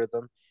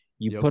algorithm.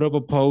 You Yep. put up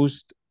a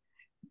post,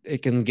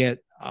 it can get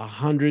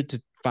 100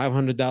 to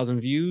 500,000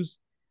 views.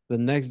 The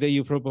next day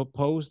you put up a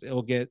post,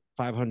 it'll get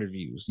 500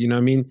 views. You know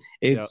what I mean?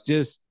 Yep. It's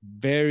just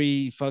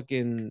very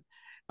fucking,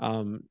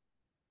 um,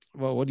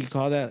 well, what do you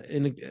call that?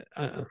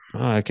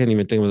 I can't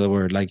even think of the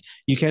word. Like,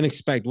 you can't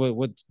expect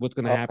what's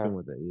gonna Okay. happen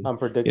with it. You know what I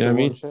Unpredictable and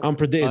mean? shit.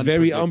 It's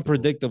very Unpredictable.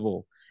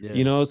 unpredictable. You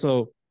Yeah. know,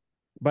 so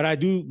but I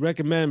do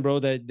recommend, bro,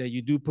 that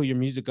you do put your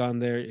music on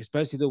there,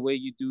 especially the way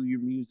you do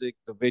your music,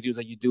 the videos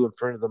that you do in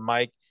front of the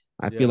mic.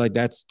 I feel Yeah. like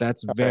that's Yeah.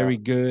 very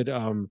good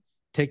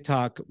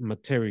TikTok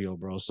material,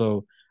 bro.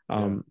 So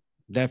Yeah.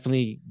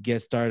 definitely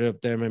get started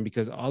up there, man,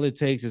 because all it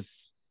takes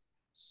is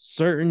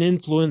certain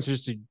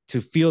influencers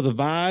to feel the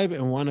vibe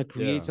and want to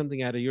create Yeah.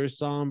 something out of your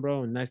song,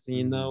 bro. And next thing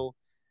you Mm-hmm. know,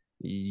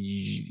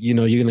 you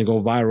know you're gonna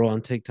go viral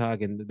on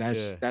TikTok, and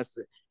Yeah. that's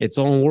its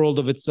own world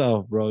of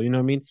itself, bro. You know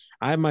what I mean?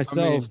 I I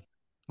myself mean,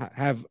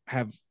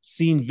 have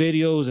seen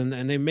videos, and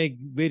they make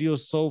videos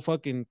so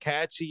fucking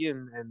catchy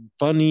and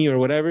funny or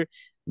whatever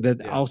that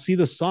yeah. I'll see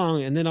the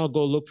song and then I'll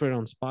go look for it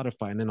on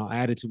Spotify and then I'll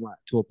add it to a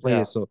Yeah.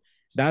 playlist. So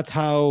that's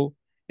how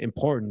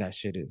important that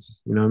shit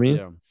is. You know what I mean?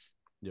 Yeah.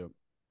 Yeah.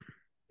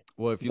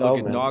 Well, if you look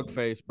Dope, at man.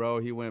 Dogface, bro,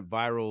 he went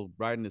viral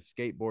riding a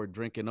skateboard,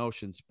 drinking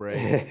ocean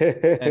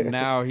spray, and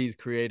now he's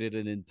created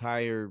an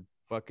entire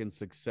fucking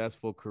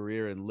successful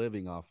career and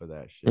living off of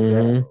that shit. Yeah.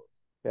 Mm-hmm. So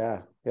Yeah. I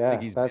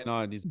think Yeah.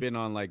 That's he's been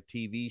on like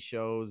TV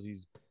shows.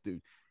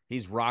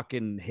 He's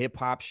rocking hip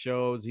hop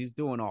shows. He's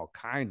doing all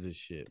kinds of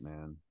shit,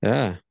 man.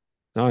 Yeah.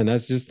 No, and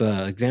that's just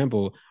an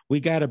example.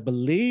 We gotta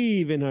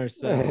believe in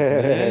ourselves,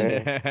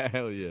 man.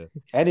 Hell yeah.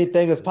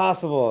 anything is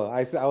possible.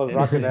 I was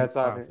rocking Anything that is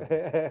song.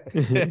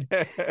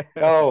 possible.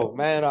 Yo,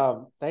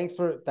 man, thanks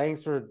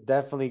for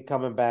definitely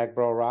coming back,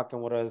 bro,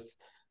 rocking with us.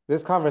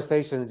 This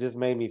conversation just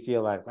made me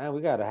feel like, man, we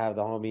gotta have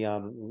the homie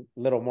on a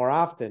little more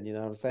often, you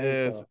know what I'm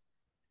saying? Yes, So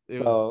it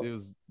so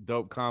was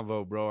dope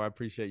convo, bro. I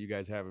appreciate you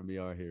guys having me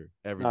on here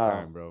every uh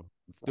time, bro.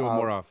 Let's do it uh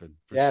more often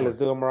for yeah, let's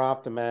sure. do it more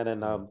often, man.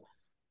 And Yeah.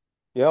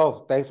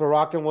 Yo, thanks for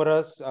rocking with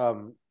us.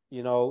 All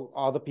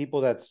the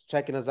people that's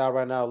checking us out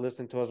right now,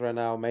 listening to us right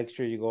now, make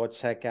sure you go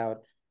check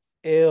out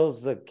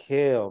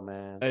Zakiel,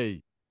 man.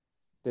 Hey.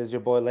 This is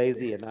your boy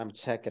Lazy, and I'm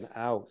checking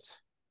out.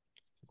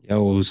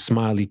 Yo,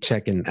 Smiley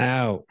checking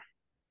out.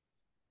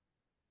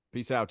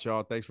 Peace out,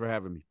 y'all. Thanks for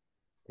having me.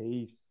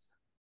 Peace.